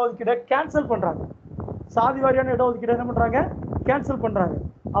வாரியான இடஒதுக்கீடை கேன்சல் பண்றாங்க. என்ன பண்றாங்க, கேன்சல் பண்றாங்க.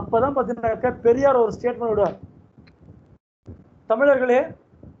 அப்பதான் பாத்தீங்கன்னா பெரியார் ஒரு ஸ்டேட்மெண்ட் விடுவார், தமிழர்களே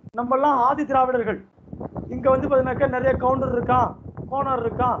நம்மெல்லாம் ஆதி திராவிடர்கள், இங்க வந்து பாத்தீங்கன்னாக்கா நிறைய கவுண்டர் இருக்கான், கோணர்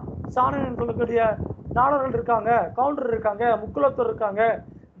இருக்கான், சாணன் சொல்லக்கூடிய நாடர்கள் இருக்காங்க, கவுண்டர் இருக்காங்க, முக்குலத்தூர் இருக்காங்க,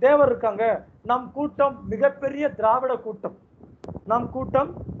 தேவர் இருக்காங்க. நம் கூட்டம் மிகப்பெரிய திராவிட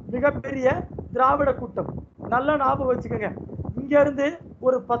கூட்டம். நல்ல ஞாபகம் வச்சுக்கோங்க. இங்க இருந்து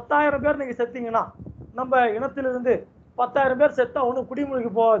ஒரு 10,000 பேர் நீங்க செத்தீங்கன்னா, நம்ம இனத்திலிருந்து 10,000 பேர் செத்தா ஒன்றும்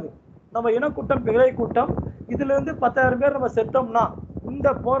குடிமொழிக்கு போகாது. நம்ம இனக்கூட்டம் பிறை கூட்டம். இதுல இருந்து 10,000 பேர் நம்ம செத்தோம்னா, இந்த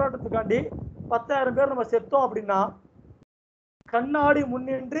போராட்டத்துக்காண்டி 10,000 பேர் நம்ம செத்தோம் அப்படின்னா, கண்ணாடி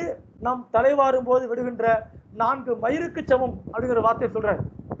முன்னின்று நாம் தலைவாரும் போது விடுகின்ற 4 மயிருக்கு சமம் அப்படிங்கிற வார்த்தை சொல்றாரு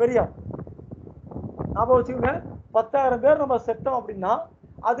பெரியார். ஞாபகம் வச்சுக்கோங்க. 10,000 பேர் நம்ம செத்தோம் அப்படின்னா,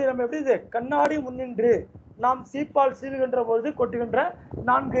 அது நம்ம எப்படி இது, கண்ணாடி முன்னின்று நாம் சீப்பால் சீவுகின்ற பொழுது கொட்டுகின்ற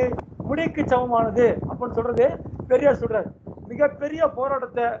 4 முடிக்கு சமமானது அப்படின்னு சொல்றது பெரியார் சொல்றாரு. மிகப்பெரிய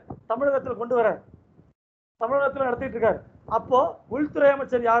போராட்டத்தை தமிழகத்தில் கொண்டு வர தமிழகத்தில் நடத்திட்டு இருக்காரு. அப்போ உள்துறை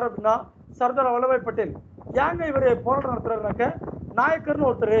அமைச்சர் யார் அப்படின்னா சர்தார் வல்லபாய் பட்டேல். ஏங்க இவர் போராட்டம் நடத்துறாருனாக்க, நாயக்கர்னு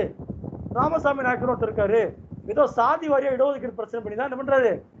ஒருத்தர், ராமசாமி நாயக்கர்னு ஒருத்தர் இருக்காரு, ஏதோ சாதி வாரியா இடஒதுக்கீடு பிரச்சனை பண்ணி தான் என்ன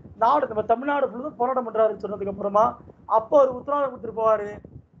பண்றாரு, நம்ம தமிழ்நாடு ஃபுல்லும் போராட்டம் பண்றாருன்னு சொன்னதுக்கு அப்புறமா அப்போ ஒரு உத்தரவாதம் கொடுத்துட்டு போவாரு.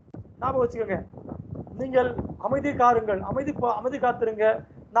 ஞாபகம் வச்சுக்கோங்க, நீங்கள் அமைதி காத்துருங்க,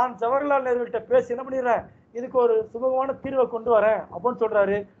 நான் ஜவஹர்லால் நேருகிட்ட பேசி என்ன பண்ணிடுறேன், இதுக்கு ஒரு சுமூகமான தீர்வை கொண்டு வரேன் அப்படின்னு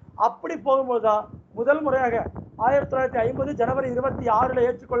சொல்றாரு. அப்படி போகும்போதுதான் முதல் முறையாக 1950 ஜனவரி 26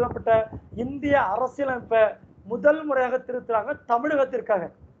 ஏற்றுக்கொள்ளப்பட்ட இந்திய அரசியலமைப்பை முதல் முறையாக திருத்துறாங்க தமிழகத்திற்காக.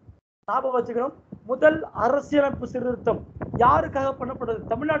 ஞாபகம் வச்சுக்கணும், முதல் அரசியலமைப்பு சீர்திருத்தம் யாருக்காக பண்ணப்பட்டது,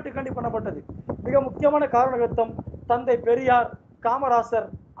 தமிழ்நாட்டுக்காண்டி பண்ணப்பட்டது. மிக முக்கியமான காரணகர்த்தம் தந்தை பெரியார், காமராசர்,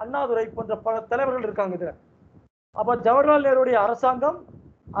 அண்ணாதுரை போன்ற பல தலைவர்கள் இருக்காங்க இதுல. அப்ப ஜவஹர்லால் நேருடைய அரசாங்கம்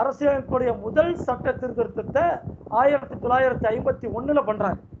அரசியலமைப்புடைய முதல் சட்ட திருத்தத்தை 1951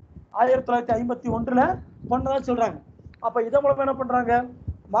 பண்றாங்க. 1951 பண்ணதா சொல்றாங்க. அப்ப இதன் மூலம் என்ன பண்றாங்க,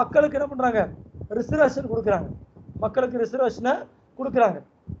 மக்களுக்கு என்ன பண்றாங்க, ரிசர்வேஷன் கொடுக்குறாங்க.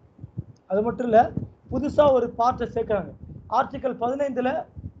 அது மட்டும் இல்ல, புதுசா ஒரு பார்ட்டை சேர்க்கிறாங்க. ஆர்டிகல் 15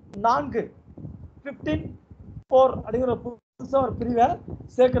 4 15(4) அப்படிங்கிற புதுசா ஒரு பிரிவை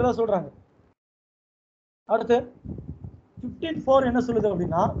சேர்க்கிறதா சொல்றாங்க. அடுத்து 15(4) என்ன சொல்லுது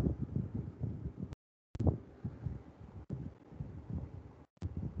அப்படின்னா,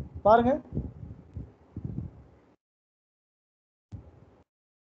 பாருங்க,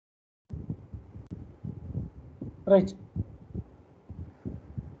 ரைட்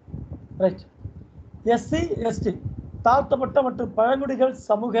எஸ்சி எஸ்டி தாழ்த்தப்பட்ட மற்றும் பழங்குடிகள்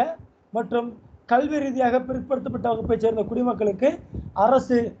சமூக மற்றும் கல்வி ரீதியாக பிற்படுத்தப்பட்ட வகுப்பை சேர்ந்த குடிமக்களுக்கு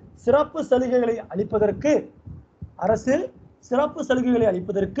அரசு சிறப்பு சலுகைகளை அளிப்பதற்கு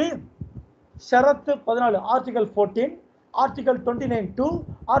ஷரத்து 14 ஆர்டிகல் 14, ஆர்டிகல் 29(2),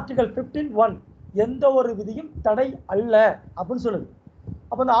 ஆர்டிகல் 15(1) எந்த ஒரு விதியும் தடை அல்ல அப்படின்னு சொல்லுது.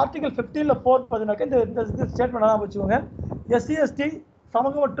 அப்ப இந்த ஆர்டிகல் 15(4) பார்த்தீங்கன்னாக்க இந்த ஸ்டேட்மெண்ட் எல்லாம் வச்சுக்கோங்க. எஸ்சி எஸ்டி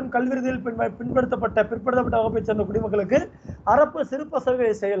சமூக மற்றும் கல்வி ரீதியில் பிற்படுத்தப்பட்ட வகுப்பை சேர்ந்த குடிமக்களுக்கு அரசு சிறப்பு சலுகை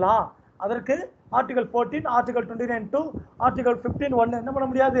செய்யலாம் அதற்கு ஆர்டிகல் 14, ஆர்டிகல் 29(2), ஆர்டிகல் 15(1) என்ன பண்ண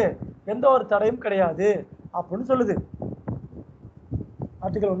முடியாது, எந்த ஒரு தடையும் கிடையாது அப்படின்னு சொல்லுது.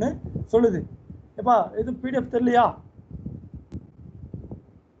 ஆர்டிகல் 1 சொல்லுது. எப்பா இது பிடிஎஃப் தெரியலையா?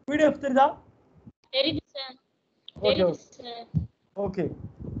 பிடிஎஃப் தெரியுதா? தெரியுது சார். Okay okay.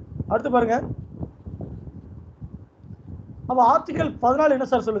 அடுத்து பாருங்க. அப்ப ஆர்டிகல் 14 என்ன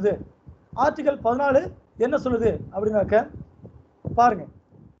சார் சொல்லுது? ஆர்டிகல் 14 என்ன சொல்லுது அப்படின்னாக்க பாருங்க,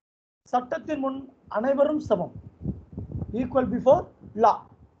 சட்டத்தின் முன் அனைவரும் சமம், ஈக்குவல் பிஃபோர் லா.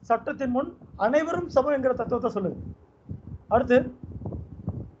 சட்டத்தின் முன் அனைவரும் சமம் என்கிற தத்துவத்தை சொல்லுது. அடுத்து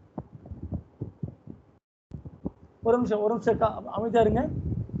ஒரு நிமிஷம் அமைதியா இருங்க,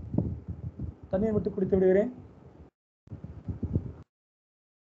 தண்ணியை விட்டு குடித்து விடுகிறேன்.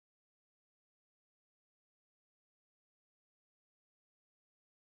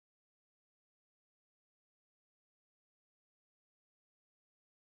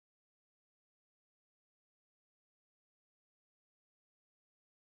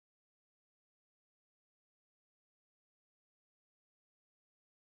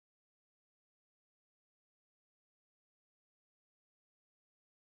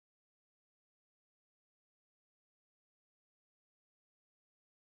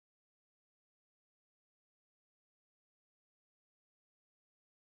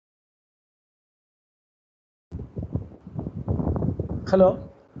 ஹலோ,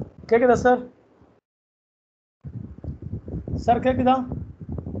 கேக்குதா சார்? சார் கேக்குதா?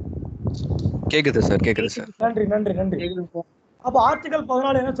 கேக்குது சார், கேக்குது சார். நன்றி நன்றி நன்றி. அப்போ ஆர்டிகல்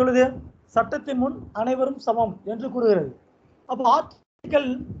 14 என்ன சொல்லுது? சட்டத்தின் முன் அனைவரும் சமம் என்று கூறுகிறது. அப்போ ஆர்டிகல்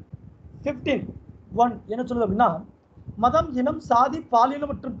 15(1) என்ன சொல்லுது அப்படின்னா, மதம், இனம், சாதி,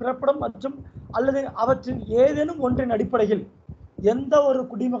 பாலினம் மற்றும் பிறப்பிடம் மற்றும் அல்லது அவற்றின் ஏதேனும் ஒன்றின் அடிப்படையில் எந்த ஒரு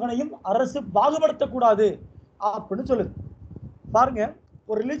குடிமகனையும் அரசு பாகுபடுத்தக்கூடாது அப்படின்னு சொல்லுது. பாருங்க,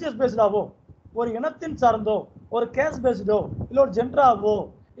 ஒரு ரிலீஜியஸ் பேஸ்டாவோ, ஒரு இனத்தின் சார்ந்தோ, ஒரு கேஸ் பேஸ்டோ, இல்ல ஒரு ஜென்டராவோ,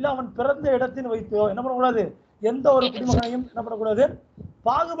 இல்ல அவன் பிறந்த இடத்தின் வைத்தோ என்ன பண்ணக்கூடாது, எந்த ஒரு குடிமகனையும் என்ன பண்ணக்கூடாது,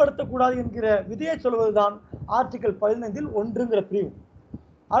 பாகுபடுத்தக்கூடாது என்கிற விதியை சொல்வதுதான் ஆர்டிகல் 15 1ங்கிற பிரிவு.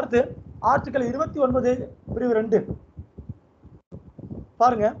 அடுத்து ஆர்டிகல் 29 பிரிவு 2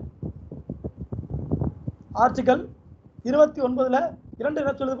 பாருங்க. ஆர்டிகல் 29ல 2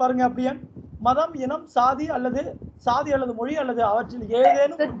 என்ன சொல்லுது பாருங்க. அப்படியே மதம், இனம், சாதி அல்லது மொழி அல்லது அவற்றில்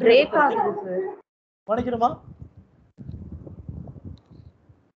ஏதேனும் மன்னிக்கணுமா?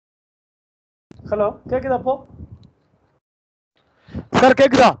 ஹலோ, கேக்குதா? அப்போ சார்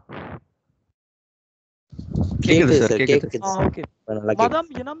கேக்குதா? கேக்குது சார், கேக்குது. ஓகே.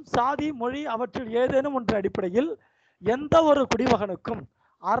 மதம், இனம், சாதி, மொழி அவற்றில் ஏதேனும் ஒன்று அடிப்படையில் எந்த ஒரு குடிமகனுக்கும்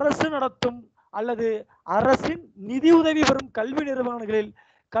அரசு நடத்தும் அல்லது அரசின் நிதியுதவி பெறும் கல்வி நிறுவனங்களில்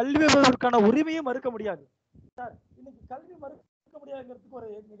கல்வி பெறுவதற்கான உரிமையை மறுக்க முடியாது. சார், இன்னைக்கு கல்வி மறுக்க முடியாதுங்கிறதுக்கு ஒரு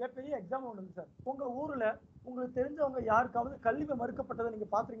மிகப்பெரிய எக்ஸாம்பிள் ஒன்று சார். உங்க ஊர்ல உங்களுக்கு தெரிஞ்சவங்க யாருக்காவது கல்வி மறுக்கப்பட்டதை நீங்க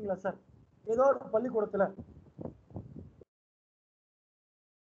பாத்துருக்கீங்களா சார்? ஏதோ ஒரு பள்ளிக்கூடத்துல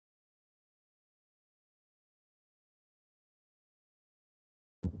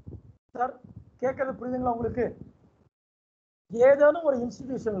சார், கேட்கறது புரியுதுங்களா உங்களுக்கு? ஏதேனும் ஒரு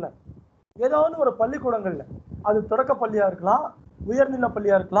இன்ஸ்டிடியூஷன்ல, ஏதாவது ஒரு பள்ளிக்கூடங்கள்ல, அது தொடக்க பள்ளியா இருக்கலாம், உயர்நிலை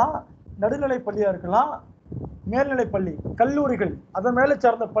பள்ளியா இருக்கலாம், நடுநிலை பள்ளியா இருக்கலாம், மேல்நிலை பள்ளி, கல்லூரிகள், அதன் மேல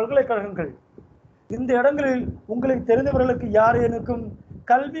சார்ந்த பல்கலைக்கழகங்கள், இந்த இடங்களில் உங்களுக்கு தெரிந்தவர்களுக்கு யாரேனுக்கும்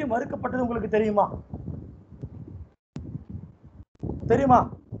கல்வி மறுக்கப்பட்டது உங்களுக்கு தெரியுமா? தெரியுமா?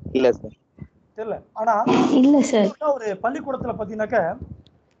 இல்ல சார், தெரியல. ஆனா இல்ல சார். ஒரு பள்ளிக்கூடத்துல பாத்தீங்கன்னாக்க,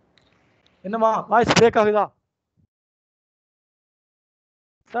 என்னமா வாய்ஸ் பிரேக் ஆகுதா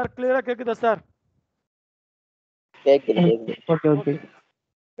சார்? கிளியரா கேக்குதா சார்?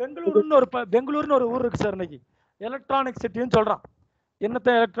 பெங்களூர்னு ஒரு ஊர் இருக்கு சார். இன்னைக்கு எலக்ட்ரானிக் சிட்டின்னு சொல்றான்.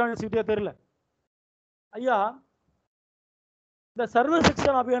 என்னத்த எலக்ட்ரானிக் சிட்டியா தெரியல ஐயா. இந்த சர்வ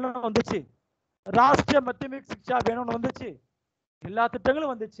சிக்ஷா அபியானம் வந்துச்சு, ராஷ்டிரிய மத்தியமிக் சிக்ஷா அபியானம் வந்துச்சு, எல்லா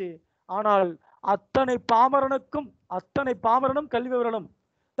திட்டங்களும் வந்துச்சு. ஆனால் அத்தனை பாமரனும் கல்வி வரணும்.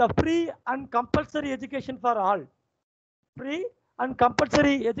 The free and compulsory education for all, free and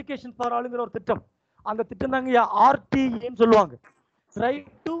compulsory education for allங்கிற ஒரு திட்டம். அந்த திட்டம் தாங்க RTEன்னு சொல்லுவாங்க, ரைட்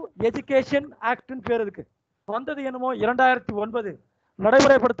டு எஜுகேஷன் ஆக்ட்னு பேர் இருக்கு. வந்தது என்னமோ 2009,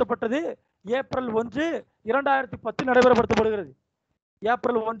 நடைமுறைப்படுத்தப்பட்டது ஏப்ரல் 1, 2010 நடைமுறைப்படுத்தப்படுகிறது.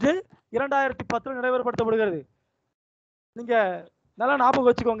 ஏப்ரல் 1, 2010 நடைமுறைப்படுத்தப்படுகிறது. நீங்க நல்லா ஞாபகம்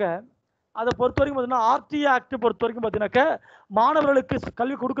வச்சுக்கோங்க. அதை பொறுத்த வரைக்கும் பார்த்தீங்கன்னா, RTE ஆக்ட் பொறுத்த வரைக்கும் பார்த்தீங்கன்னாக்க மாணவர்களுக்கு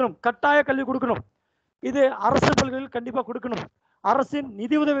கல்வி கொடுக்கணும், கட்டாய கல்வி கொடுக்கணும். இது அரசு பள்ளிகளில் கண்டிப்பாக கொடுக்கணும், அரசின்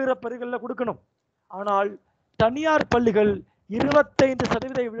நிதி உதவி பள்ளிகளில் கொடுக்கணும். ஆனால் தனியார் பள்ளிகள்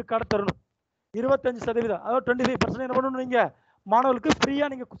 25% விழுக்காடு தரணும். 25%, அதாவது 25% என்ன பண்ணணும், நீங்க மாணவர்களுக்கு ஃப்ரீயா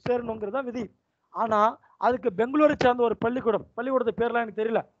நீங்க சேரணுங்கிறது தான் விதி. ஆனா அதுக்கு பெங்களூரை சேர்ந்த ஒரு பள்ளிக்கூடத்து பேர்லாம் எனக்கு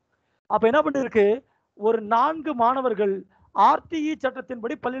தெரியல. அப்ப என்ன பண்ணிருக்கு, ஒரு 4 மாணவர்கள் ஆர்டிஇ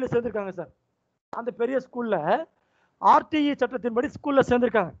சட்டத்தின்படி பள்ளியில சேர்ந்திருக்காங்க சார். அந்த பெரிய ஸ்கூல்ல ஆர்டிஇ சட்டத்தின்படி ஸ்கூல்ல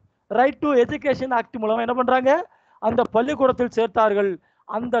சேர்ந்திருக்காங்க. ரைட் டு எஜுகேஷன் ஆக்ட் மூலமா என்ன பண்றாங்க, அந்த பள்ளிக்கூடத்தில் சேர்த்தார்கள்.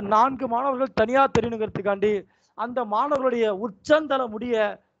 அந்த 4 மாணவர்கள் தனியா தெரியணுங்கிறதுக்காண்டி அந்த மாணவர்களுடைய உச்சந்தல முடிய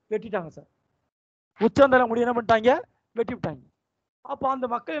வெட்டிட்டாங்க சார். உச்சந்தல முடிய என்ன பண்ணிட்டாங்க, வெட்டி விட்டாங்க. அப்போ அந்த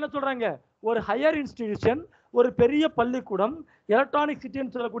மக்கள் என்ன சொல்றாங்க, ஒரு ஹையர் இன்ஸ்டிடியூஷன், ஒரு பெரிய பள்ளிக்கூடம், எலக்ட்ரானிக்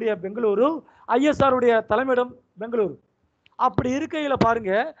சிட்டின்னு சொல்லக்கூடிய பெங்களூரு, ஐஎஸ்ஆர் உடைய தலைமையிடம் பெங்களூரு. அப்படி இருக்கையில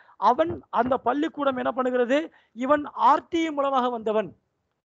பாருங்க, அவன் அந்த பள்ளிக்கூடம் என்ன பண்ணுகிறது, இவன் ஆர்டிஇ மூலமாக வந்தவன்,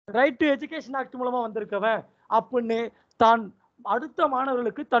 ரைட் டு எஜுகேஷன் ஆக்ட் மூலமா வந்திருக்கவன் அப்படின்னு தான் அடுத்த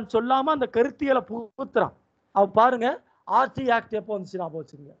மாணவர்களுக்கு தான் சொல்லாம அந்த கருத்தியலை புகுத்துறான். அவ பாருங்க, ஆர்டிஇ ஆக்ட் எப்போ வந்துச்சு ஞாபகம்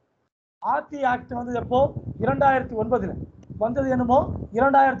வச்சுருங்க. ஆர்டிஇ ஆக்ட் வந்து எப்போ 2009 வந்தது, என்னமோ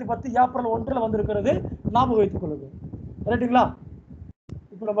 2010 ஏப்ரல் 1 வந்திருக்கிறது, ஞாபகம் வைத்துக் கொள்ளுங்க. ரைட்டுங்களா?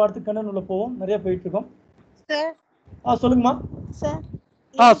 இப்போ நம்ம அடுத்து கண்ணன் உள்ள போவோம், நிறைய போயிட்டு இருக்கோம். சார் சொல்லுங்கம்மா.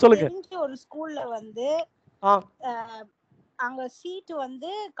 சார் சொல்லுங்க. தெரிஞ்ச ஒரு ஸ்கூல்ல வந்து அங்க சீட் வந்து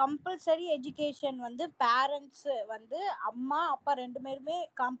கம்பல்சரி எஜுகேஷன் வந்து பேரண்ட்ஸ் வந்து அம்மா அப்பா 2 பேருமே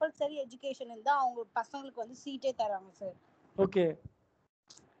கம்பல்சரி எஜுகேஷன் இருந்தா அவங்க பசங்களுக்கு வந்து சீட்டே தராங்க சார். ஓகே.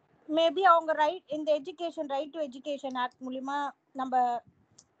 மேபி அவங்க இந்த education right to education act மூலமா நம்ம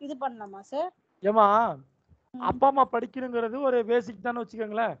இது பண்ணலாமா சார்? ஏமா, அப்பா அம்மா படிக்கணுங்கிறது ஒரு பேசிக் தானே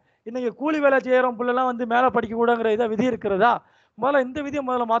வச்சுக்கோங்களேன். இன்னைக்கு கூலி வேலை செய்யறோம் பிள்ளைலாம் வந்து மேல படிக்க கூடங்கிற இதை விதி இருக்கிறதா? முதல்ல இந்த விதியை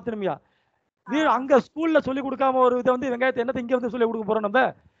முதல்ல மாத்தணுமியா. அங்க ஸ்கூல்ல சொல்லி கொடுக்காம ஒரு இதை வந்து வெங்காயத்தை என்னத்தை இங்க வந்து சொல்லி கொடுக்க போறோம் நம்ம.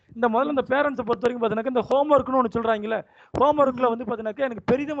 இந்த முதல்ல இந்த பேரண்ட்ஸை பொறுத்த வரைக்கும் பார்த்தீங்கன்னா, இந்த ஹோம் ஒர்க்னு ஒன்று சொல்றாங்கல்ல, ஹோம் ஒர்க்ல வந்து பார்த்தீங்கன்னா எனக்கு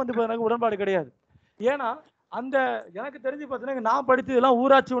பெரிதும் வந்து பார்த்தீங்கன்னா உடன்பாடு கிடையாது. ஏன்னா அந்த எனக்கு தெரிஞ்சு பார்த்தீங்கன்னா நான் படித்ததெல்லாம்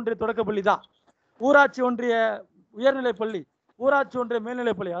ஊராட்சி ஒன்றிய தொடக்கப்பள்ளி தான், ஊராட்சி ஒன்றிய உயர்நிலை பள்ளி, ஊராட்சி ஒன்றிய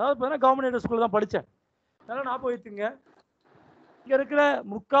மேல்நிலை பள்ளி, அதாவது பார்த்தீங்கன்னா கவர்மெண்ட் ஸ்கூல் தான் படித்தேன். அதனால நான் போயிட்டுங்க, இங்க இருக்கிற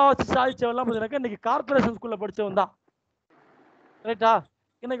முக்காவாசி சாதிச்சவெல்லாம் பார்த்தீங்கன்னா இன்னைக்கு கார்பரேஷன் ஸ்கூல்ல படிச்சவன் தான். ரைட்டா?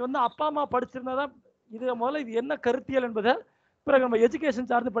 இன்னைக்கு வந்து அப்பா அம்மா படிச்சிருந்தாதான் இது முதல்ல இது என்ன கருத்தியல் என்பதை பிறகு நம்ம எஜுகேஷன்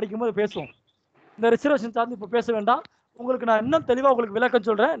சார்ந்து படிக்கும்போது பேசுவோம். இந்த ரிசர்வேஷன் சார்ந்து இப்போ பேச வேண்டாம். உங்களுக்கு நான் இன்னும் தெளிவாக உங்களுக்கு விளக்கம்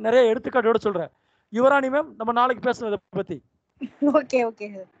சொல்றேன், நிறைய எடுத்துக்காட்டோட சொல்றேன். யுவராணி மேம், நம்ம நாளைக்கு பேசுவோம் இதை பத்தி. Okay okay.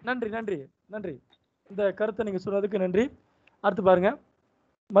 நன்றி நன்றி நன்றி. இந்த கருத்தை நீங்க சொன்னதுக்கு நன்றி. அடுத்து பாருங்க,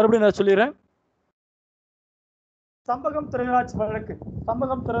 மறுபடியும் நான் சொல்லிடுறேன். சம்பகம் திரைராஜ் வழக்கு.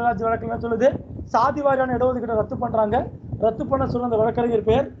 சம்பகம் திரைராஜ் வழக்கு என்ன சொல்லுது, சாதி வாரியான இடஒதுக்கீட்டை ரத்து பண்றாங்க. ரத்து பண்ண சொன்ன அந்த வழக்கறிஞர்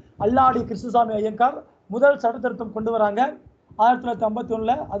பேர் அல்லாடி கிருஷ்ணசாமி ஐயங்கார். முதல் சட்ட திருத்தம் கொண்டு வராங்க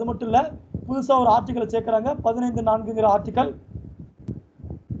 1951. அது மட்டும் இல்ல, புதுசா ஒரு ஆர்டிக்கலை சேர்க்கிறாங்க, 15(4)ங்கிற ஆர்டிக்கல்.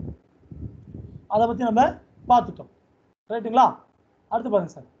 அதை பத்தி நம்ம பார்த்துட்டோம். ரைட்டுங்களா? அடுத்து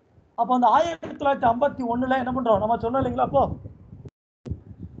பாருங்க சார். அப்போ அந்த 1951 என்ன பண்றோம், நம்ம சொன்னோம் இல்லைங்களா, அப்போ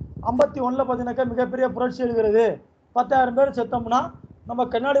 51 பார்த்தீங்கன்னாக்கா மிகப்பெரிய புரட்சி எழுகிறது. 10,000 பேர் செத்தோம்னா நம்ம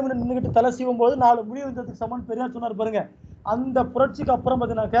கண்ணாடி முன்னாடி நின்றுக்கிட்டு தலை சீவும் போது 4 முடி வந்ததுக்கு சமன் பெரியார் சொன்னார் பாருங்க. அந்த புரட்சிக்கு அப்புறம்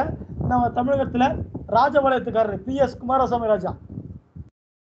பார்த்தீங்கன்னாக்கா நம்ம தமிழகத்துல ராஜபாளையத்துக்காரர் PS குமாரசாமி ராஜா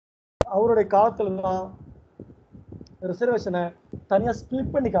அவருடைய காலத்துல தான் ரிசர்வேஷனை தனியா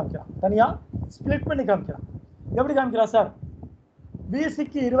ஸ்பிளிட் பண்ணி காமிக்கிறான். எப்படி காமிக்கிறான் சார்?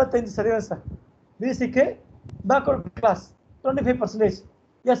 பிசிக்கு 25% சார், பிசிக்கு பேக்வர்ட் கிளாஸ் 25%,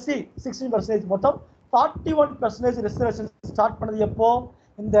 எஸ்சி 16%, மொத்தம் 41% ரிசர்வேஷன் ஸ்டார்ட் பண்ணது எப்போ?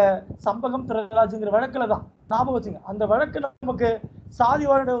 இந்த சம்பகம் திரைராஜுங்கிற வழக்குல தான். ஞாபகம் வச்சுங்க, அந்த வழக்கு நமக்கு சாதி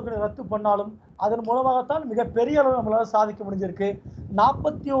வாரியான ரத்து பண்ணாலும் அதன் மூலமாகத்தான் மிகப்பெரிய அளவு நம்மளால சாதிக்க முடிஞ்சிருக்கு.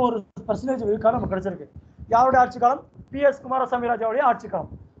 41% விழுக்காடு நமக்கு கிடைச்சிருக்கு. யாருடைய ஆட்சி காலம்? PS குமாரசாமி ராஜாவுடைய ஆட்சி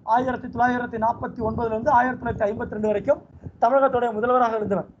காலம். 1949 இருந்து 1952 வரைக்கும் தமிழகத்துடைய முதல்வராக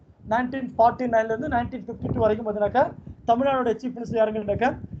இருந்தவர். 1949 இருந்து 1952 வரைக்கும் பார்த்தீங்கன்னாக்கா தமிழ்நாடுடைய சீஃப் மினிஸ்டர் யாருங்கன்னாக்கா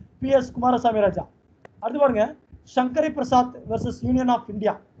PS குமாரசாமி ராஜா. அடுத்து பாருங்க, Sankari Prasad versus union of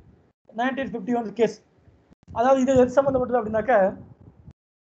India 1951 case. அதாவது இது எது சம்பந்தப்பட்டது அப்படின்னாக்க,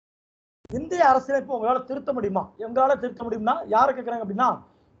 இந்திய அரசியலமைப்பு உங்களால திருத்த முடியுமா? எங்களால திருத்த முடியும்னா யாரை கேட்கறாங்க அப்படின்னா,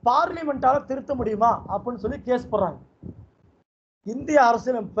 பார்லிமெண்டால திருத்த முடியுமா அப்படின்னு சொல்லி கேஸ் போடுறாங்க. இந்திய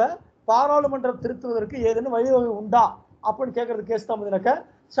அரசியலமைப்பை பாராளுமன்றம் திருத்துவதற்கு ஏதேனும் வழிவகை உண்டா அப்படின்னு கேட்கறது கேஸ் தான் பார்த்தீங்கன்னாக்க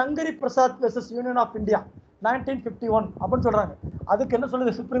Sankari Prasad versus union of India 1951 அப்படின்னு சொல்றாங்க. அதுக்கு என்ன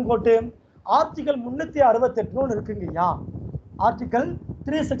சொல்லுது சுப்ரீம் கோர்ட்டு? ஆர்டிகல் 368 இருக்குங்கய்யா, ஆர்டிகல்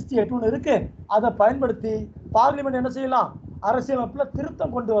 368 இருக்கு. அதை பயன்படுத்தி பார்லிமெண்ட் என்ன செய்யலாம், அரசியலமைப்புல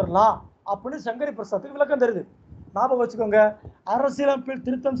திருத்தம் கொண்டு வரலாம் அப்படின்னு சங்கரி பிரசாத்துக்கு விளக்கம் தருது. ஞாபகம் வச்சுக்கோங்க, அரசியலமைப்பில்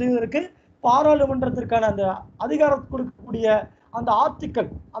திருத்தம் செய்வதற்கு பாராளுமன்றத்திற்கான அந்த அதிகாரம் கொடுக்கக்கூடிய அந்த ஆர்டிக்கல்,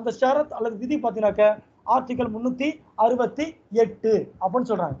 அந்த ஷரத் அல்லது விதி பார்த்தீங்கன்னாக்க ஆர்டிகல் 368 அப்படின்னு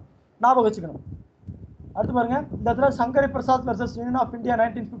சொல்றாங்க. ஞாபகம் வச்சுக்கணும். அடுத்து பாருங்க, இந்த இடத்துல Sankari Prasad versus union of India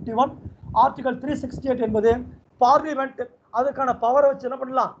 1951 article 368 என்பது பார்லிமெண்ட் அதுக்கான பவரை வச்சு என்ன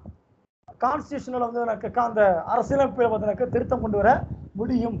பண்ணலாம், கான்ஸ்டியூஷனில் வந்து அந்த அரசியலமைப்பை வந்து திருத்தம் கொண்டு வர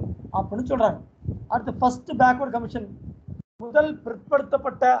முடியும் அப்படின்னு சொல்றாங்க. அடுத்து ஃபர்ஸ்ட் பேக்வர்ட் கமிஷன், முதல்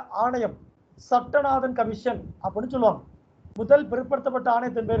பிற்படுத்தப்பட்ட ஆணையம் சட்டநாதன் கமிஷன் அப்படின்னு சொல்லுவாங்க. முதல் பிற்படுத்தப்பட்ட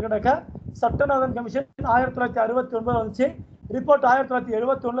ஆணையத்தின் பேர் கிடக்க சட்டநாதன் கமிஷன் 1969 வந்துச்சு. ரிப்போர்ட்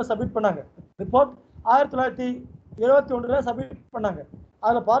 1971 சப்மிட் பண்ணாங்க. ரிப்போர்ட் 1971 சப்மிட் பண்ணாங்க.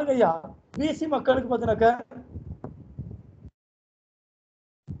 அதுல பாருங்க ஐயா, பிசி மக்களுக்கு பார்த்தீங்கன்னாக்க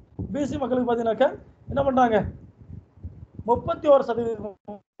என்ன பண்றாங்க, 31%,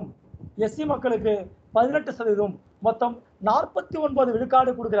 எஸ்சி மக்களுக்கு 18%, மொத்தம் 49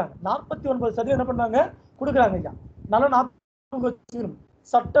 விழுக்காடு கொடுக்குறாங்க. 49% என்ன பண்றாங்க, கொடுக்குறாங்க ஐயா. நல்லா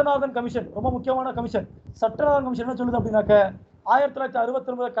சட்டநாதன் கமிஷன் ரொம்ப முக்கியமான கமிஷன். சட்டநாதன் கமிஷன் என்ன சொல்லுது அப்படின்னாக்க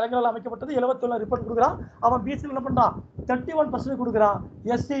 1969 கலைஞரால் அமைக்கப்பட்டது. 71 ரிப்போர்ட் கொடுக்குறான். அவன் பிசி என்ன பண்றான், 31% கொடுக்குறான்,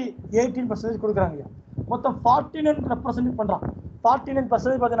 எஸ்சி 18% கொடுக்குறாங்க. மொத்தம் 49 ரெப்ரசன்ட் பண்றான்.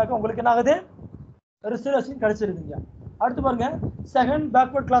 49% பார்த்தீங்கன்னாக்க உங்களுக்கு என்ன ஆகுது, ரிசர்வேஷன் கிடைச்சிருக்குங்க. அடுத்து பாருங்க, செகண்ட்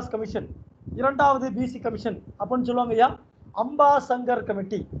பேக்வர்ட் கிளாஸ் கமிஷன், இரண்டாவது பிசி கமிஷன் அப்படின்னு சொல்லுவாங்க ஐயா. அம்பா சங்கர்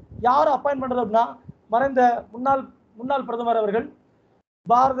கமிட்டி யார் அப்பாயின்ட் பண்றது அப்படின்னா, மறைந்த முன்னாள் பிரதமர் அவர்கள்,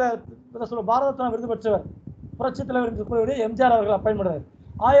 பாரத ரத்னா விருது பெற்றவர், புரட்சி தலைவர் எம்ஜிஆர் அவர்கள் அப்பாயின்ட் பண்றாரு.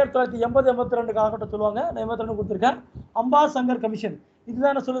 1980-82 காலகட்டம் சொல்லுவாங்க. நான் 82 கொடுத்துருக்கேன். அம்பா சங்கர் கமிஷன்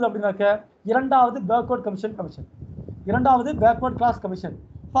இதுதான் என்ன சொல்லுது அப்படின்னாக்க இரண்டாவது பேக்வர்ட் கமிஷன். இரண்டாவது backward class commission.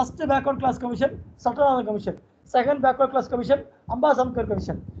 First backward class commission Sattanathan commission, second backward class commission Amba Shankar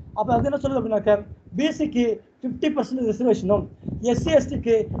commission. அப்ப அது என்ன சொல்லுது அப்படின்னாக்க பிசிக்கு 50% ரிசர்வேஷனும், எஸ்சி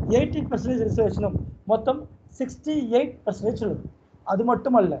எஸ்டிக்கு 18% ரிசர்வேஷனும், மொத்தம் 68% சொல்லுது. அது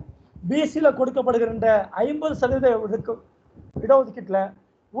மட்டுமல்ல, பிசியில கொடுக்கப்படுகின்ற 50% இடஒதுக்கீட்டுல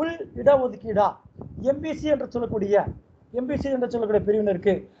உள் இடஒதுக்கீடா எம்பிசி என்று சொல்லக்கூடிய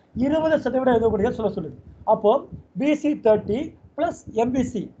பிரிவினருக்கு 20% எழுதக்கூடிய சொல்லுது. அப்போ பிசி 30 பிளஸ்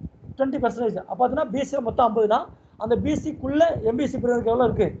எம்பிசி 20%. அப்போ அதுனா பிசி மொத்தம் 50 தான். அந்த பிசிக்குள்ள எம்பிசி பிரிவினருக்கு எவ்வளவு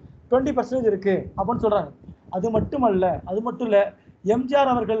இருக்கு, 20% இருக்கு அப்படின்னு சொல்றாங்க. அது மட்டும் இல்ல,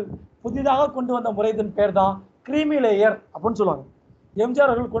 எம்ஜிஆர் அவர்கள் புதிதாக கொண்டு வந்த முறையின் பேர் தான் கிரீமி லேயர் அப்படின்னு சொல்லுவாங்க.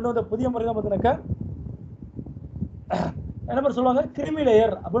 எம்ஜிஆர் அவர்கள் கொண்டு வந்த புதிய முறை தான் பார்த்தீங்கன்னாக்க என்ன பேர் சொல்லுவாங்க, கிரீமி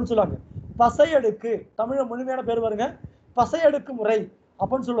லேயர் அப்படின்னு சொல்லுவாங்க. பசையடுக்கு, தமிழ் முழுமையான பேர் பாருங்க, பசையடுக்கு முறை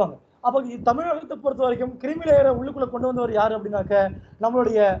அப்படின்னு சொல்லுவாங்க. அப்போ தமிழகத்தை பொறுத்த வரைக்கும் கிரீமி லேயரை உள்ளுக்குள்ள கொண்டு வந்தவர் யாரு அப்படின்னாக்க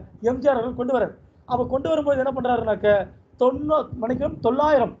நம்மளுடைய எம்ஜிஆர் அவர்கள் கொண்டு வர. அப்ப கொண்டு வரும்போது என்ன பண்றாருனாக்க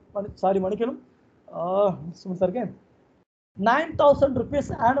 9,000 rupees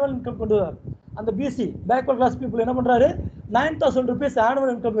ஆனுவல் இன்கம் கொண்டு வரார். அந்த பிசி பேக்வர்ட் கிளாஸ் பீப்புள் என்ன பண்றாரு, 9,000 rupees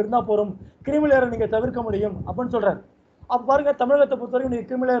ஆனுவல் இன்கம் இருந்தா போதும், கிரீமி லேயரை நீங்க தவிர்க்க முடியும் அப்படின்னு சொல்றாரு. அப்ப பாருங்க, தமிழகத்தை பொறுத்த வரைக்கும் நீங்க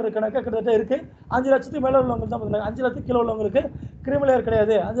கிரீமி லேயர் கணக்கு கிட்டத்தட்ட இருக்கு. 5 லட்சத்துக்கு மேல உள்ளவங்களுக்கு தான் பார்த்தீங்கன்னா 5 லட்சத்துக்கு கீழே உள்ளவங்களுக்கு கிரீமி லேயர்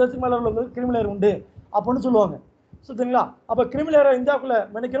கிடையாது, 5 லட்சத்துக்கு மேல உள்ளவங்களுக்கு கிரீமி லேயர் உண்டு அப்படின்னு சொல்லுவாங்க. சரிங்களா? அப்ப கிரீமி லேயரை இந்தியாவுக்குள்ள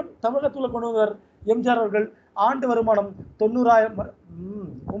நினைக்கிறோம் தமிழகத்துக்குள்ள கொண்டு வந்தவர் எம்ஜிஆர் அவர்கள். ஆண்டு வருமானம்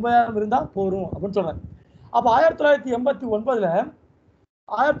 9,000 இருந்தா போரும் அப்படின்னு சொல்றாங்க. அப்ப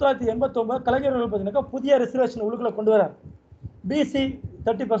 1989 கலைஞர்கள் பார்த்தீங்கன்னா புதிய ரிசர்வேஷன் உள்ளுக்குள்ள கொண்டு வரார். PC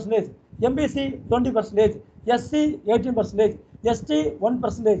 30%, MBC 20%, SC 18%, ST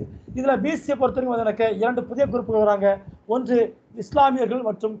 1%. இதுல பிசியை பொறுத்தவரைக்கும் எனக்கு 2 புதிய குரூப்புகள் வராங்க. ஒன்று இஸ்லாமியர்கள்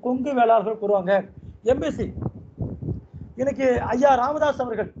மற்றும் கொங்கு வேளாளர்கள் கூறுவாங்க. எம்பிசி இன்னைக்கு ஐயா ராமதாஸ்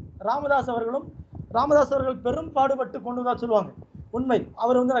அவர்கள் பெரும் பாடுபட்டு கொண்டு வந்தா சொல்லுவாங்க. உண்மை.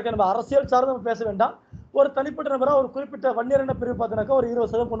 அவர் வந்து நம்ம அரசியல் சார்ந்து நம்ம பேச வேண்டாம். ஒரு தனிப்பட்ட நபரா ஒரு குறிப்பிட்ட வன்னியர் பிரிவு பார்த்தீங்கன்னாக்கா ஒரு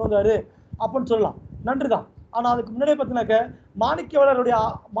 20% கொண்டு வந்தாரு அப்படின்னு சொல்லலாம், நன்றிதான். ஆனா அதுக்கு முன்னாடியே பார்த்தீங்கன்னாக்க மாணிக்கவளர்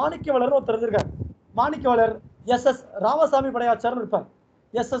ஒருத்தர் இருந்திருக்காரு. மாணிக்கவளர் SS ராமசாமி படையாச்சார்னு இருப்பார்.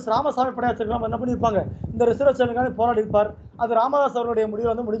 SS ராமசாமி படையாச்சார் என்ன பண்ணியிருப்பாங்க, இந்த ரிசர்வேஷனுக்காக போராடி இருப்பார். அது ராமதாஸ் அவருடைய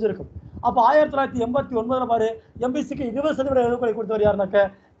முடிவு வந்து முடிஞ்சிருக்கும். அப்ப 1989 பாரு, எம்பிசிக்கு 20% எழுதுகொலை கொடுத்தவர் யாருனாக்க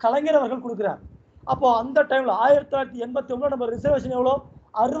கலைஞர் அவர்கள் கொடுக்கிறார். அப்போ அந்த டைம்ல 1989 நம்ம ரிசர்வேஷன் எவ்வளோ,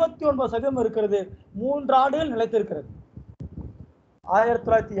 69% இருக்கிறது. 3 ஆண்டுகள் நிலைத்திருக்கிறது.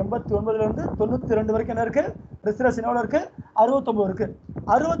 1989 இருந்து 92 வரைக்கும் என்ன இருக்கு, ரிசர்வேஷன் எவ்வளவு இருக்கு, 69 இருக்கு.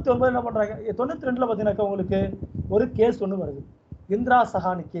 69 என்ன பண்றாங்க, 92ல பாத்தீங்கன்னாக்கா உங்களுக்கு ஒரு கேஸ் ஒண்ணு வருது, இந்திரா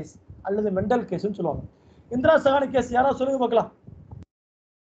சஹானி கேஸ் அல்லது மெண்டல் கேஸ்ன்னு சொல்லுவாங்க. இந்திரா சஹானி கேஸ் யாராவது சொல்லுங்க பார்க்கலாம்.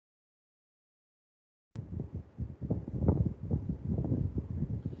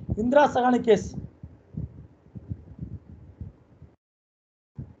 இந்திரா சஹானி கேஸ்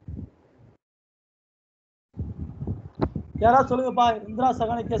யாராவது சொல்லுங்கப்பா. இந்திரா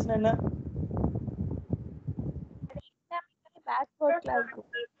சஹானி கேஸ்னா என்ன?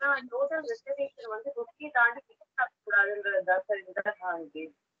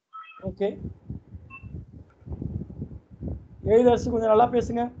 ஓகே, எழுதரசு கொஞ்சம் நல்லா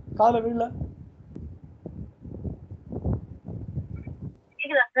பேசுங்க, காதுல விழல.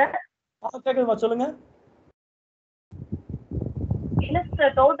 கேக்குதா சார்? கேக்குதுமா, சொல்லுங்க. இல்ல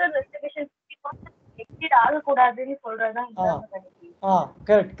சார், டோட்டல் ரெசர்வேஷன் 50% எக்ஸீட் ஆகக்கூடாதுன்னு சொல்றதுதான்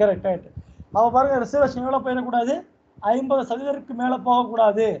கரெக்ட் கரெக்ட் கரெக்ட். அவ பாருங்க, ரிசர்வேஷன் எவ்வளோ போயிடக்கூடாது, 50% மேலே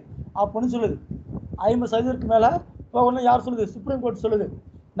போகக்கூடாது அப்படின்னு சொல்லுது. 50% மேலே போகணும்னு யார் சொல்லுது? சுப்ரீம் கோர்ட் சொல்லுது.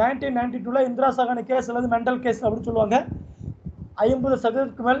 1992 இந்திரா சகானி கேஸ் அல்லது மெண்டல் கேஸ் அப்படின்னு சொல்லுவாங்க.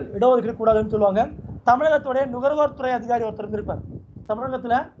 50% மேல் இடஒதுக்கீடு கூடாதுன்னு சொல்லுவாங்க. தமிழகத்துடைய நுகர்வோர் துறை அதிகாரி ஒருத்தர் இருந்திருப்பார்.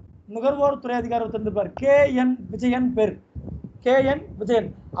 தமிழகத்துல நுகர்வோர் துறை அதிகாரி ஒருத்தர் இருந்திருப்பார். KN விஜயன் பேர். KN விஜயன்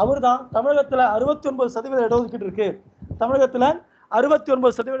அவர் தான் தமிழகத்துல 69% இடஒதுக்கீடு இருக்கு, தமிழகத்துல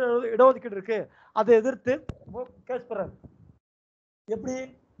 69% இடஒதுக்கீடு இருக்கு, அதை எதிர்த்து கேஸ் போடுறாரு. எப்படி?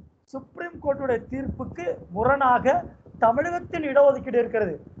 சுப்ரீம் கோர்ட்டுடைய தீர்ப்புக்கு முரணாக தமிழகத்தில் இடஒதுக்கீடு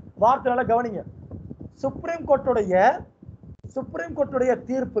இருக்கிறது. வார்த்தையால கவனிங்க. சுப்ரீம் கோர்ட்டுடைய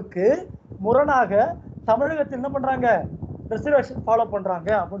தீர்ப்புக்கு முரணாக தமிழகத்தில் என்ன பண்றாங்க? ரிசர்வேஷன் ஃபாலோ பண்றாங்க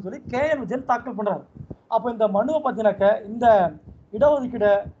அப்படின்னு சொல்லி KN விஜயன் தாக்கல் பண்றாரு. அப்போ இந்த மனுவை பார்த்தீங்கன்னாக்க இந்த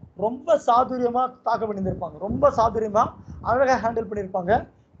இடஒதுக்கீடை ரொம்ப சாதுரியமா தாக்கல் பண்ணியிருப்பாங்க, ரொம்ப சாதுரியமா அழகாக ஹேண்டில் பண்ணியிருப்பாங்க.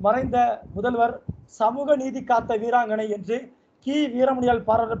 மறைந்த முதல்வர், சமூக நீதி காத்த வீராங்கனை என்று வீரமணியால்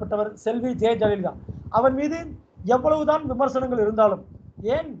பாராட்டப்பட்டவர் செல்வி ஜெயலலிதா. அவர் மீது எவ்வளவுதான் விமர்சனங்கள் இருந்தாலும்,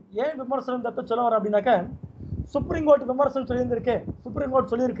 ஏன் விமர்சனம் தட்ட சொல்ல வர அப்படின்னாக்க, சுப்ரீம் கோர்ட் விமர்சனம் சொல்லியிருந்திருக்கு. சுப்ரீம்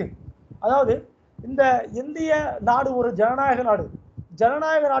கோர்ட் சொல்லியிருக்கு, அதாவது இந்த இந்திய நாடு ஒரு ஜனநாயக நாடு,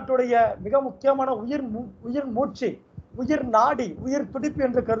 ஜனநாயக நாட்டுடைய மிக முக்கியமான உயிர் மூச்சு, உயிர் நாடி, உயிர் துடிப்பு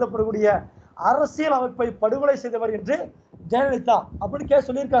என்று கருதப்படக்கூடிய அரசியல் அமைப்பை படுகொலை செய்தவர் என்று ஜெயலலிதா அப்படின்னு கேஸ்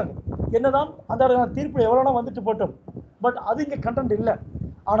சொல்லியிருக்காங்க. என்னதான் அந்த தீர்ப்பு எவ்வளோனா வந்துட்டு போட்டோம், பட் அது இங்கே கண்டென்ட் இல்லை.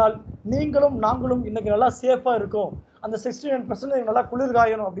 ஆனால் நீங்களும் நாங்களும் இன்னைக்கு நல்லா சேஃபாக இருக்கும், அந்த 69% நல்லா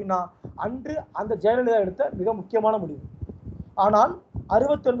குளிர்காயணும் அப்படின்னா அன்று அந்த ஜெயலலிதா எடுத்த மிக முக்கியமான முடிவு. ஆனால்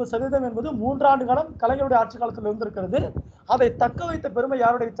 69% என்பது 3 ஆண்டு காலம் கலைஞருடைய ஆட்சி காலத்தில் இருந்திருக்கிறது. அதை தக்க வைத்த பெருமை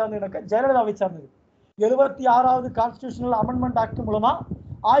யாருடைய சார்ந்தது? ஜெயலலிதாவை சார்ந்தது. 76வது கான்ஸ்டிடியூஷனல் அமெண்ட்மெண்ட் ஆக்ட் மூலமா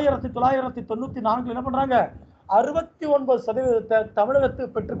 1994 என்ன பண்றாங்க? 69%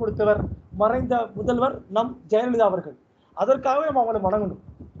 தமிழகத்துக்கு பெற்றுக் கொடுத்தவர் மறைந்த முதல்வர் நம் ஜெயலலிதா அவர்கள். அதற்காகவே நம்ம அவங்களை வணங்கணும்,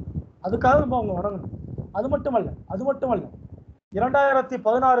 அது மட்டுமல்ல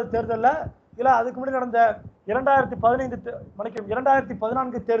 2016 தேர்தலில் இல்ல அதுக்கு முன்னாடி நடந்த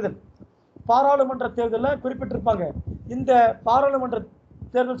 2014 தேர்தல், பாராளுமன்ற தேர்தலில் குறிப்பிட்டிருப்பாங்க. இந்த பாராளுமன்ற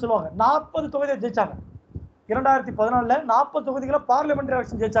தேர்தல் சொல்லுவாங்க 40 தொகுதியை ஜெயிச்சாங்க. 2014 40 தொகுதிகளை பார்லிமெண்ட்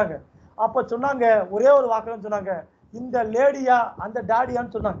எலெக்ஷன் ஜெயிச்சாங்க. அப்ப சொன்னாங்க, ஒரே ஒரு வாக்குன்னு சொன்னாங்க, இந்த லேடியா அந்த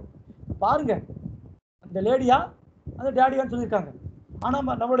டாடியான்னு சொன்னாங்க. பாருங்க, இந்த லேடியா அந்த டாடியான்னு சொல்லியிருக்காங்க. ஆனா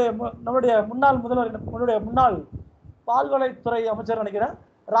நம்மளுடைய முன்னாள் முதல்வர், நம்மளுடைய முன்னாள் பால்வளைத்துறை அமைச்சர் நினைக்கிறேன்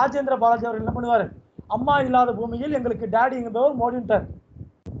ராஜேந்திர பாலாஜி அவர்கள் என்ன பண்ணுவாரு? அம்மா இல்லாத பூமியில் எங்களுக்கு டாடி என்பவர் மோடின்ட்டார்.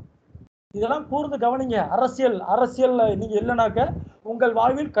 இதெல்லாம் கூர்ந்து கவனிங்க. அரசியல் நீங்க இல்லைனாக்க உங்கள்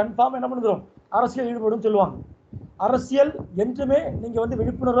வாழ்வில் கன்ஃபார்ம் என்ன பண்ணுறோம்? அரசியல் ஈடுபடும் சொல்லுவாங்க. அரசியல் என்றுமே நீங்க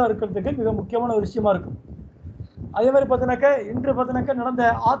விழிப்புணர்வா இருக்கிறதுக்கு மிக முக்கியமான ஒரு விஷயமா இருக்கும். அதே மாதிரி பார்த்தீங்கன்னாக்க இன்று பார்த்தீங்கன்னாக்க நடந்த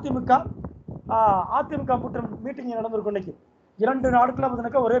அதிமுக மீட்டிங் நடந்திருக்கும். இன்னைக்கு 2 நாட்களா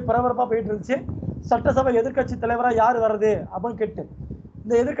பார்த்தீங்கன்னாக்க ஒரே பரபரப்பா போயிட்டு இருந்துச்சு. சட்டசபை எதிர்கட்சி தலைவராக யார் வர்றது அப்படின்னு கேட்டு,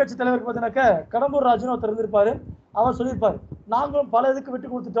 இந்த எதிர்கட்சி தலைவருக்கு பார்த்தீங்கன்னாக்க கடம்பூர் ராஜுன்னு ஒருத்தர் இருந்திருப்பாரு. அவர் சொல்லியிருப்பாரு, நாங்களும் பல இதுக்கு விட்டு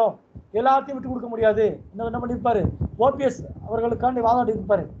கொடுத்துட்டோம், எல்லாத்தையும் விட்டு கொடுக்க முடியாது. என்ன பண்ணியிருப்பாரு? OPS அவர்களுக்காண்டி வாதாடி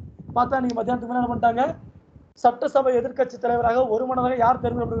இருப்பாரு. பார்த்தா நீங்க மத்தியானத்துக்கு மேலே என்ன பண்ணிட்டாங்க? சட்டசபை எதிர்கட்சி தலைவராக ஒரு மனதாக யார்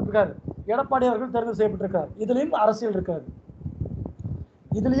தேர்வு செய்யப்பட்டிருக்காரு? எடப்பாடி அவர்கள் தேர்வு செய்யப்பட்டிருக்காரு. இதுலயும்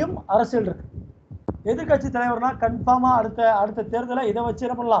அரசியல் இருக்கு. எதிர்கட்சி தலைவர்னா கன்ஃபார்மா அடுத்த தேர்தலை இதை வச்சு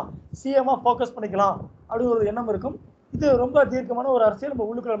என்ன பண்ணலாம்? சிஎம்மா ஃபோக்கஸ் பண்ணிக்கலாம் அப்படின்னு ஒரு எண்ணம் இருக்கும். இது ரொம்ப தீர்க்கமான ஒரு அரசியல். நம்ம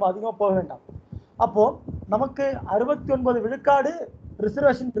உள்ளுக்குள்ள நம்ம அதிகமாக போக வேண்டாம். அப்போ நமக்கு 69 விழுக்காடு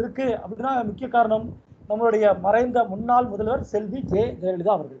ரிசர்வேஷன் இருக்கு அப்படின்னா முக்கிய காரணம் நம்மளுடைய மறைந்த முன்னாள் முதல்வர் செல்வி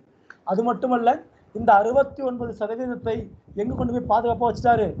ஜெயலலிதா அவர்கள். அது மட்டுமல்ல, இந்த 69% எங்க கொண்டு போய் பாதுகாப்பா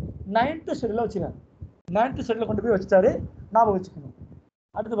வச்சுட்டாரு? 9th ஷெட்யூல்ல வச்சுக்காரு. 9th ஷெட்யூல்ல கொண்டு போய் வச்சுட்டாரு. ஞாபகம் வச்சுக்கணும்.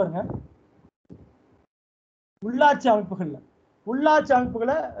 அடுத்து பாருங்க, உள்ளாட்சி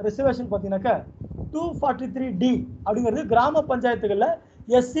அமைப்புகள்ல ரிசர்வேஷன் பார்த்தீங்கன்னாக்க 243D அப்படிங்கிறது கிராம பஞ்சாயத்துகள்ல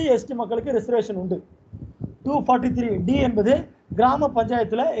SC ST மக்களுக்கு ரிசர்வேஷன் உண்டு. 243D என்பது கிராம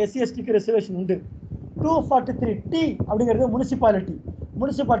பஞ்சாயத்துல SC STக்கு ரிசர்வேஷன் உண்டு. 243T அப்படிங்கிறது முனிசிபாலிட்டி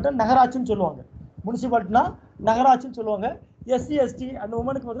நகராட்சின்னு சொல்லுவாங்க. முனிசிபாலிட்டினா நகராட்சின்னு சொல்லுவாங்க. SC ST அண்ட்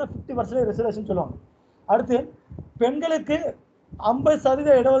உமனுக்கு பார்த்தீங்கன்னா 50% ரிசர்வேஷன் சொல்லுவாங்க. அடுத்து பெண்களுக்கு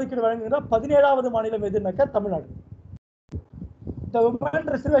 50% இடஒதுக்கீடு வழங்குகிற 17வது மாநிலம் எதுனாக்க Tamil Nadu. The women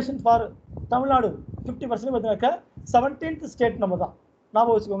reservation for Tamil Nadu 50% பார்த்தீங்கன்னாக்க 17th ஸ்டேட் நம்ம தான்.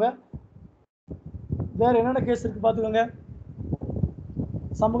 ஞாபகம் வச்சுக்கோங்க. வேற என்னென்ன கேஸ் இருக்கு பார்த்துக்கோங்க.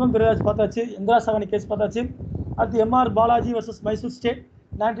 சமூகம் துரைராஜ் பார்த்தாச்சு, இந்திரா சாகனி கேஸ் பார்த்தாச்சு. அடுத்து MR Balaji versus Mysore state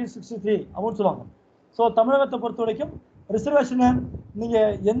 1963 அப்படின்னு சொல்லுவாங்க. ஸோ தமிழகத்தை பொறுத்த வரைக்கும் ரிசர்வேஷனை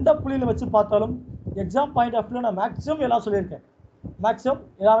நீங்கள் எந்த புள்ளியில் வச்சு பார்த்தாலும் எக்ஸாம் பாயிண்ட் ஆஃப் வியூ நான் மேக்ஸிமம் எல்லாம் சொல்லியிருக்கேன், மேக்ஸிமம்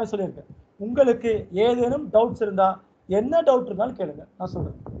எல்லாமே சொல்லியிருக்கேன். உங்களுக்கு ஏதேனும் டவுட்ஸ் இருந்தால் என்ன டவுட் இருந்தாலும் கேளுங்க, நான்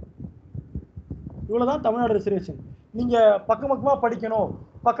சொல்கிறேன். இவ்வளோதான் தமிழ்நாடு ரிசர்வேஷன். நீங்கள் பக்கம் பக்கமாக படிக்கணும்,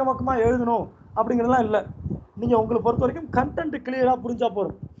 பக்கம் பக்கமாக எழுதணும் அப்படிங்கிறதுலாம் இல்லை. நீங்கள் உங்களை பொறுத்த வரைக்கும் கண்டென்ட் கிளியராக புரிஞ்சால்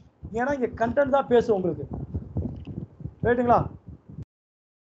போதும். ஏன்னா இங்கே கண்டென்ட் தான் பேசும் உங்களுக்கு, ரைட்டுங்களா?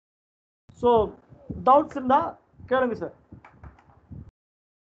 ஸோ டவுட்ஸ் இருந்தால் கேளுங்க சார்.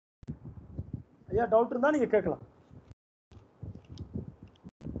 ஐயா டவுட் இருந்தால் நீங்கள் கேட்கலாம்.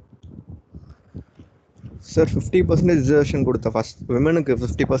 சார் 50% ரிசர்வேஷன் கொடுத்த ஃபர்ஸ்ட் விமனுக்கு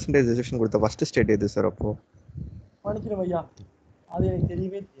 50% ரிசர்வேஷன் கொடுத்த ஃபர்ஸ்ட் ஸ்டேட் எது சார்? அப்போ மன்னிக்கிறேன் ஐயா, அது எனக்கு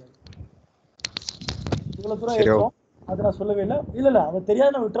தெரியவே தெரியாது. இவ்வளோ தூரம் இருக்கும் அது நான் சொல்லவே இல்லை. இல்லை அது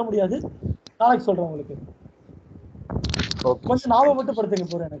தெரியாது, நான் விட்டுற முடியாது. நாளைக்கு சொல்கிறேன் உங்களுக்கு. கொஞ்சம் ஞாபகம் மட்டும் படுத்துங்க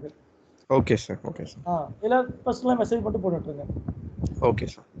போகிறேன் எனக்கு. Okay sir, okay sir. இல்லை பர்சனலாக மெசேஜ் மட்டும் போட்டுருங்க. Okay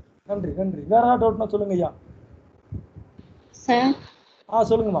sir. நன்றி நன்றி. வேற ஏதாவது டவுட்னா சொல்லுங்க ஐயா. சார்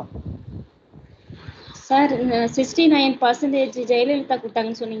சொல்லுங்கம்மா. சார் 69% ஜெயலலிதா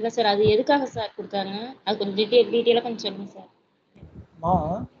கொடுத்தாங்கன்னு சொன்னீங்களா சார், அது எதுக்காக சார் கொடுத்தாங்க? அது கொஞ்சம் டீட்டெயிலாக கொஞ்சம் சொல்லுங்க சார்.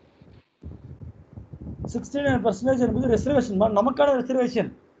 69% என்பது ரிசர்வேஷன், நமக்கான ரிசர்வேஷன்.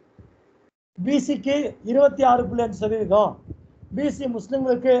 பிசிக்கு 26.5%, பிசி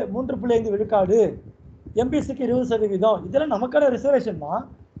முஸ்லிம்களுக்கு 3.5 விழுக்காடு, எம்பிசிக்கு 20%, இதெல்லாம் நமக்கான ரிசர்வேஷன்மா.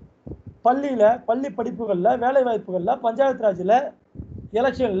 பள்ளியில், பள்ளி படிப்புகளில், வேலை வாய்ப்புகளில், பஞ்சாயத்து ராஜில்,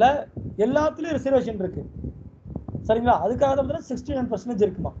 எலெக்ஷனில் எல்லாத்துலேயும் ரிசர்வேஷன் இருக்கு, சரிங்களா? அதுக்காக தான் 69%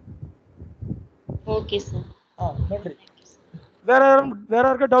 இருக்குமா. Okay sir. நன்றி. வேற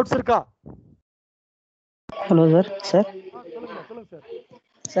யாருக்கா டவுட்ஸ் இருக்கா? Hello sir. சொல்லுங்க சார்.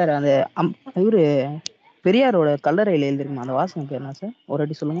 சார் அந்த இவரு பெரியாரோட கல்லறையில் எழுதிருக்குமா, அந்த வாசகம் பேர் என்ன சார்? ஒரு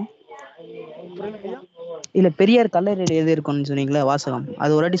வாட்டி சொல்லுங்க. இல்ல பெரியார் கல்லறையில் எழுதிருக்கும்னு சொன்னீங்களா வாசகம்,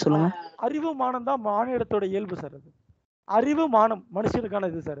 அது ஒரு வாட்டி சொல்லுங்க. அறிவு மானம் தான் மானிடத்தோட இயல்பு சார். அது அறிவு மானம் மனுஷனுக்கான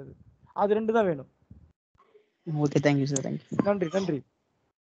இது சார். அது ரெண்டு தான் வேணும். Okay, thank you sir. தேங்க்யூ. நன்றி நன்றி.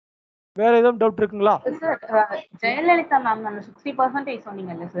 வேற ஏதாவது டவுட் இருக்குங்களா? சார் ஜெயலலிதா மேம் அந்த 60%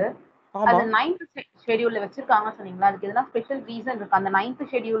 சொன்னீங்கல்ல சார், அது 9th ஷெட்யூல்ல வச்சிருக்காங்க சொன்னீங்களா, அதுக்கு எதனா ஸ்பெஷல் ரீசன் இருக்கு? அந்த 9th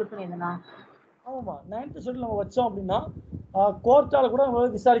ஷெட்யூலுக்கு எதனா? ஆமாம்மா, 9th ஷெட்யூல் நம்ம வச்சோம் அப்படின்னா கோர்ட்டால கூட நம்ம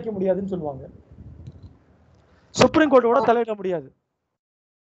விசாரிக்க முடியாதுன்னு சொல்லுவாங்க. சுப்ரீம் கோர்ட் கூட தலையிட முடியாது.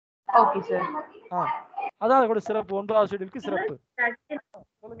 Okay sir. அதான் அதோட சிறப்பு, 9th ஷெட்யூலுக்கு சிறப்பு.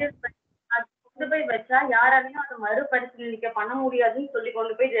 கொண்டு போய் வச்சா யாராலையும் அதை மறுபரிசீலனை பண்ண முடியாதுன்னு சொல்லி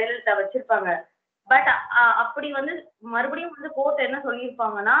கொண்டு போய் ஜெயலலிதா வச்சிருப்பாங்க. பட் அப்படி மறுபடியும் கோர்ட் என்ன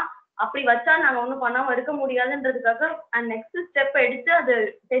சொல்லியிருப்பாங்கன்னா, அப்படி வச்சா நாங்க ஒண்ணும் பண்ணாம இருக்க முடியாதுன்றதுக்காக நெக்ஸ்ட் ஸ்டெப் எடுத்து அது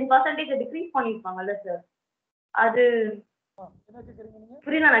 10% டிக்ரீஸ் பண்ணிருப்பாங்கல்ல சார். அது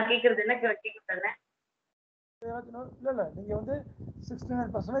புரியல, நான் கேக்குறது என்ன கேக்குறேன். இல்ல நீங்க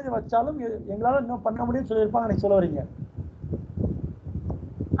 69% வச்சாலும் எங்களால இன்னும் பண்ண முடியும்னு சொல்லியிருப்பாங்க, நீங்க சொல்ல வரீங்க.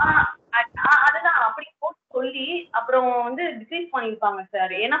 அதுதான் அப்படி சொல்லி அப்புறம் டிக்ரீஸ் பண்ணிருப்பாங்க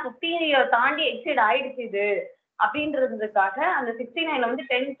சார். ஏன்னா 50 தாண்டி எக்ஸைட் ஆயிடுச்சு இது அப்படின்றதுக்காக அந்த 69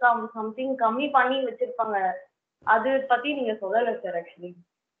 10 சம்திங் கம்மி பண்ணி வச்சிருப்பாங்க. அது பத்தி நீங்க சொல்லல சார். ஆக்சுவலி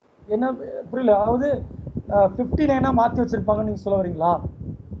என்ன புரியல, அதாவது 59 மாத்தி வச்சிருப்பாங்கன்னு நீங்க சொல்ல வரீங்களா?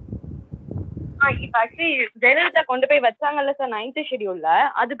 இப்ப ஆக்சுவலி ஜெயலலிதா கொண்டு போய் வச்சாங்கல்ல சார் 9th ஷெட்யூல்ல,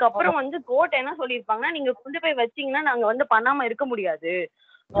 அதுக்கப்புறம் கோர்ட் என்ன சொல்லியிருப்பாங்கன்னா, நீங்க கொண்டு போய் வச்சீங்கன்னா நாங்க பண்ணாம இருக்க முடியாது,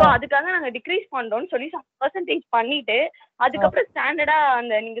 ஸோ அதுக்காக நாங்க டிக்ரீஸ் பண்றோம்னு சொல்லி some percentage பண்ணிட்டு அதுக்கப்புறம் ஸ்டாண்டர்டா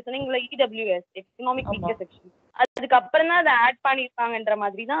அந்த நீங்க சொன்னீங்களா இடபிள்யூஎஸ் எக்கனாமிக் வீக்கர் செக்ஷன், அதுக்கப்புறம் தான் அதை ஆட் பண்ணிருப்பாங்கன்ற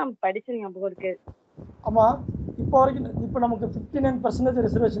மாதிரி தான் படிச்சு ஞாபகம் இருக்கு. ஆமா, இப்போ வரைக்கும் இப்போ நமக்கு 59%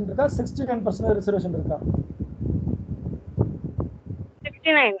 ரிசர்வேஷன் இருக்கா, 69% ரிசர்வேஷன் இருக்கா?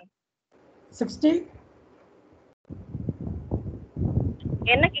 69 60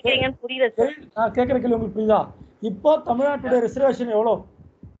 என்ன கேக்குறீங்கன்னு புரியல சார். நான் கேக்குற கேள்வி உங்களுக்கு புரியுதா? இப்போ தமிழ்நாட்டுடைய ரிசர்வேஷன் எவ்வளவு?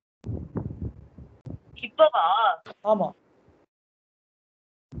 இப்பவா? ஆமா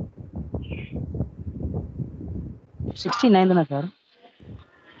 69 தானே சார்?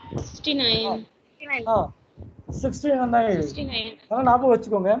 69 69 ஞாபகம்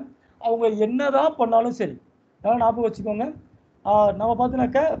வச்சுக்கோங்க. அவங்க என்னதான் பண்ணாலும் சரி, ஞாபகம் வச்சுக்கோங்க. நம்ம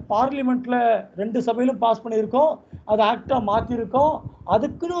பார்த்தீங்கன்னாக்க பார்லிமெண்ட்ல 2 சபையிலும் பாஸ் பண்ணியிருக்கோம், அது ஆக்டா மாற்றிருக்கோம்,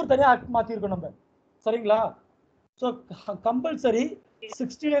 அதுக்குன்னு ஒரு தனியாக ஆக்ட் மாற்றிருக்கோம் நம்ம, சரிங்களா? ஸோ கம்பல்சரி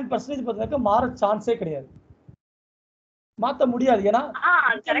 69% பார்த்தீங்கன்னாக்க மாற சான்ஸே கிடையாது, மாற்ற முடியாது. ஏன்னா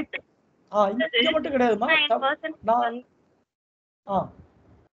இங்க மட்டும் கிடையாதுமா.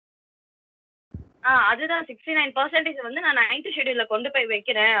 அதுதான் 69% வந்து நான் 9th ஷெட்யூல்ல கொண்டு போய்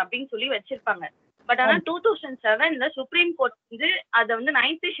வைக்கிறேன் அப்படின்னு சொல்லி வச்சிருப்பாங்க. பட் ஆனா 2007ல சுப்ரீம் கோர்ட் வந்து அதை வந்து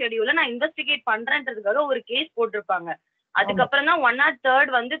 9th ஷெட்யூல்ல நான் இன்வெஸ்டிகேட் பண்றேன்றதுக்காக ஒரு கேஸ் போட்டிருப்பாங்க. அதுக்கப்புறம் தான்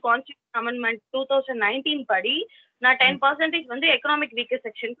 103 வந்து கான்ஸ்டிடியூஷன் அமெண்ட்மெண்ட் 2019 படி நான் 10% வந்து எக்கனாமிக் வீக்கர்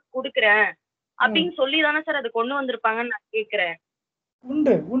செக்ஷனுக்கு கொடுக்குறேன் அப்படின்னு சொல்லி தானே சார் அதை கொண்டு வந்திருப்பாங்கன்னு நான் கேட்கிறேன்.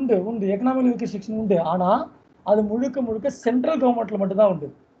 உண்டு உண்டு உண்டு எக்கனாமிக் வீக்கர் செக்ஷன் உண்டு. ஆனா அது முழுக்க முழுக்க சென்ட்ரல் கவர்மெண்ட்ல மட்டும் தான் உண்டு.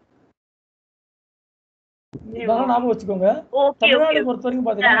 இதெல்லாம் ஞாபகம் வச்சுக்கோங்க. தமிழ்நாடு பொறுத்த வரைக்கும்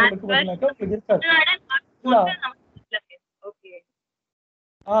பாத்தீங்கன்னா உங்களுக்கு இருக்காது.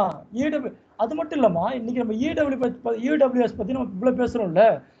 அது மட்டும் இல்லம்மா, இன்னைக்கு நம்ம இடபிள்யூஎஸ் பத்தி நம்ம இவ்வளவு பேசுறோம்ல,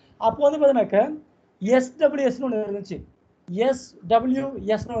 அப்போ வந்து பாத்தீங்கன்னாக்க எஸ்டபிள்யூஎஸ்னு ஒன்று இருந்துச்சு.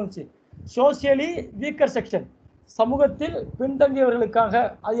 எஸ்டபிள்யூஎஸ்னு இருந்துச்சு, சோசியலி வீக்கர் செக்ஷன், சமூகத்தில் பின்தங்கியவர்களுக்காக.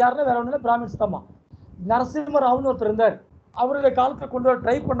 அது யாருன்னா வேற ஒன்றும் இல்லை, பிராமின்ஸ் தாம்மா. நரசிம்ம ராவ்னு ஒருத்தர் இருந்தார். அவருடைய காலத்தில் கொண்டு வர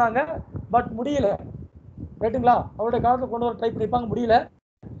ட்ரை பண்ணாங்க, பட் முடியல. ரைட்டுங்களா? அவருடைய காலத்தில் கொண்டு வர ட்ரை பண்ணிப்பாங்க, முடியல.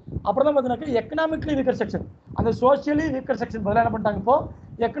 அப்புறம் தான் பார்த்தீங்கன்னா எக்கனாமிக்லி வீக்கர் செக்ஷன், அந்த சோசியலி வீக்கர் செக்ஷன் பதிலாக என்ன பண்ணிட்டாங்க, இப்போ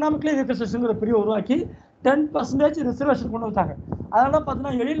எக்கனாமிக்லி வீக்கர் செக்ஷன் பிரிவு உருவாக்கி 10% ரிசர்வேஷன் கொண்டு வந்தாங்க. அதனால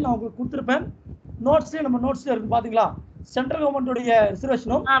பார்த்தீங்கன்னா எழில் நான் உங்களுக்கு கொடுத்துருப்பேன் நோட்ஸ்லேயே, நம்ம நோட்ஸ்ல இருக்கு பார்த்தீங்களா, சென்ட்ரல் கவர்மெண்ட்டுடைய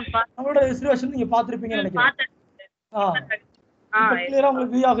ரிசர்வேஷனும் நம்மளோட ரிசர்வேஷன் நீங்க பார்த்துருப்பீங்கன்னு நினைக்கிறேன். கிளியரா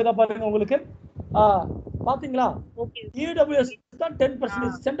உங்களுக்கு வியூ ஆகுதா பாருங்க உங்களுக்கு. பாத்தீங்களா? இடபிள்யூஎஸ் தான்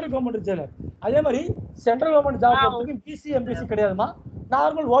 10% சென்ட்ரல் கவர்மெண்ட் ஜெயில. அதே மாதிரி சென்ட்ரல் கவர்மெண்ட் ஜாப் பொறுத்தவரைக்கும் பிசி எம்பிசி கிடையாதுமா,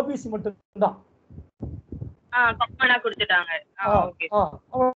 நார்மல் ஓபிசி மட்டும் தான். காமனா கொடுத்துட்டாங்க. ஓகே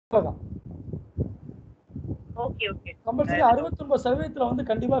அவ்வளவுதான். Okay okay. கம்பல்சரி 69% வந்து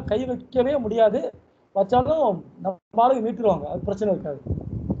கண்டிப்பா கை வைக்கவே முடியாது. வச்சாலும் நம்ம ஆளுங்க மீட்டுருவாங்க, அது பிரச்சனை இருக்காது.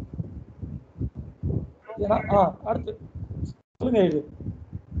 ஏன்னா அடுத்து சொல்லுங்க. இது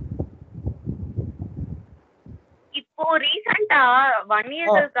இப்போ ரீசெண்டா 1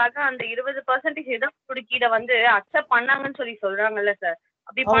 இயர்க்காக அந்த 20% இடஒதுக்கீட வந்து அக்செப்ட் பண்ணாங்கன்னு சொல்லி சொல்றாங்கல்ல சார்,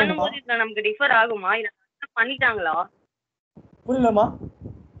 அப்படி பண்ணும்போது இதுல நமக்கு டிஃபர் ஆகுமா, இல்ல அக்செப்ட் பண்ணிட்டாங்களா? புரியலமா?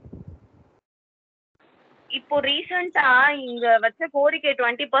 இப்போ ரீசெண்டா இங்க வச்ச கோரிக்கை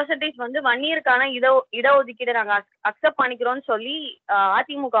 20% வந்து 1 இயர்க்கான இடஒதுக்கீட நாங்க அக்செப்ட் பண்ணிக்கிறோம்னு சொல்லி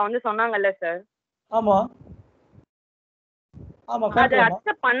அதிமுக வந்து சொன்னாங்கல்ல சார். ஆமா ஆமா, அது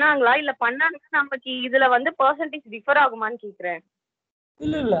அக்செப்ட் பண்ணாங்களா, இல்ல பண்ணாங்கன்னா நமக்கு இதுல வந்து பெர்சன்டேஜ் டிஃபர் ஆகுமான்னு கேக்குறேன்.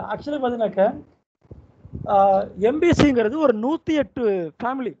 இல்ல ஆக்சுவலி பாத்தீங்கன்னாக்க எம்பிசிங்கிறது ஒரு 108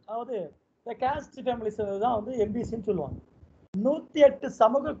 ஃபேமிலி, அதாவது கேஸ்ட் ஃபேமிலிஸ் தான் வந்து எம்பிசின்னு சொல்லுவாங்க. 108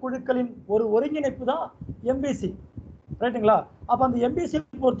 சமூக குழுக்களின் ஒரு ஒருங்கிணைப்பு தான் எம்பிசி. ரைட்டுங்களா? அப்ப அந்த எம்பிசி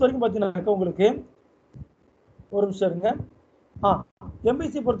பொறுத்த வரைக்கும் பாத்தீங்கன்னாக்க உங்களுக்கு ஒரு நிமிஷம் இருங்க.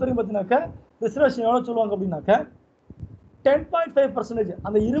 எம்பிசி பொறுத்த வரைக்கும் பாத்தீங்கன்னாக்க ரிசர்வேஷன் எவ்வளவு சொல்லுவாங்க அப்படின்னாக்க 10.5%.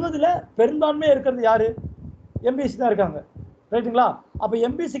 அந்த 20ல பெரும்பான்மை இருக்கிறது யாரு? எம்பிசி தான் இருக்காங்க. ரைட்டுங்களா? அப்ப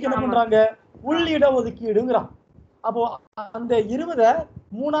எம்பிசிக்கு என்ன பண்றாங்க, உள் இடஒதுக்கீடுங்கிறான். அப்போ அந்த 20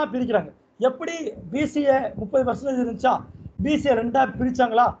 3ஆ பிரிக்கிறாங்க. எப்படி பிசிஏ 30% இருந்துச்சா, பிசிஏ 2ஆ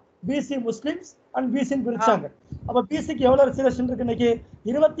பிரிச்சாங்களா, பிசி முஸ்லிம்ஸ் அண்ட் பிசின்னு பிரிச்சாங்க. அப்ப பிசிக்கு எவ்வளவு ரிசர்வேஷன் இருக்கு இன்னைக்கு?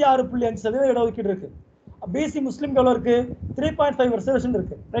 26.5% இடஒதுக்கீடு இருக்கு. பிசி முஸ்லிம்க்கு எவ்வளவு இருக்கு? 3.5 ரிசர்வேஷன்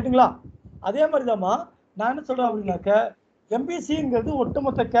இருக்கு. ரைட்டுங்களா? அதே மாதிரி தான்மா நான் என்ன சொல்றேன் அப்படின்னாக்க எம்பிசிங்கிறது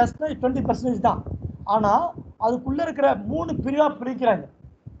ஒட்டுமொத்த கேஸ்ட்ல 20% தான். ஆனா அதுக்குள்ள இருக்கிற 3 பிரிவா பிரிக்கிறாங்க.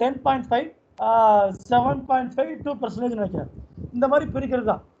 10.5, 7.5, 2% நினைக்கிறேன். இந்த மாதிரி பிரிக்கிறது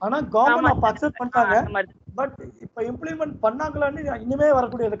தான். ஆனா கவர்மெண்ட் அப்ப அக்செப்ட் பண்ணாங்க, பட் இப்ப இம்ப்ளிமெண்ட் பண்ணாங்களான்னு இனிமே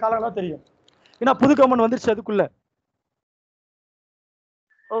வரக்கூடிய காலங்களா தெரியும். ஏன்னா புது கவர்மெண்ட் வந்துருச்சு அதுக்குள்ள.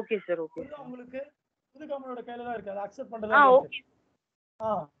 Okay sir. ஓகே, உங்களுக்கு புது கவர்மெண்டோட கையில தான் இருக்கு, அதை அக்செப்ட் பண்றதா. Okay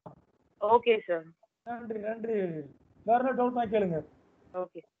okay sir. நன்றி நன்றி. வேற என்ன டவுட் கேளுங்க.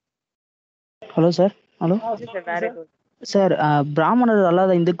 Okay. Hello sir. Hello sir. பிராமணர்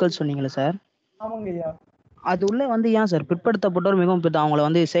அல்லாத இந்துக்கள் சொன்னீங்களே சார். ஆமாங்க ஐயா. அது உள்ள வந்து ஏன் சார் பிற்படுத்தப்பட்டவர் மிகவும் அவங்கள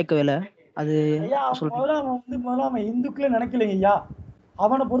வந்து சேர்க்கவே இல்லை? அது முதல்ல அவன் இந்துக்களே நினைக்கலைங்க ஐயா.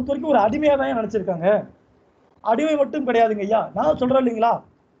 அவனை பொறுத்த வரைக்கும் ஒரு அடிமையா தான் நினைச்சிருக்காங்க. அடிமை மட்டும் கிடையாதுங்க ஐயா. நான் சொல்றேன் இல்லைங்களா,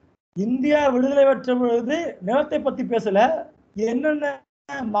 இந்தியா விடுதலை பெற்ற பொழுது நிலத்தை பத்தி பேசல, என்னென்ன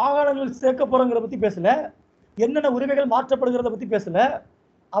மாகாணங்கள் சேர்க்க போறோங்கிறத பத்தி பேசல, என்னென்ன உரிமைகள் மாற்றப்படுகிறத பத்தி பேசல.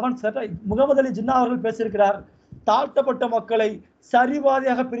 அவன் முகமது அலி ஜின்னா அவர்கள் பேசியிருக்கிறார், தாழ்த்தப்பட்ட மக்களை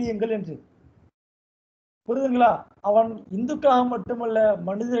சரிவாதியாக பிரியுங்கள் என்று. புரியுதுங்களா? அவன் இந்துக்களாக மட்டுமல்ல,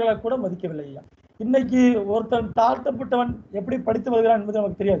 மனிதர்களை கூட மதிக்கவில்லை ஐயா. இன்னைக்கு ஒருத்தன் தாழ்த்தப்பட்டவன் எப்படி படித்து வருகிறான் என்பது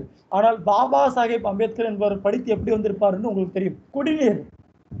நமக்கு தெரியாது. ஆனால் பாபா சாஹேப் அம்பேத்கர் என்பவர் படித்து எப்படி வந்திருப்பாருன்னு உங்களுக்கு தெரியும். குடிநீர்,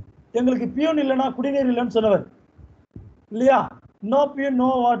 எங்களுக்கு பியூன் இல்லைன்னா குடிநீர் இல்லைன்னு சொன்னவர் இல்லையா? நோ பியூன் நோ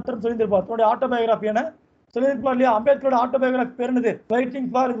வாட்டர் சொல்லியிருப்பார். தன்னுடைய ஆட்டோபயோகிராஃபி என சொல்லியிருப்பார் இல்லையா? அம்பேத்கரோட ஆட்டோபயோகிராஃபி பேர் என்னது? Waiting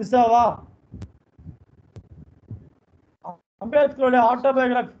for விசாவா. அம்பேத்கரோட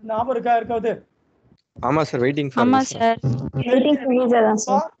ஆட்டோபயோகிராஃபி ஞாபகம் இருக்காது? ஆமா சார், வெயிட்டிங் ஃபார் ஆமா visa. Sir. Waiting for visa தான்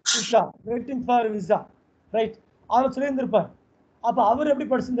sir. Visa, waiting for visa, right. அவர் சொல்லியிருந்திருப்பார். அப்ப அவர் எப்படி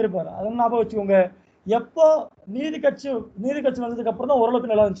படிச்சிருந்திருப்பார் அதை ஞாபகம் வச்சுக்கோங்க. எப்போ நீதி கட்சி வந்ததுக்கு அப்புறம் தான்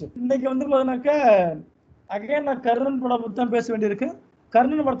ஓரளவுக்கு நல்லா இருந்துச்சு. இன்னைக்கு வந்து பார்த்தீங்கன்னாக்க அகைன் நான் கர்ணன் படம் பற்றி தான் பேச வேண்டியிருக்கு.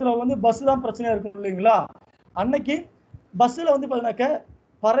 கர்ணன் படத்துல வந்து பஸ் தான் பிரச்சனையா இருக்கும் இல்லைங்களா? அன்னைக்கு பஸ்ஸில் வந்து பார்த்தீங்கன்னாக்க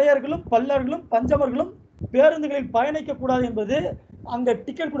பறையர்களும் பல்லர்களும் பஞ்சமர்களும் பேருந்துகளில் பயணிக்க கூடாது என்பது அங்க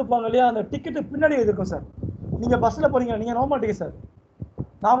டிக்கெட் கொடுப்பாங்க இல்லையா, அந்த டிக்கெட்டு பின்னாடி இருக்கும் சார். நீங்க பஸ்ல போறீங்க, நீங்க நம்ப மாட்டீங்க சார்,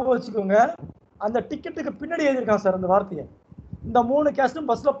 ஞாபகம் வச்சுக்கோங்க. அந்த டிக்கெட்டுக்கு பின்னாடி எழுதியிருக்கான் சார் அந்த வார்த்தையை. இந்த 3 கேஸ்டும்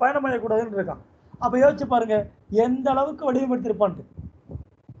பஸ்ல பயணம் பண்ணக்கூடாதுன்னு இருக்கான். அப்ப யோசிச்சு பாருங்க எந்த அளவுக்கு வடிவமைத்திருப்பான்ட்டு.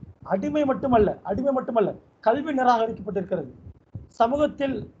 அடிமை மட்டுமல்ல கல்வி நிராகரிக்கப்பட்டிருக்கிறது.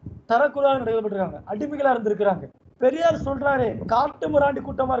 சமூகத்தில் தரக்குறைவாக நடைபெற்றிருக்காங்க, அடிமைகளா இருந்திருக்கிறாங்க. பெரியார் சொல்றாரு, காட்டு முராண்டி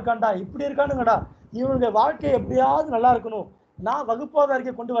கூட்டமா இருக்காண்டா, இப்படி இருக்கானுங்கடா, இவனுடைய வாழ்க்கை எப்படியாவது நல்லா இருக்கணும், நான் வகுப்பாத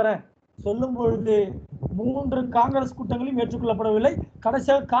அறிக்கை கொண்டு வரேன் சொல்லும் பொழுது 3 காங்கிரஸ் கூட்டங்களையும் ஏற்றுக்கொள்ளப்படவில்லை.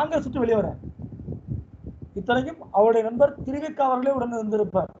 கடைசியாக காங்கிரஸ் விட்டு வெளியே வர. இத்தனைக்கும் அவருடைய நண்பர் திருவிக்கா அவர்களே உடன்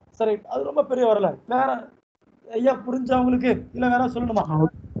இருந்திருப்பார். சரி, அது ரொம்ப பெரிய வரலாறு. வேற ஐயா புரிஞ்சவங்களுக்கு இல்ல வேற சொல்லணுமா?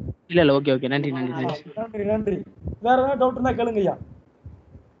 இல்ல ஓகே நன்றி. நன்றி. வேற ஏதாவது டவுட் இருந்தா கேளுங்க ஐயா.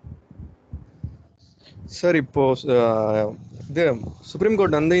 சார் இப்போ இது சுப்ரீம்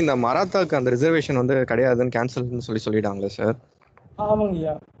கோர்ட் வந்து இந்த மராத்தாக்கு அந்த ரிசர்வேஷன் வந்து கிடையாதுன்னு கேன்சல்னு சொல்லிட்டாங்களே சார். ஆமாங்க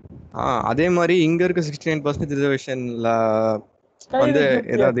ஐயா. அதே மாதிரி இங்க இருக்க 69% ரிசர்வேஷன்ல வந்து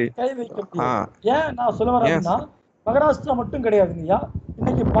ஏதாவது ஏன் நான் சொல்ல வரேன்னா மகாராஷ்டிரா மட்டும் கிடையாதுங்க ஐயா.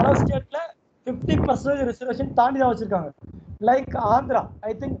 இன்னைக்கு பல ஸ்டேட்ல 50% ரிசர்வேஷன் தாண்டி தான் வச்சிருக்காங்க. லைக் ஆந்திரா,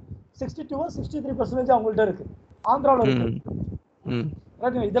 ஐ திங்க் 62-63% அவங்கள்ட்ட இருக்கு. ஆந்திராவில் இருக்கு.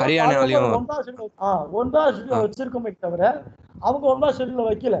 ஒன்பதாவது ஷெட்யூல் வச்சிருக்கோமே தவிர அவங்க 9வது ஷெட்யூல்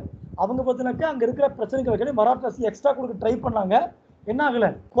வைக்கல. அவங்க பார்த்தீங்கன்னாக்கா அங்க இருக்கிற பிரச்சனைக்கு வைக்கல. மராட்டாஸ் எக்ஸ்ட்ரா கொடுக்க ட்ரை பண்ணாங்க, என்ன ஆகல,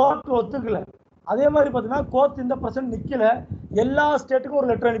 கோர்ட் ஒத்துக்கல. அதே மாதிரி பார்த்தீங்கன்னா கோர்ட் இந்த பிரச்சனை நிக்கல. எல்லா ஸ்டேட்டுக்கும் ஒரு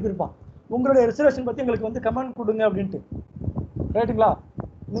லெட்டர் அனுப்பியிருப்பான், உங்களுடைய ரிசர்வேஷன் பத்தி எங்களுக்கு வந்து கமெண்ட் கொடுங்க அப்படின்ட்டு. ரைட்டுங்களா?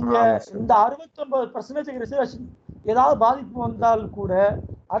 நீங்க இந்த 69% ரிசர்வேஷன் ஏதாவது பாதிப்பு வந்தால் கூட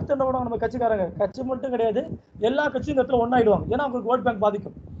அடுத்த நம்ம கட்சிக்காரங்க, கட்சி மட்டும் கிடையாது எல்லா கட்சியும் இந்த இடத்துல ஒன்னாயிடுவாங்க. ஏன்னா அவங்களுக்கு ஓட் பேங்க்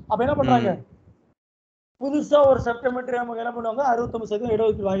பாதிக்கும். அப்ப என்ன பண்றாங்க, புதுசா ஒரு சட்டமன்ற அவங்க என்ன பண்ணுவாங்க, 69%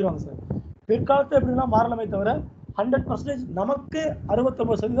 இடஒதுக்கீடு வாங்கிடுவாங்க சார். பிற்காலத்தை எப்படிலாம் மாறலாமே தவிர 100% நமக்கு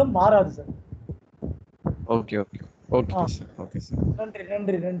 69% மாறாது சார். Okay sir.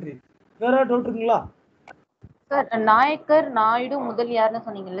 நன்றி. வேற டவுட் இருக்குங்களா சார்? நாயக்கர் நாயுடு முதலியார்னு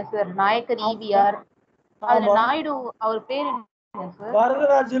சொன்னீங்கல்ல சார், நாயக்கர் ஈவிஆர், அதுல நாயுடு அவர் பேர் என்ன sir?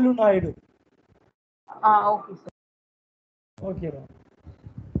 Varadarajulu Naidu. Okay sir. Okay.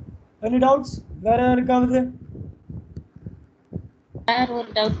 Any doubts? வேற யாருக்காவது? வேற ஒரு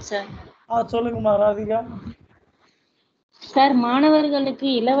டவுட் சார். சொல்லுங்கம்மா ராதிகா. சார், மாணவர்களுக்கு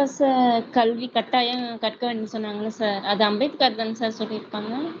இலவச கல்வி கட்டாயம் கற்க வேண்டும் சொன்னாங்கல்ல சார், அது அம்பேத்கர் தானே சார்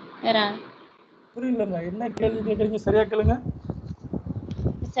சொல்லியிருப்பாங்க? வேற புரியலங்க, என்ன கேள்வி கேட்குறீங்க, சரியா கேளுங்க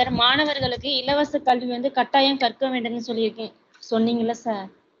சார். மாணவர்களுக்கு இலவச கல்வி வந்து கட்டாயம் கற்க வேண்டும்னு சொன்னீங்கல்ல சார்.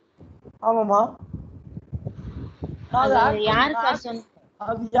 ஆமாமா. யாரு சார் சொன்ன?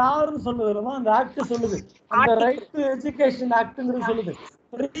 அது யாருன்னு சொல்லுதுமா, அந்த ஆக்ட் சொல்லுது. அந்த ரைட் டு எஜுகேஷன் ஆக்ட்ங்கிறது சொல்லுது.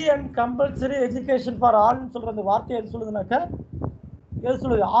 Free and compulsory education for ஆல்னு சொல்ற அந்த வார்த்தை எது சொல்லுதுனாக்கா, எது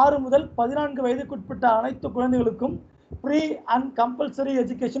சொல்லுது, 6 முதல் 14 வயதுக்குட்பட்ட அனைத்து குழந்தைகளுக்கும் ஃப்ரீ அண்ட் கம்பல்சரி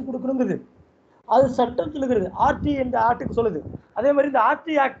எஜுகேஷன் கொடுக்கணுங்கிறது. அது சட்டத்தில் இருக்கிறது. ஆர்டி என்ற ஆக்டுக்கு சொல்லுது. அதே மாதிரி இந்த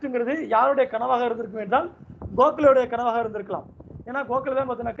ஆர்டி ஆக்டுங்கிறது யாருடைய கனவாக இருந்திருக்கும் என்றால் கோகுலுடைய கனவாக இருந்திருக்கலாம். ஏன்னா கோகுல் தான்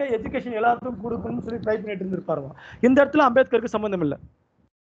பார்த்தீங்கன்னாக்கா எஜுகேஷன் எல்லாத்துக்கும் கொடுக்கணும்னு சொல்லி ட்ரை பண்ணிட்டு இருந்திருப்பாருங்க. இந்த இடத்துல அம்பேத்கருக்கு சம்பந்தம் இல்லை.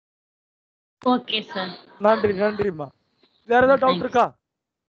 Okay sir. நன்றிம்மா. வேற ஏதாவது டவுட் இருக்கா?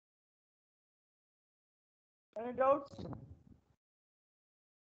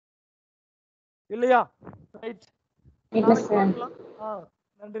 இல்லையா? ரைட்.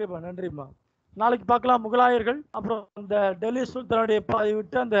 நன்றிம்மா. நாளைக்கு பார்க்கலாம். முகலாயர்கள் அப்புறம் இந்த டெல்லி சுல்தானுடைய பாதை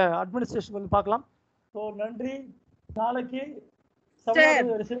விட்டு அந்த அட்மினிஸ்ட்ரேஷன் வந்து பார்க்கலாம். ஸோ நன்றி. நாளைக்கு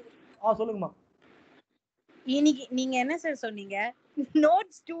சொல்லுங்கம்மா. இன்னைக்கு நீங்க என்ன சார் சொன்னீங்க,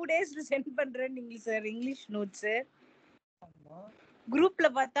 நோட்ஸ் 2 டேஸ்ல சென்ட் பண்றேன்னு சார், இங்கிலீஷ் நோட்ஸ் குரூப்ல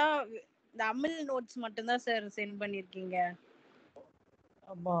பார்த்தா தமிழ் நோட்ஸ் மட்டும் தான் சார் சென்ட் பண்ணிருக்கீங்க.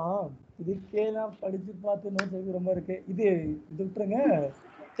 ஆமா, இதுக்கே நான் படிச்சு பார்த்து நோட்ஸ் எழுதி ரொம்ப இருக்கு. இது விட்டுருங்க.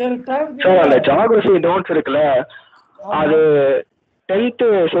 சரி, சார் அந்த ஜியோகிராஃபி நோட்ஸ் இருக்குல்ல, அது 10th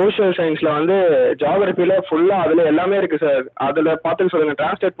சோஷியல் சயின்ஸ்ல வந்து ஜியோகிராஃபில ஃபுல்லா அதுல எல்லாமே இருக்கு சார். அதுல பார்த்து சொல்லுங்க.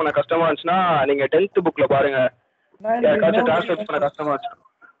 டிரான்ஸ்லேட் பண்ண கஷ்டமா இருந்துச்சுன்னா நீங்க 10th புக்ல பாருங்க. யாருக்காச்சும் டிரான்ஸ்லேட் பண்ண கஷ்டமா இருந்துச்சு,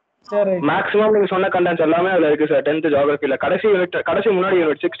 மேக்ஸிமம் நீங்க சொன்ன கண்டென்ட்ஸ் எல்லாமே அதுல இருக்கு சார். 10th ஜியோகிராஃபில கடைசி முன்னாடி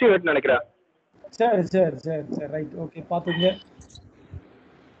யூனிட் 60 யூனிட் நினைக்கிறேன். சரி ரைட். ஓகே, பாத்துங்க.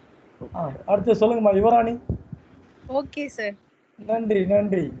 அடுத்து சொல்லுங்கம்மா யுவராணி. Okay sir. நன்றி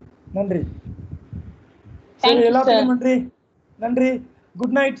நன்றி நன்றி. சரி Thank you, எல்லாத்துக்கும் sir. நன்றி நன்றி.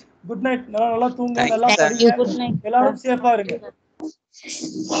 Good night good night. நல்லா தூங்க, Thank you, நல்லா sir. படிங்க, Good night, எல்லாரும் sir. சேஃபா இருங்க.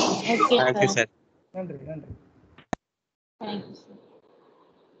 Okay, Thank you, sir. sir. நன்றி நன்றி. Thank you, sir.